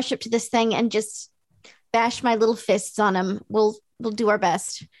gonna rush up to this thing and just bash my little fists on him. We'll do our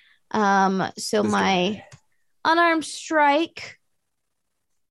best. So my unarmed strike.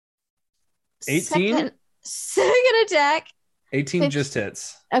 18? Second attack. 18 just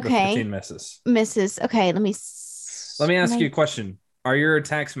hits. Okay. 15 misses. Misses. Okay, let me ask you a question. Are your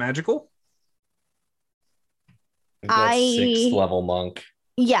attacks magical? That's 6th level monk.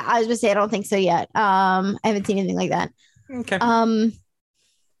 Yeah, I was gonna say I don't think so yet. I haven't seen anything like that. Okay. I'm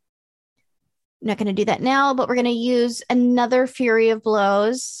not gonna do that now, but we're gonna use another Fury of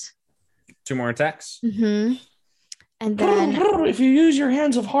Blows. 2 more attacks. Mm-hmm. And then if you use your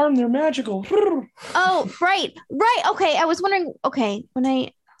hands of harm, they're magical. Oh, right. Okay, I was wondering. Okay,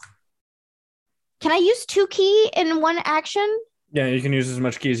 can I use 2 ki in one action? Yeah, you can use as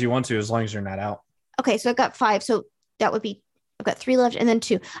much ki as you want to, as long as you're not out. Okay, so I've got 5. So that would be I've got 3 left, and then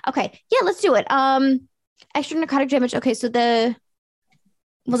 2. Okay, yeah, let's do it. Extra narcotic damage. Okay, so that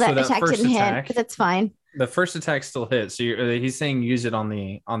attack didn't hit, but that's fine. The first attack still hits. So he's saying use it on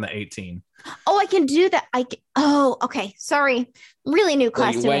the 18. Oh, I can do that. Oh, okay. Sorry. Really new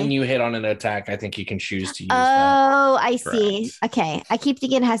class to When me. you hit on an attack, I think you can choose to use that. Oh, I see. Okay. I keep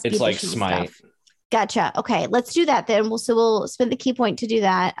thinking it has to be It's like additional smite. stuff. Gotcha. Okay, let's do that then. We'll spend the key point to do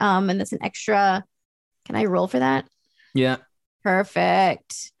that. And that's an extra. Can I roll for that? Yeah.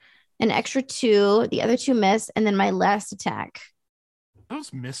 Perfect. An extra 2. The other 2 miss, and then my last attack.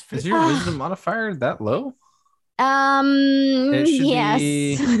 Those misfits. Is your wisdom modifier that low? It should Yes.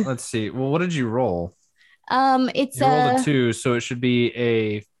 be. Let's see. Well, what did you roll? It's You rolled a 2, so it should be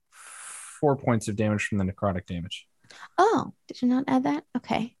a 4 points of damage from the necrotic damage. Oh, did you not add that?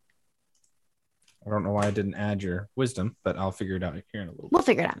 Okay. I don't know why I didn't add your wisdom, but I'll figure it out here in a little bit. We'll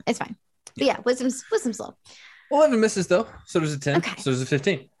figure it out. It's fine. But yeah, wisdom's low. 11 misses though. So does a 10. Okay. So does a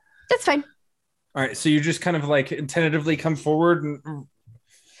 15. That's fine. All right. So you just kind of like tentatively come forward and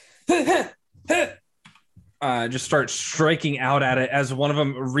just start striking out at it. As one of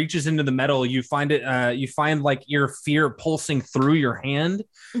them reaches into the metal, you find it. You find like your fear pulsing through your hand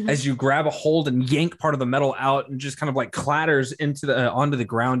as you grab a hold and yank part of the metal out, and just kind of like clatters into onto the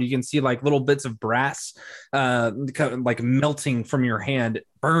ground. You can see like little bits of brass, kind of like melting from your hand. It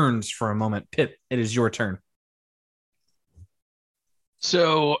burns for a moment. Pip, it is your turn.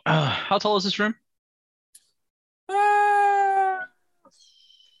 So, how tall is this room?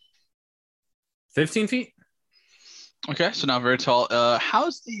 15 feet. Okay, so not very tall.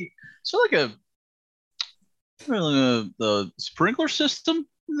 How's the the sprinkler system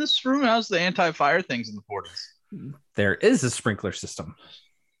in this room? How's the anti-fire things in the portals? There is a sprinkler system.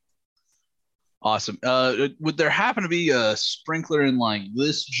 Awesome. Would there happen to be a sprinkler in like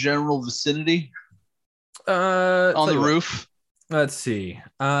this general vicinity? On the roof? Let's see.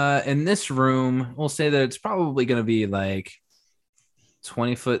 In this room, we'll say that it's probably going to be like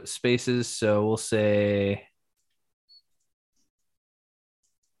 20-foot spaces. So we'll say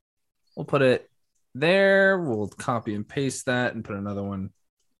we'll put it there. We'll copy and paste that and put another one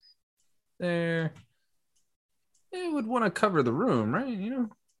there. It would want to cover the room, right? You know,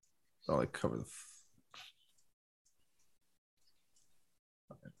 so like cover the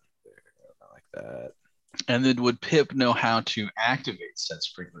like that. And then would Pip know how to activate said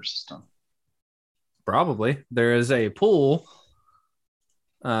sprinkler system? Probably. There is a pool.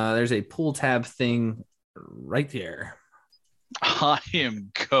 There's a pool tab thing right there. I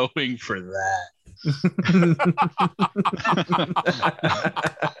am going for that.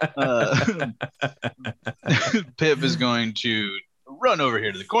 Pip is going to run over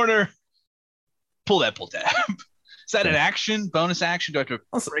here to the corner, pull that pull tab. Is that an action? Bonus action? Do I have to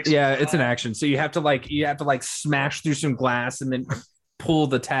break some it's an action. So you have to smash through some glass and then pull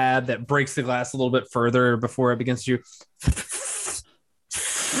the tab that breaks the glass a little bit further before it begins to.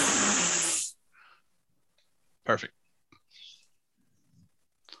 Perfect.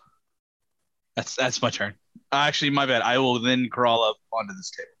 That's my turn. Actually, my bad. I will then crawl up onto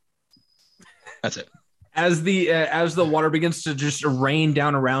this table. That's it. As the water begins to just rain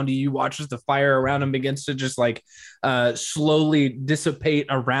down around you, you watch as the fire around him begins to just like slowly dissipate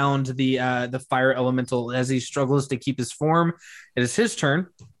around the fire elemental as he struggles to keep his form. It is his turn,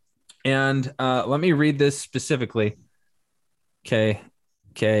 and let me read this specifically. Okay.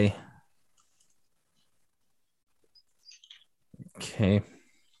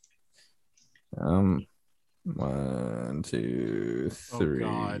 1, 2,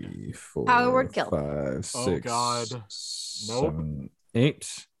 3, 4, Power word kill. 5, 6, Oh God. Nope. 7,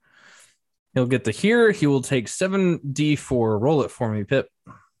 8. He'll get the here. He will take 7d4. Roll it for me, Pip.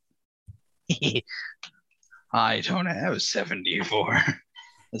 I don't have a 74.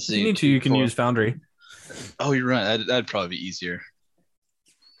 Let's see. If you need to, you can use Foundry. Oh, you're right. That'd probably be easier.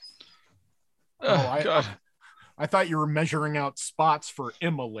 God. I thought you were measuring out spots for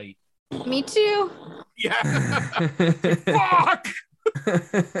immolate. Me too. Yeah. Fuck.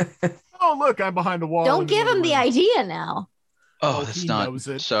 Oh, look, I'm behind the wall. Don't give him the idea now. Oh, that's he not. knows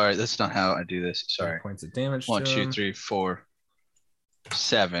it. Sorry, that's not how I do this. Sorry. Points of damage. 1, to 2, him. 3, 4,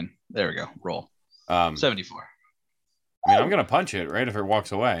 7. There we go. Roll. 74. I mean, I'm gonna punch it right if it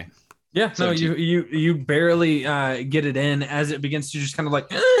walks away. Yeah, no, 17. you barely get it in as it begins to just kind of like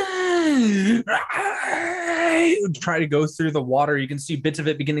try to go through the water. You can see bits of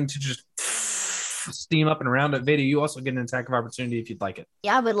it beginning to just steam up and around it. Veda, you also get an attack of opportunity if you'd like it.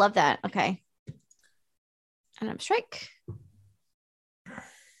 Yeah, I would love that. Okay. And I'm strike.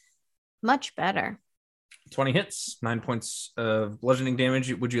 Much better. 20 hits, 9 points of bludgeoning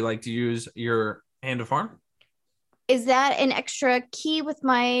damage. Would you like to use your Hand of Harm? Is that an extra key with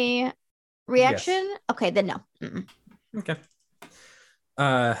my reaction? Yes. Okay, then no. Mm-mm. Okay.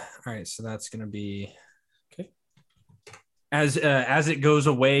 All right, so that's going to be as it goes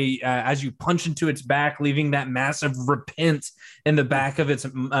away, as you punch into its back, leaving that massive repent in the back of its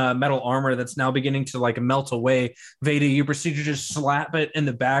metal armor that's now beginning to like melt away. Veda, you proceed to just slap it in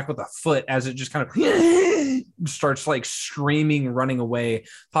the back with a foot as it just kind of starts like screaming, running away.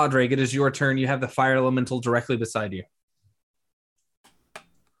 Padraig, it is your turn. You have the fire elemental directly beside you.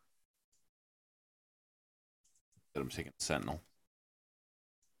 I'm taking Sentinel.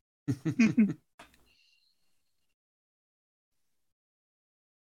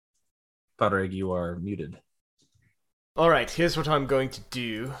 Padraig, you are muted. All right, here's what I'm going to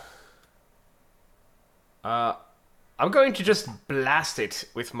do. I'm going to just blast it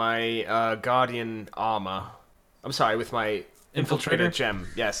with my guardian armor. I'm sorry, with my infiltrator gem.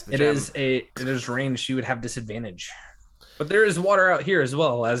 Yes, the gem. It is ranged. You would have disadvantage. But there is water out here as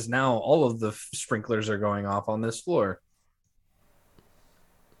well, as now all of the sprinklers are going off on this floor.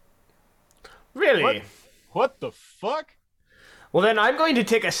 Really? What the fuck? Well, then I'm going to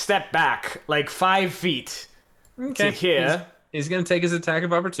take a step back, like 5 feet to here. He's going to take his attack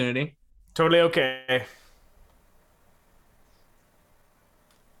of opportunity. Totally okay.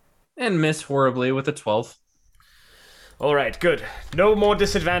 And miss horribly with a 12. All right, good. No more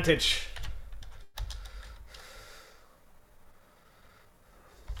disadvantage.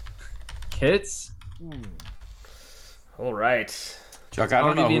 Hits. All right. Chuck, I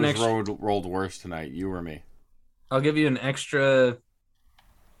don't know who's rolled worse tonight, you or me. I'll give you an extra...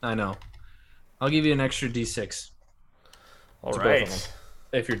 I know. I'll give you an extra D6. All right.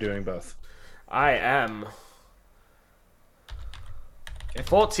 If you're doing both. I am.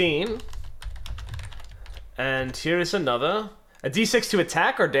 14. And here is another. A D6 to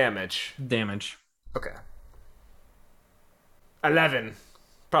attack or damage? Damage. Okay. 11.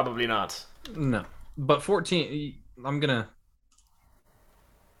 Probably not. No. But 14... I'm gonna...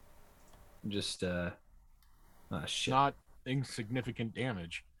 Just, shit. Not insignificant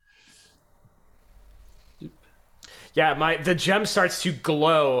damage. Yeah, the gem starts to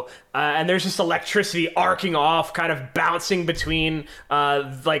glow, and there's just electricity arcing off, kind of bouncing between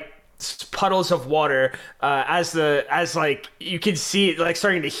like puddles of water, as you can see it like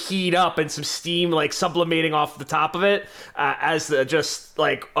starting to heat up and some steam like sublimating off the top of it, as just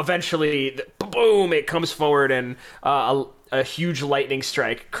like eventually, boom, it comes forward and a huge lightning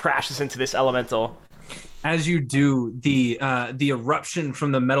strike crashes into this elemental. As you do, the eruption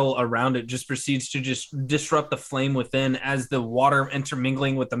from the metal around it just proceeds to just disrupt the flame within, as the water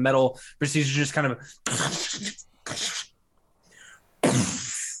intermingling with the metal proceeds to just kind of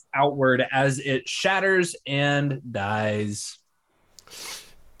outward as it shatters and dies.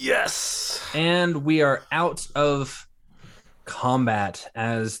 Yes. And we are out of combat,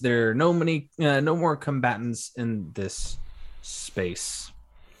 as there are no more combatants in this space.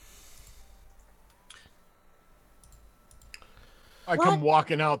 I come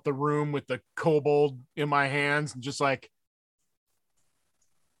walking out the room with the kobold in my hands and just like,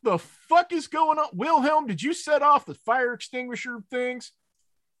 the fuck is going on? Wilhelm, did you set off the fire extinguisher things?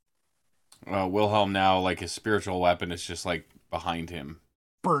 Wilhelm now, like his spiritual weapon is just like behind him.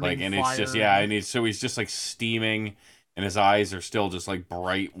 Burning like, and fire. It's just, so he's just like steaming and his eyes are still just like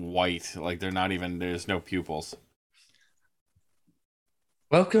bright white. Like there's no pupils.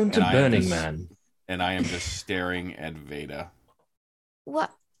 Welcome to Burning Man. And I am just staring at Veda.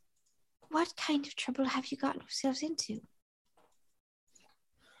 What kind of trouble have you gotten yourselves into?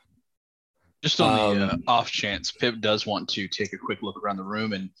 Just on the off chance, Pip does want to take a quick look around the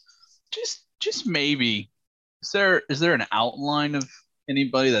room and just maybe, is there an outline of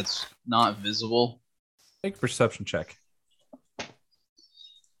anybody that's not visible? Make a perception check.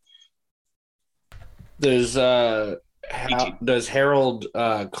 Does Harold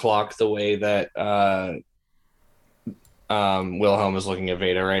clock the way that Wilhelm is looking at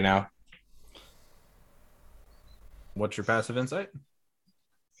Veda right now? What's your passive insight?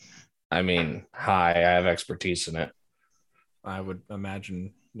 I mean, I have expertise in it. I would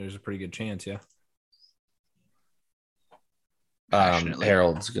imagine there's a pretty good chance, yeah.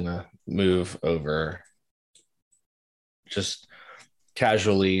 Harold's gonna move over, just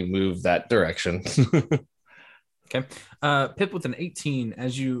casually move that direction. Okay. Pip with an 18,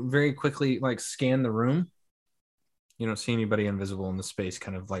 as you very quickly like scan the room, you don't see anybody invisible in the space,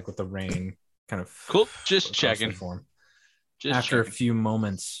 kind of like with the rain kind of cool. Just checking. After a few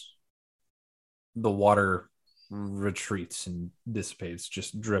moments, the water retreats and dissipates,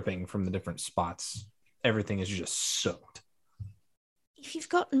 just dripping from the different spots. Everything is just soaked. If you've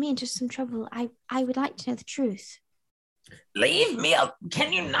gotten me into some trouble, I would like to know the truth. Leave me up.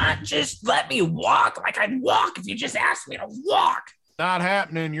 Can you not just let me walk like I'd walk if you just asked me to walk? Not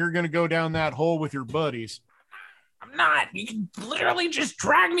happening. You're going to go down that hole with your buddies. I'm not. You can literally just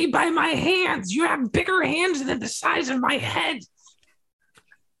drag me by my hands. You have bigger hands than the size of my head.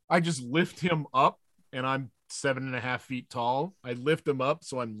 I just lift him up, and I'm 7.5 feet tall. I lift him up,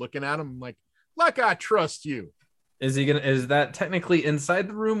 so I'm looking at him like I trust you. Is that technically inside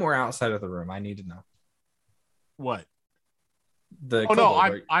the room or outside of the room? I need to know. What? The oh no,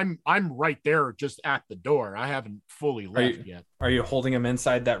 kobold, I'm right there, just at the door. I haven't fully left yet. Are you holding him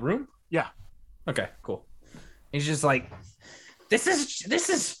inside that room? Yeah. Okay, cool. He's just like, this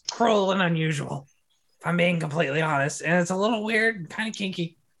is cruel and unusual, if I'm being completely honest, and it's a little weird and kind of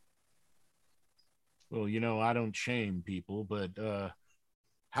kinky. Well, I don't shame people, but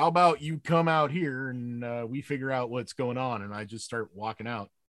how about you come out here and we figure out what's going on? And I just start walking out.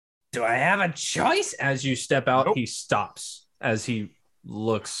 Do I have a choice? As you step out, Nope. He stops as he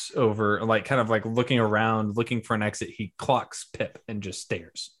looks over, like kind of like looking around, looking for an exit. He clocks Pip and just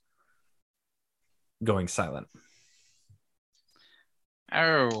stares, going silent.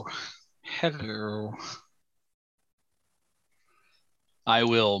 Oh, hello. I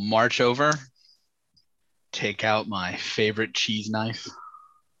will march over, take out my favorite cheese knife,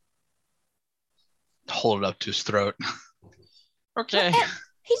 hold it up to his throat. Okay.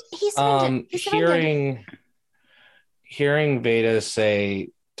 He's surrendered. Hearing Beta say,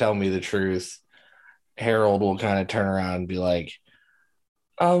 "Tell me the truth," Harold will kind of turn around and be like,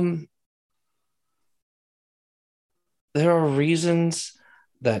 there are reasons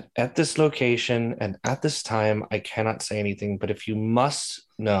that at this location and at this time I cannot say anything, but if you must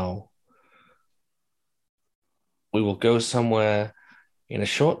know, we will go somewhere in a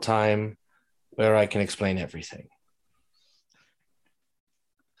short time where I can explain everything.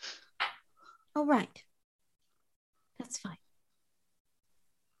 All right. That's fine.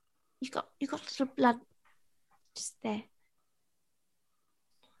 You got a little blood just there.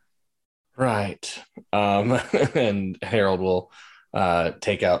 Right. And Harold will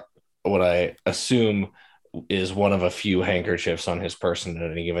take out what I assume is one of a few handkerchiefs on his person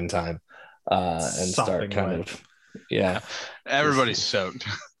at any given time, and start kind of, yeah. Everybody's soaked.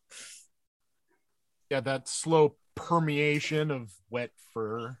 Yeah, that slow permeation of wet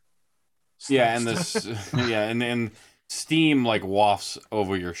fur. Yeah, and this, and steam like wafts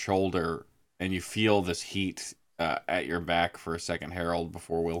over your shoulder, and you feel this heat at your back for a second, Harold,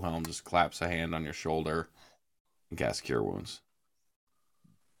 before Wilhelm just claps a hand on your shoulder and casts Cure Wounds.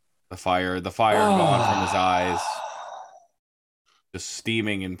 The fire gone from his eyes, just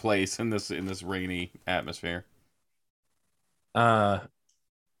steaming in place in this rainy atmosphere.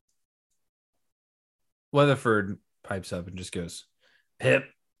 Weatherford pipes up and just goes, "Pip,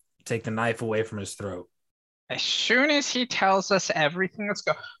 take the knife away from his throat." As soon as he tells us everything, let's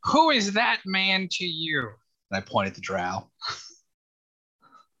go. Who is that man to you? And I point at the drow.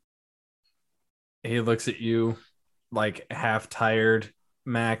 He looks at you like half tired,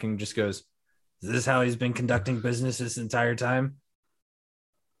 Mac, and just goes, "Is this how he's been conducting business this entire time?"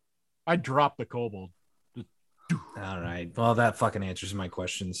 I dropped the kobold. All right. Well, that fucking answers my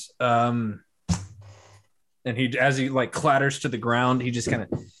questions. And he, as he like clatters to the ground, he just kind of,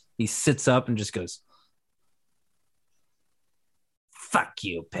 he sits up and just goes, "Fuck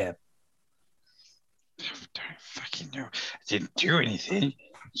you, Pip." Don't fucking know. I didn't do anything.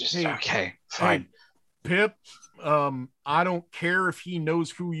 Just okay, Hey, fine. Pip, I don't care if he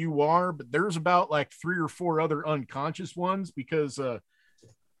knows who you are, but there's about like 3 or 4 other unconscious ones because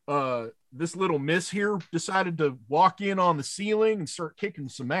this little miss here decided to walk in on the ceiling and start kicking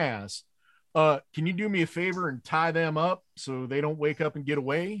some ass. Can you do me a favor and tie them up so they don't wake up and get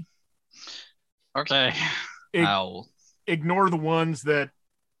away? Okay. I'll ignore the ones that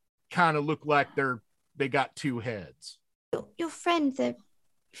kind of look like they got 2 heads. Your friend, the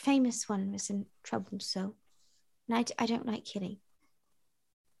famous one, was in trouble, so and I don't like killing.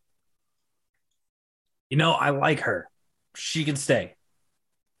 I like her. She can stay.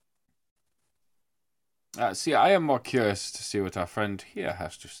 See, I am more curious to see what our friend here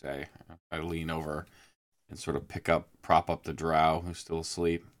has to say. I lean over and sort of prop up the drow who's still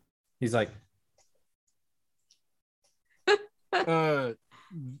asleep. He's like,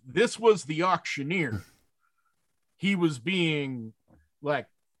 this was the auctioneer. He was being like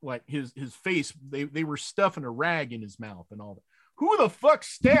his face, they were stuffing a rag in his mouth and all that. Who the fuck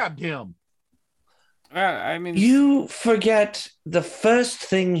stabbed him? I mean, you forget the first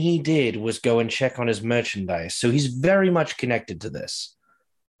thing he did was go and check on his merchandise, so he's very much connected to this.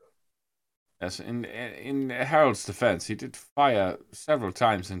 Yes, in Harold's defense, he did fire several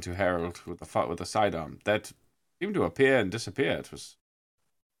times into Harold with a sidearm that seemed to appear and disappear. It was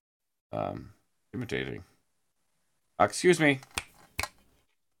imitating. Excuse me.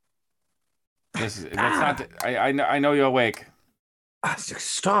 That's not. I know you're awake.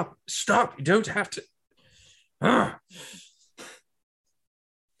 Stop! You don't have to. I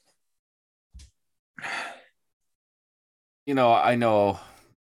know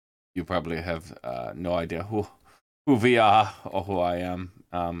you probably have no idea who we are or who I am.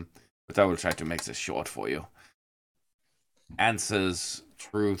 But I will try to make this short for you. Answers,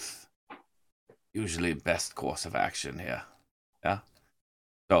 truth, usually best course of action here. Yeah.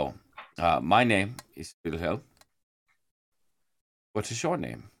 So, my name is Wilhelm. What is your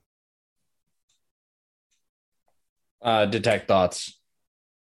name? Detect thoughts.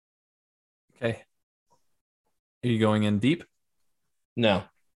 Okay. Are you going in deep? No.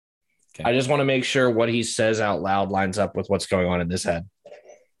 Okay. I just want to make sure what he says out loud lines up with what's going on in his head.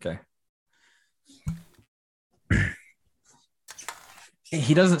 Okay.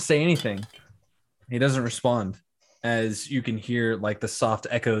 He doesn't say anything. He doesn't respond, as you can hear like the soft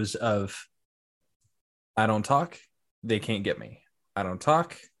echoes of, I don't talk, they can't get me. I don't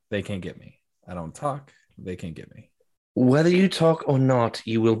talk, they can't get me. I don't talk, they can't get me. Whether you talk or not,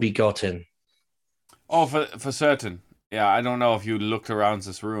 you will be gotten. Oh, for certain. Yeah, I don't know if you looked around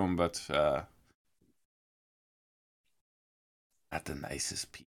this room, but not the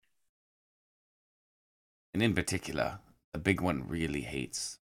nicest people. And in particular, the big one really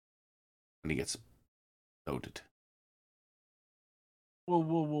hates when he gets loaded.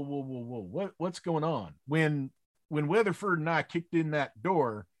 Whoa. What's going on? When Weatherford and I kicked in that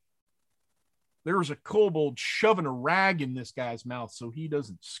door, there was a kobold shoving a rag in this guy's mouth so he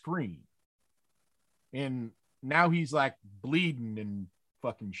doesn't scream. And now he's like bleeding and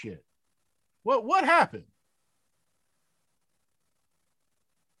fucking shit. What happened?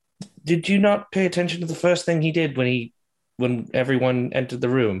 Did you not pay attention to the first thing he did when everyone entered the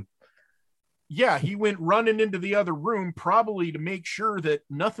room? Yeah, he went running into the other room, probably to make sure that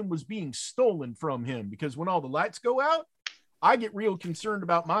nothing was being stolen from him, because when all the lights go out, I get real concerned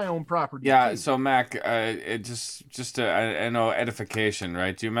about my own property. Yeah, too. so Mac, it just I know edification,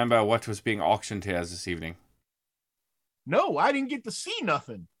 right? Do you remember what was being auctioned here this evening? No, I didn't get to see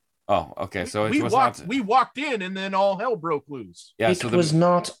nothing. Oh, okay. So we walked in, and then all hell broke loose. Yeah, it was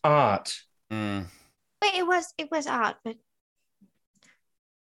not art. Wait, it was art, but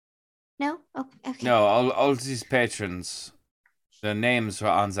no. Oh, okay. No, all these patrons, their names were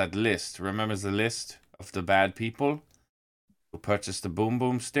on that list. Remember the list of the bad people who purchased the boom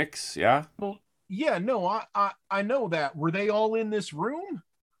boom sticks? Yeah. Well, yeah, no, I know that. Were they all in this room?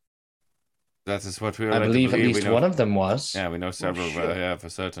 That is what we were. I believe at least one of them was. Yeah, we know several. Yeah, for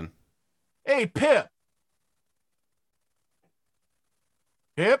certain. Hey, Pip.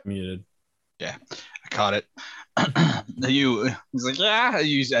 Pip. Muted. Yeah, I caught it. He's like, yeah.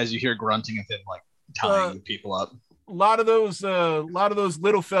 As you hear grunting of him, like tying people up. A lot of those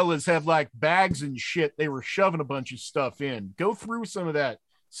little fellas have like bags and shit. They were shoving a bunch of stuff in. Go through some of that.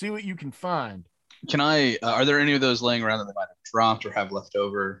 See what you can find. Can I? Are there any of those laying around that they might have dropped or have left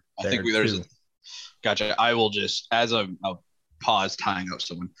over? I think there's. Gotcha. I will just, as I'll pause tying up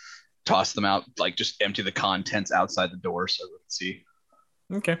someone, toss them out, like just empty the contents outside the door so we can see.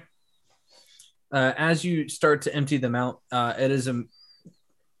 Okay. As you start to empty them out, it is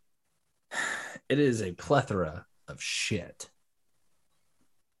a plethora of shit.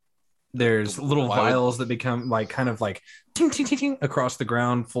 There's little vials that become like kind of like ting, ting, ting, ting, across the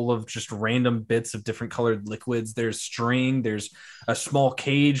ground, full of just random bits of different colored liquids. There's string. There's a small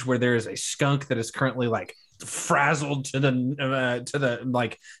cage where there is a skunk that is currently like frazzled to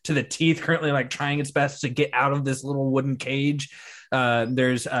the teeth, currently like trying its best to get out of this little wooden cage.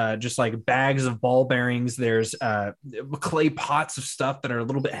 There's just like bags of ball bearings. There's clay pots of stuff that are a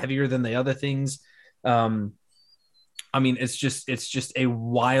little bit heavier than the other things. I mean, it's just a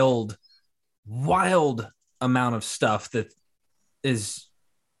wild amount of stuff that is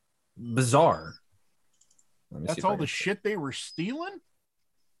bizarre. That's all the shit they were stealing?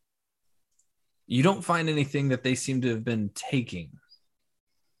 You don't find anything that they seem to have been taking.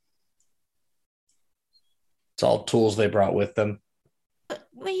 It's all tools they brought with them.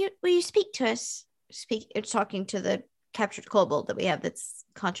 Will you speak to us? Talking to the captured kobold that we have that's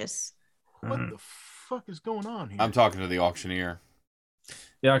conscious. What the fuck is going on here? I'm talking to the auctioneer.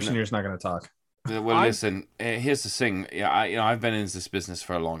 The auctioneer's not going to talk. Well, listen. Here's the thing. Yeah, I've been in this business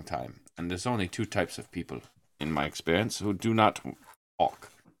for a long time, and there's only two types of people, in my experience, who do not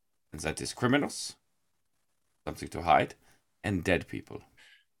talk, and that is criminals, something to hide, and dead people.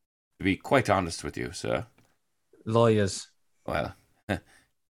 To be quite honest with you, sir. Lawyers. Well,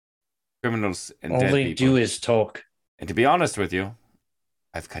 criminals and all dead they people. do is talk. And to be honest with you,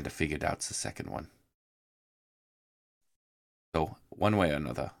 I've kind of figured out the second one. So, one way or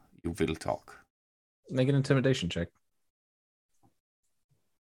another, you will talk. Make an intimidation check.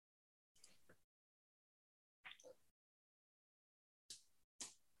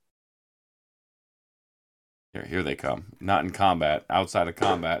 Here they come. Not in combat. Outside of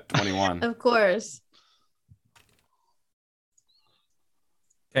combat. 21. Of course.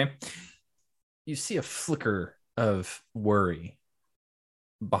 Okay. You see a flicker of worry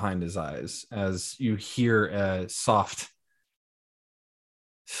behind his eyes as you hear a soft,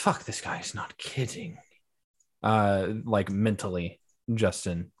 fuck, this guy's not kidding. Like mentally,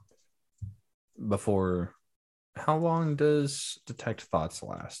 Justin. Before, how long does detect thoughts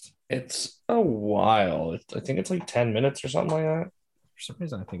last? It's a while. I think it's like 10 minutes or something like that. For some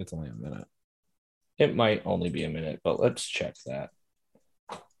reason, I think it's only a minute. It might only be a minute, but let's check that.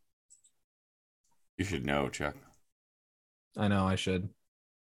 You should know, Chuck. I know I should.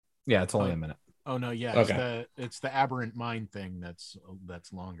 Yeah, it's only a minute. Oh no, yeah, Okay. it's the aberrant mind thing that's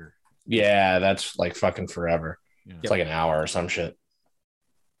longer. Yeah, that's like fucking forever. Yeah. It's like an hour or some shit.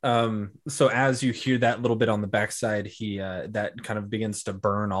 So as you hear that little bit on the backside, he that kind of begins to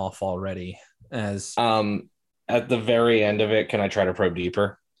burn off already. As at the very end of it, can I try to probe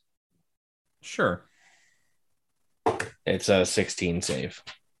deeper? Sure. It's a 16 save.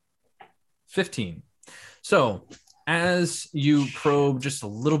 15. So as you probe just a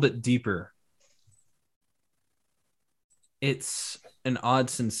little bit deeper, it's an odd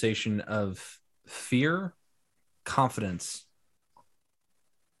sensation of fear, confidence,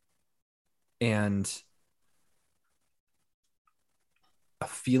 and a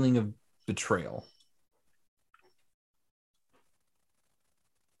feeling of betrayal.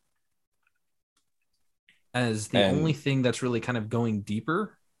 As the only thing that's really kind of going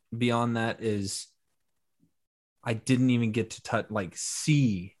deeper beyond that is I didn't even get to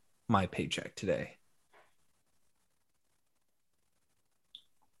see my paycheck today.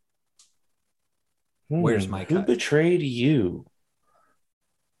 Where's my cut? Who betrayed you?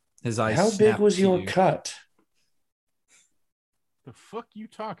 His eyes. How big was your cut? The fuck you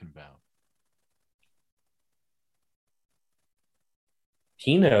talking about?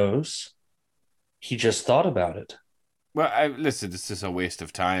 He knows. He just thought about it. Well, listen, this is a waste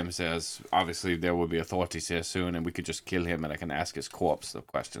of time, as obviously there will be authorities here soon, and we could just kill him, and I can ask his corpse the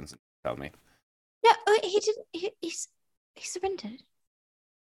questions and tell me. No, he didn't. He surrendered.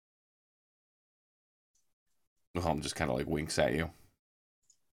 Wilhelm just kind of like winks at you.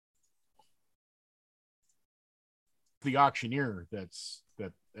 The auctioneer that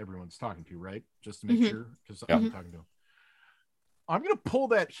everyone's talking to, right? Just to make sure, because I'm talking to him. I'm gonna pull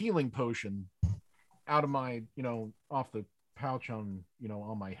that healing potion out of my, off the pouch on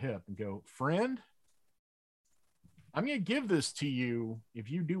my hip and go, friend, I'm gonna give this to you if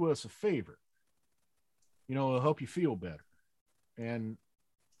you do us a favor. It'll help you feel better, and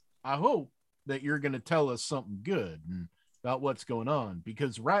I hope that you're gonna tell us something good about what's going on,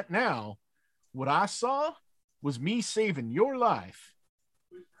 because right now, what I saw was me saving your life,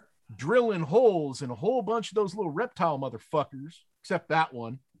 drilling holes in a whole bunch of those little reptile motherfuckers, except that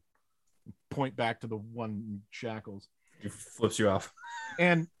one. Point back to the one in shackles. He flips you off.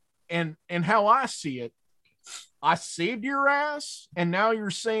 And how I see it, I saved your ass, and now you're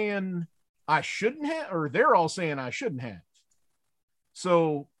saying I shouldn't have, or they're all saying I shouldn't have.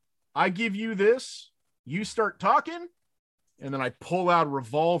 So I give you this, you start talking, and then I pull out a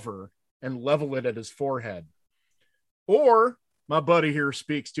revolver and level it at his forehead. Or my buddy here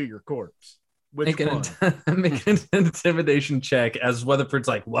speaks to your corpse. Which make an intimidation check as Weatherford's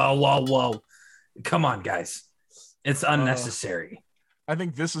like, whoa. Come on, guys. It's unnecessary. I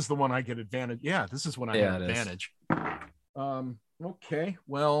think this is the one I get advantage. Yeah, this is when I get advantage. Okay,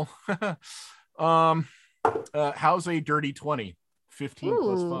 well, how's a dirty 20? 15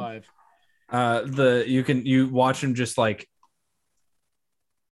 plus 5. You watch him just like,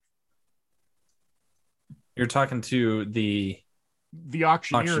 you're talking to the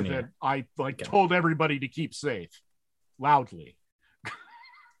auctioneer that I told everybody to keep safe loudly.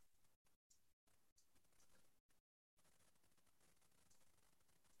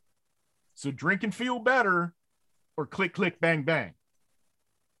 So drink and feel better, or click, click, bang, bang.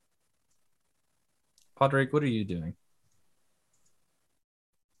 Podrick, what are you doing?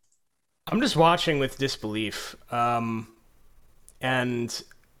 I'm just watching with disbelief. And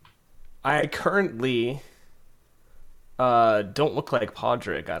I currently don't look like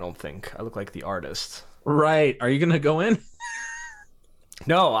Podrick, I don't think. I look like the artist. Right. Are you gonna go in?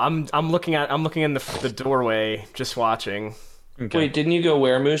 No, I'm looking in the doorway, just watching. Okay. Wait, didn't you go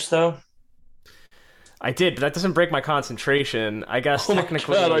Weremoose though? I did, but that doesn't break my concentration. I guess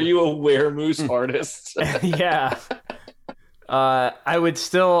technically. God, are you a Weremoose artist? Yeah. I would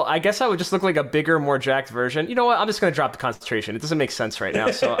still. I guess I would just look like a bigger, more jacked version. You know what? I'm just gonna drop the concentration. It doesn't make sense right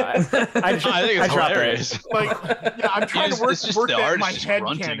now, so I think it's hilarious. I'm trying to work the that in my artist head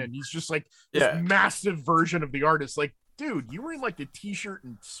grunting. canon. He's just like this massive version of the artist. Like, dude, you were in like a t-shirt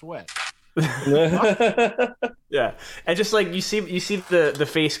and sweat. Yeah, and just like you see the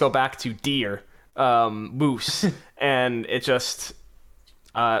face go back to deer, moose, and it just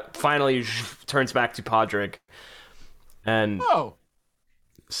finally turns back to Podrick. And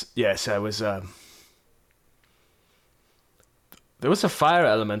yes, I was. There was a fire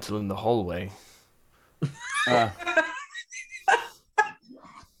elemental in the hallway.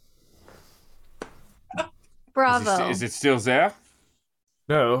 Bravo. Is it still there?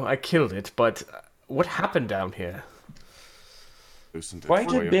 No, I killed it. But what happened down here?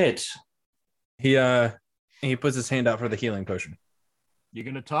 Quite a bit. He puts his hand out for the healing potion. You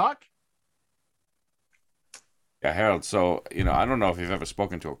gonna talk? Yeah, Harold. So, I don't know if you've ever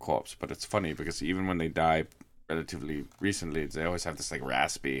spoken to a corpse, but it's funny because even when they die relatively recently, they always have this like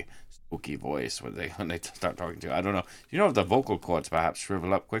raspy, spooky voice when they start talking to you. I don't know. Do you know if the vocal cords perhaps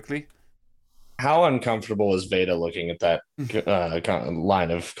shrivel up quickly? How uncomfortable is Veda looking at that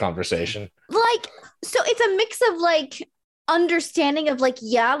line of conversation? Like, so it's a mix of like understanding of like,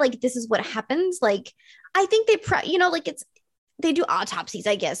 yeah, like this is what happens. Like, I think they do autopsies,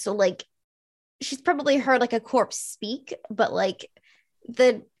 I guess. So like, she's probably heard like a corpse speak, but like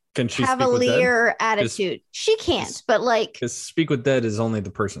the cavalier attitude, she can't. But like, because speak with dead is only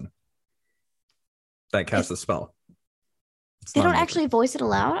the person that casts the spell. They don't actually voice it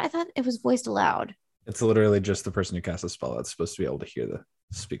aloud. I thought it was voiced aloud. It's literally just the person who casts the spell that's supposed to be able to hear the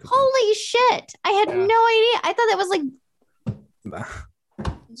speak. Holy shit! I had no idea. I thought that was like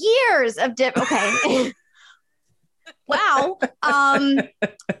years of dip. Okay. Wow.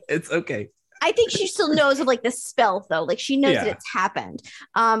 It's okay. I think she still knows of like the spell though. Like she knows that it's happened.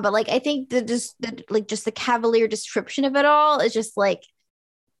 But like I think just the cavalier description of it all is just like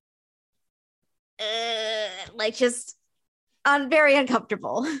just very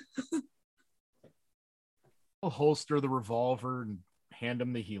uncomfortable. I'll holster the revolver and hand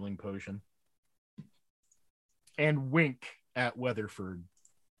him the healing potion. And wink at Weatherford.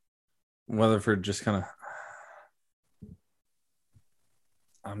 Weatherford just kind of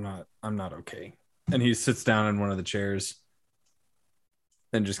I'm not okay. And he sits down in one of the chairs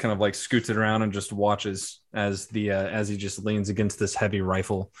and just kind of like scoots it around and just watches as as he just leans against this heavy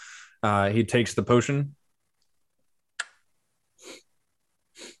rifle. He takes the potion.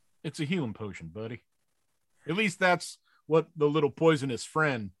 It's a healing potion, buddy. At least that's what the little poisonous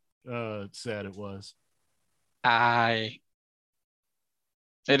friend said it was. It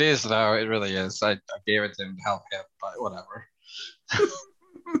is, though. It really is. I gave it to him to help him, but whatever.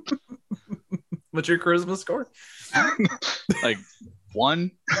 What's your charisma score? Like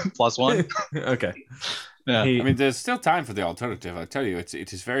 1 + 1. Okay. Yeah. I mean, there's still time for the alternative. I tell you, it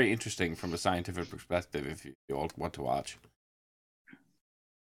is very interesting from a scientific perspective if you all want to watch.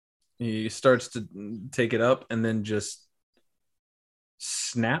 He starts to take it up and then just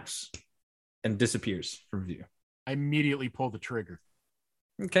snaps and disappears from view. I immediately pull the trigger.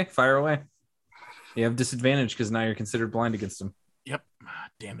 Okay, fire away. You have disadvantage because now you're considered blind against him. Yep.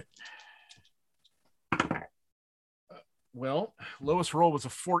 Damn it. Well, lowest roll was a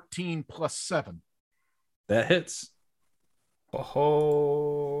 14 + 7. That hits. Oh.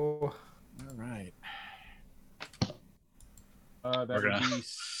 All right. That would be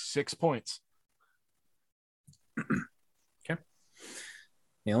 6 points. Okay.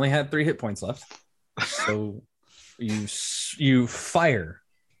 He only had 3 hit points left. So you fire,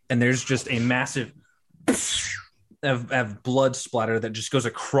 and there's just a massive of blood splatter that just goes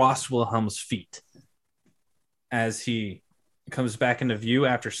across Wilhelm's feet. As he comes back into view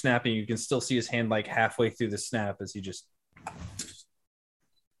after snapping, you can still see his hand like halfway through the snap as he just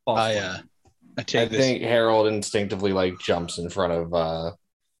falls. I think Harold instinctively like jumps in front of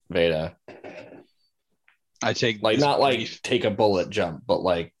Veda. I take like not like take a bullet jump, but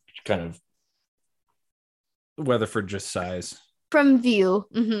like kind of Weatherford just sighs from view.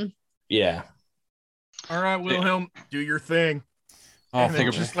 Mm-hmm. Yeah. All right, Wilhelm, do your thing. Oh, and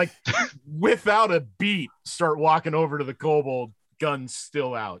then just like without a beat, start walking over to the kobold, guns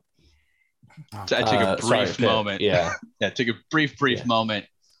still out. I take a brief moment. Yeah. Take a brief moment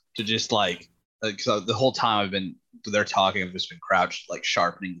to just like so the whole time they're talking, I've just been crouched, like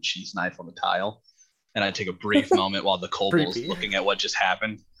sharpening the cheese knife on the tile. And I take a brief moment while the kobold's looking at what just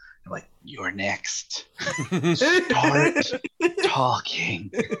happened. I'm like, you're next. Start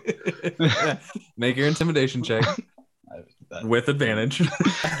talking. Make your intimidation check. that. With advantage.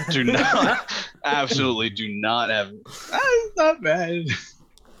 Do not, absolutely do not have. That's not bad.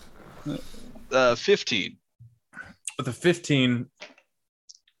 15. With a 15,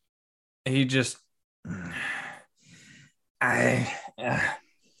 he just.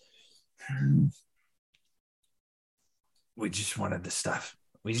 We just wanted the stuff.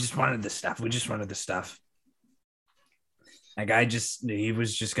 That guy he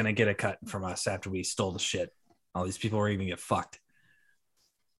was just gonna get a cut from us after we stole the shit. All these people were gonna get fucked.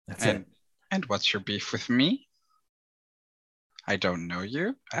 That's it. And what's your beef with me? I don't know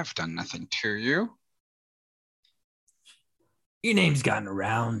you. I've done nothing to you. Your name's gotten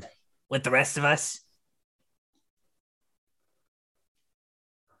around with the rest of us.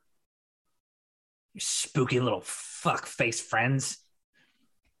 You spooky little fuck face friends.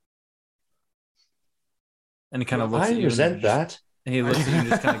 And he kind of looks at you. I resent that. He looks at you and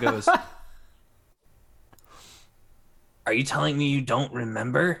just kind of goes, Are you telling me you don't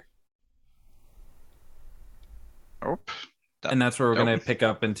remember? Nope. And that's where we're going to pick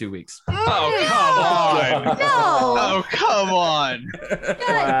up in 2 weeks. Oh, come on. No. Oh, come on.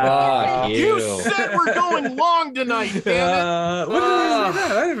 Fuck You you. said we're going long tonight, damn it. What did I say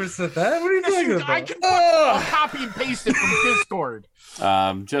that? I never said that. What are you talking about? I can I'll copy and paste it from Discord.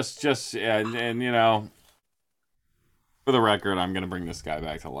 And you know, for the record, I'm gonna bring this guy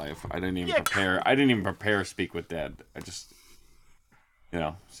back to life. I didn't even prepare speak with dead. I just, you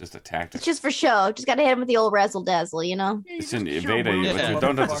know, it's just a tactic. It's just for show. Just gotta hit him with the old razzle dazzle, you know. Listen, Veda, what you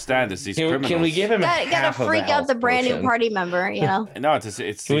don't understand is these criminals. Can we give him Gotta half of freak the out the health brand new potion? party member, you know. No, it's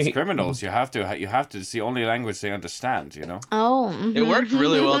these criminals. You have to. It's the only language they understand. You know. Oh. It worked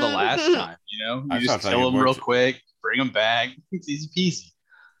really well the last time, you know? I You just felt like kill it them real worked. quick, bring them back. It's easy peasy.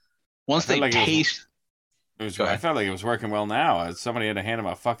 Once I they felt like taste. I felt like it was working well now. Somebody had to hand him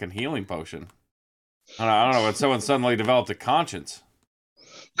a fucking healing potion. I don't know when someone suddenly developed a conscience.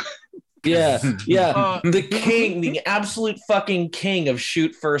 Yeah. The king, the absolute fucking king of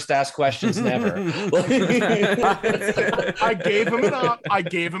shoot first, ask questions never. I gave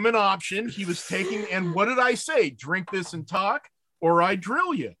him an option. He was taking, and what did I say? Drink this and talk, or I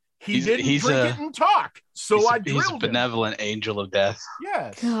drill you. He didn't drink it and talk, so I drilled He's a him. benevolent angel of death.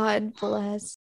 Yes. God bless.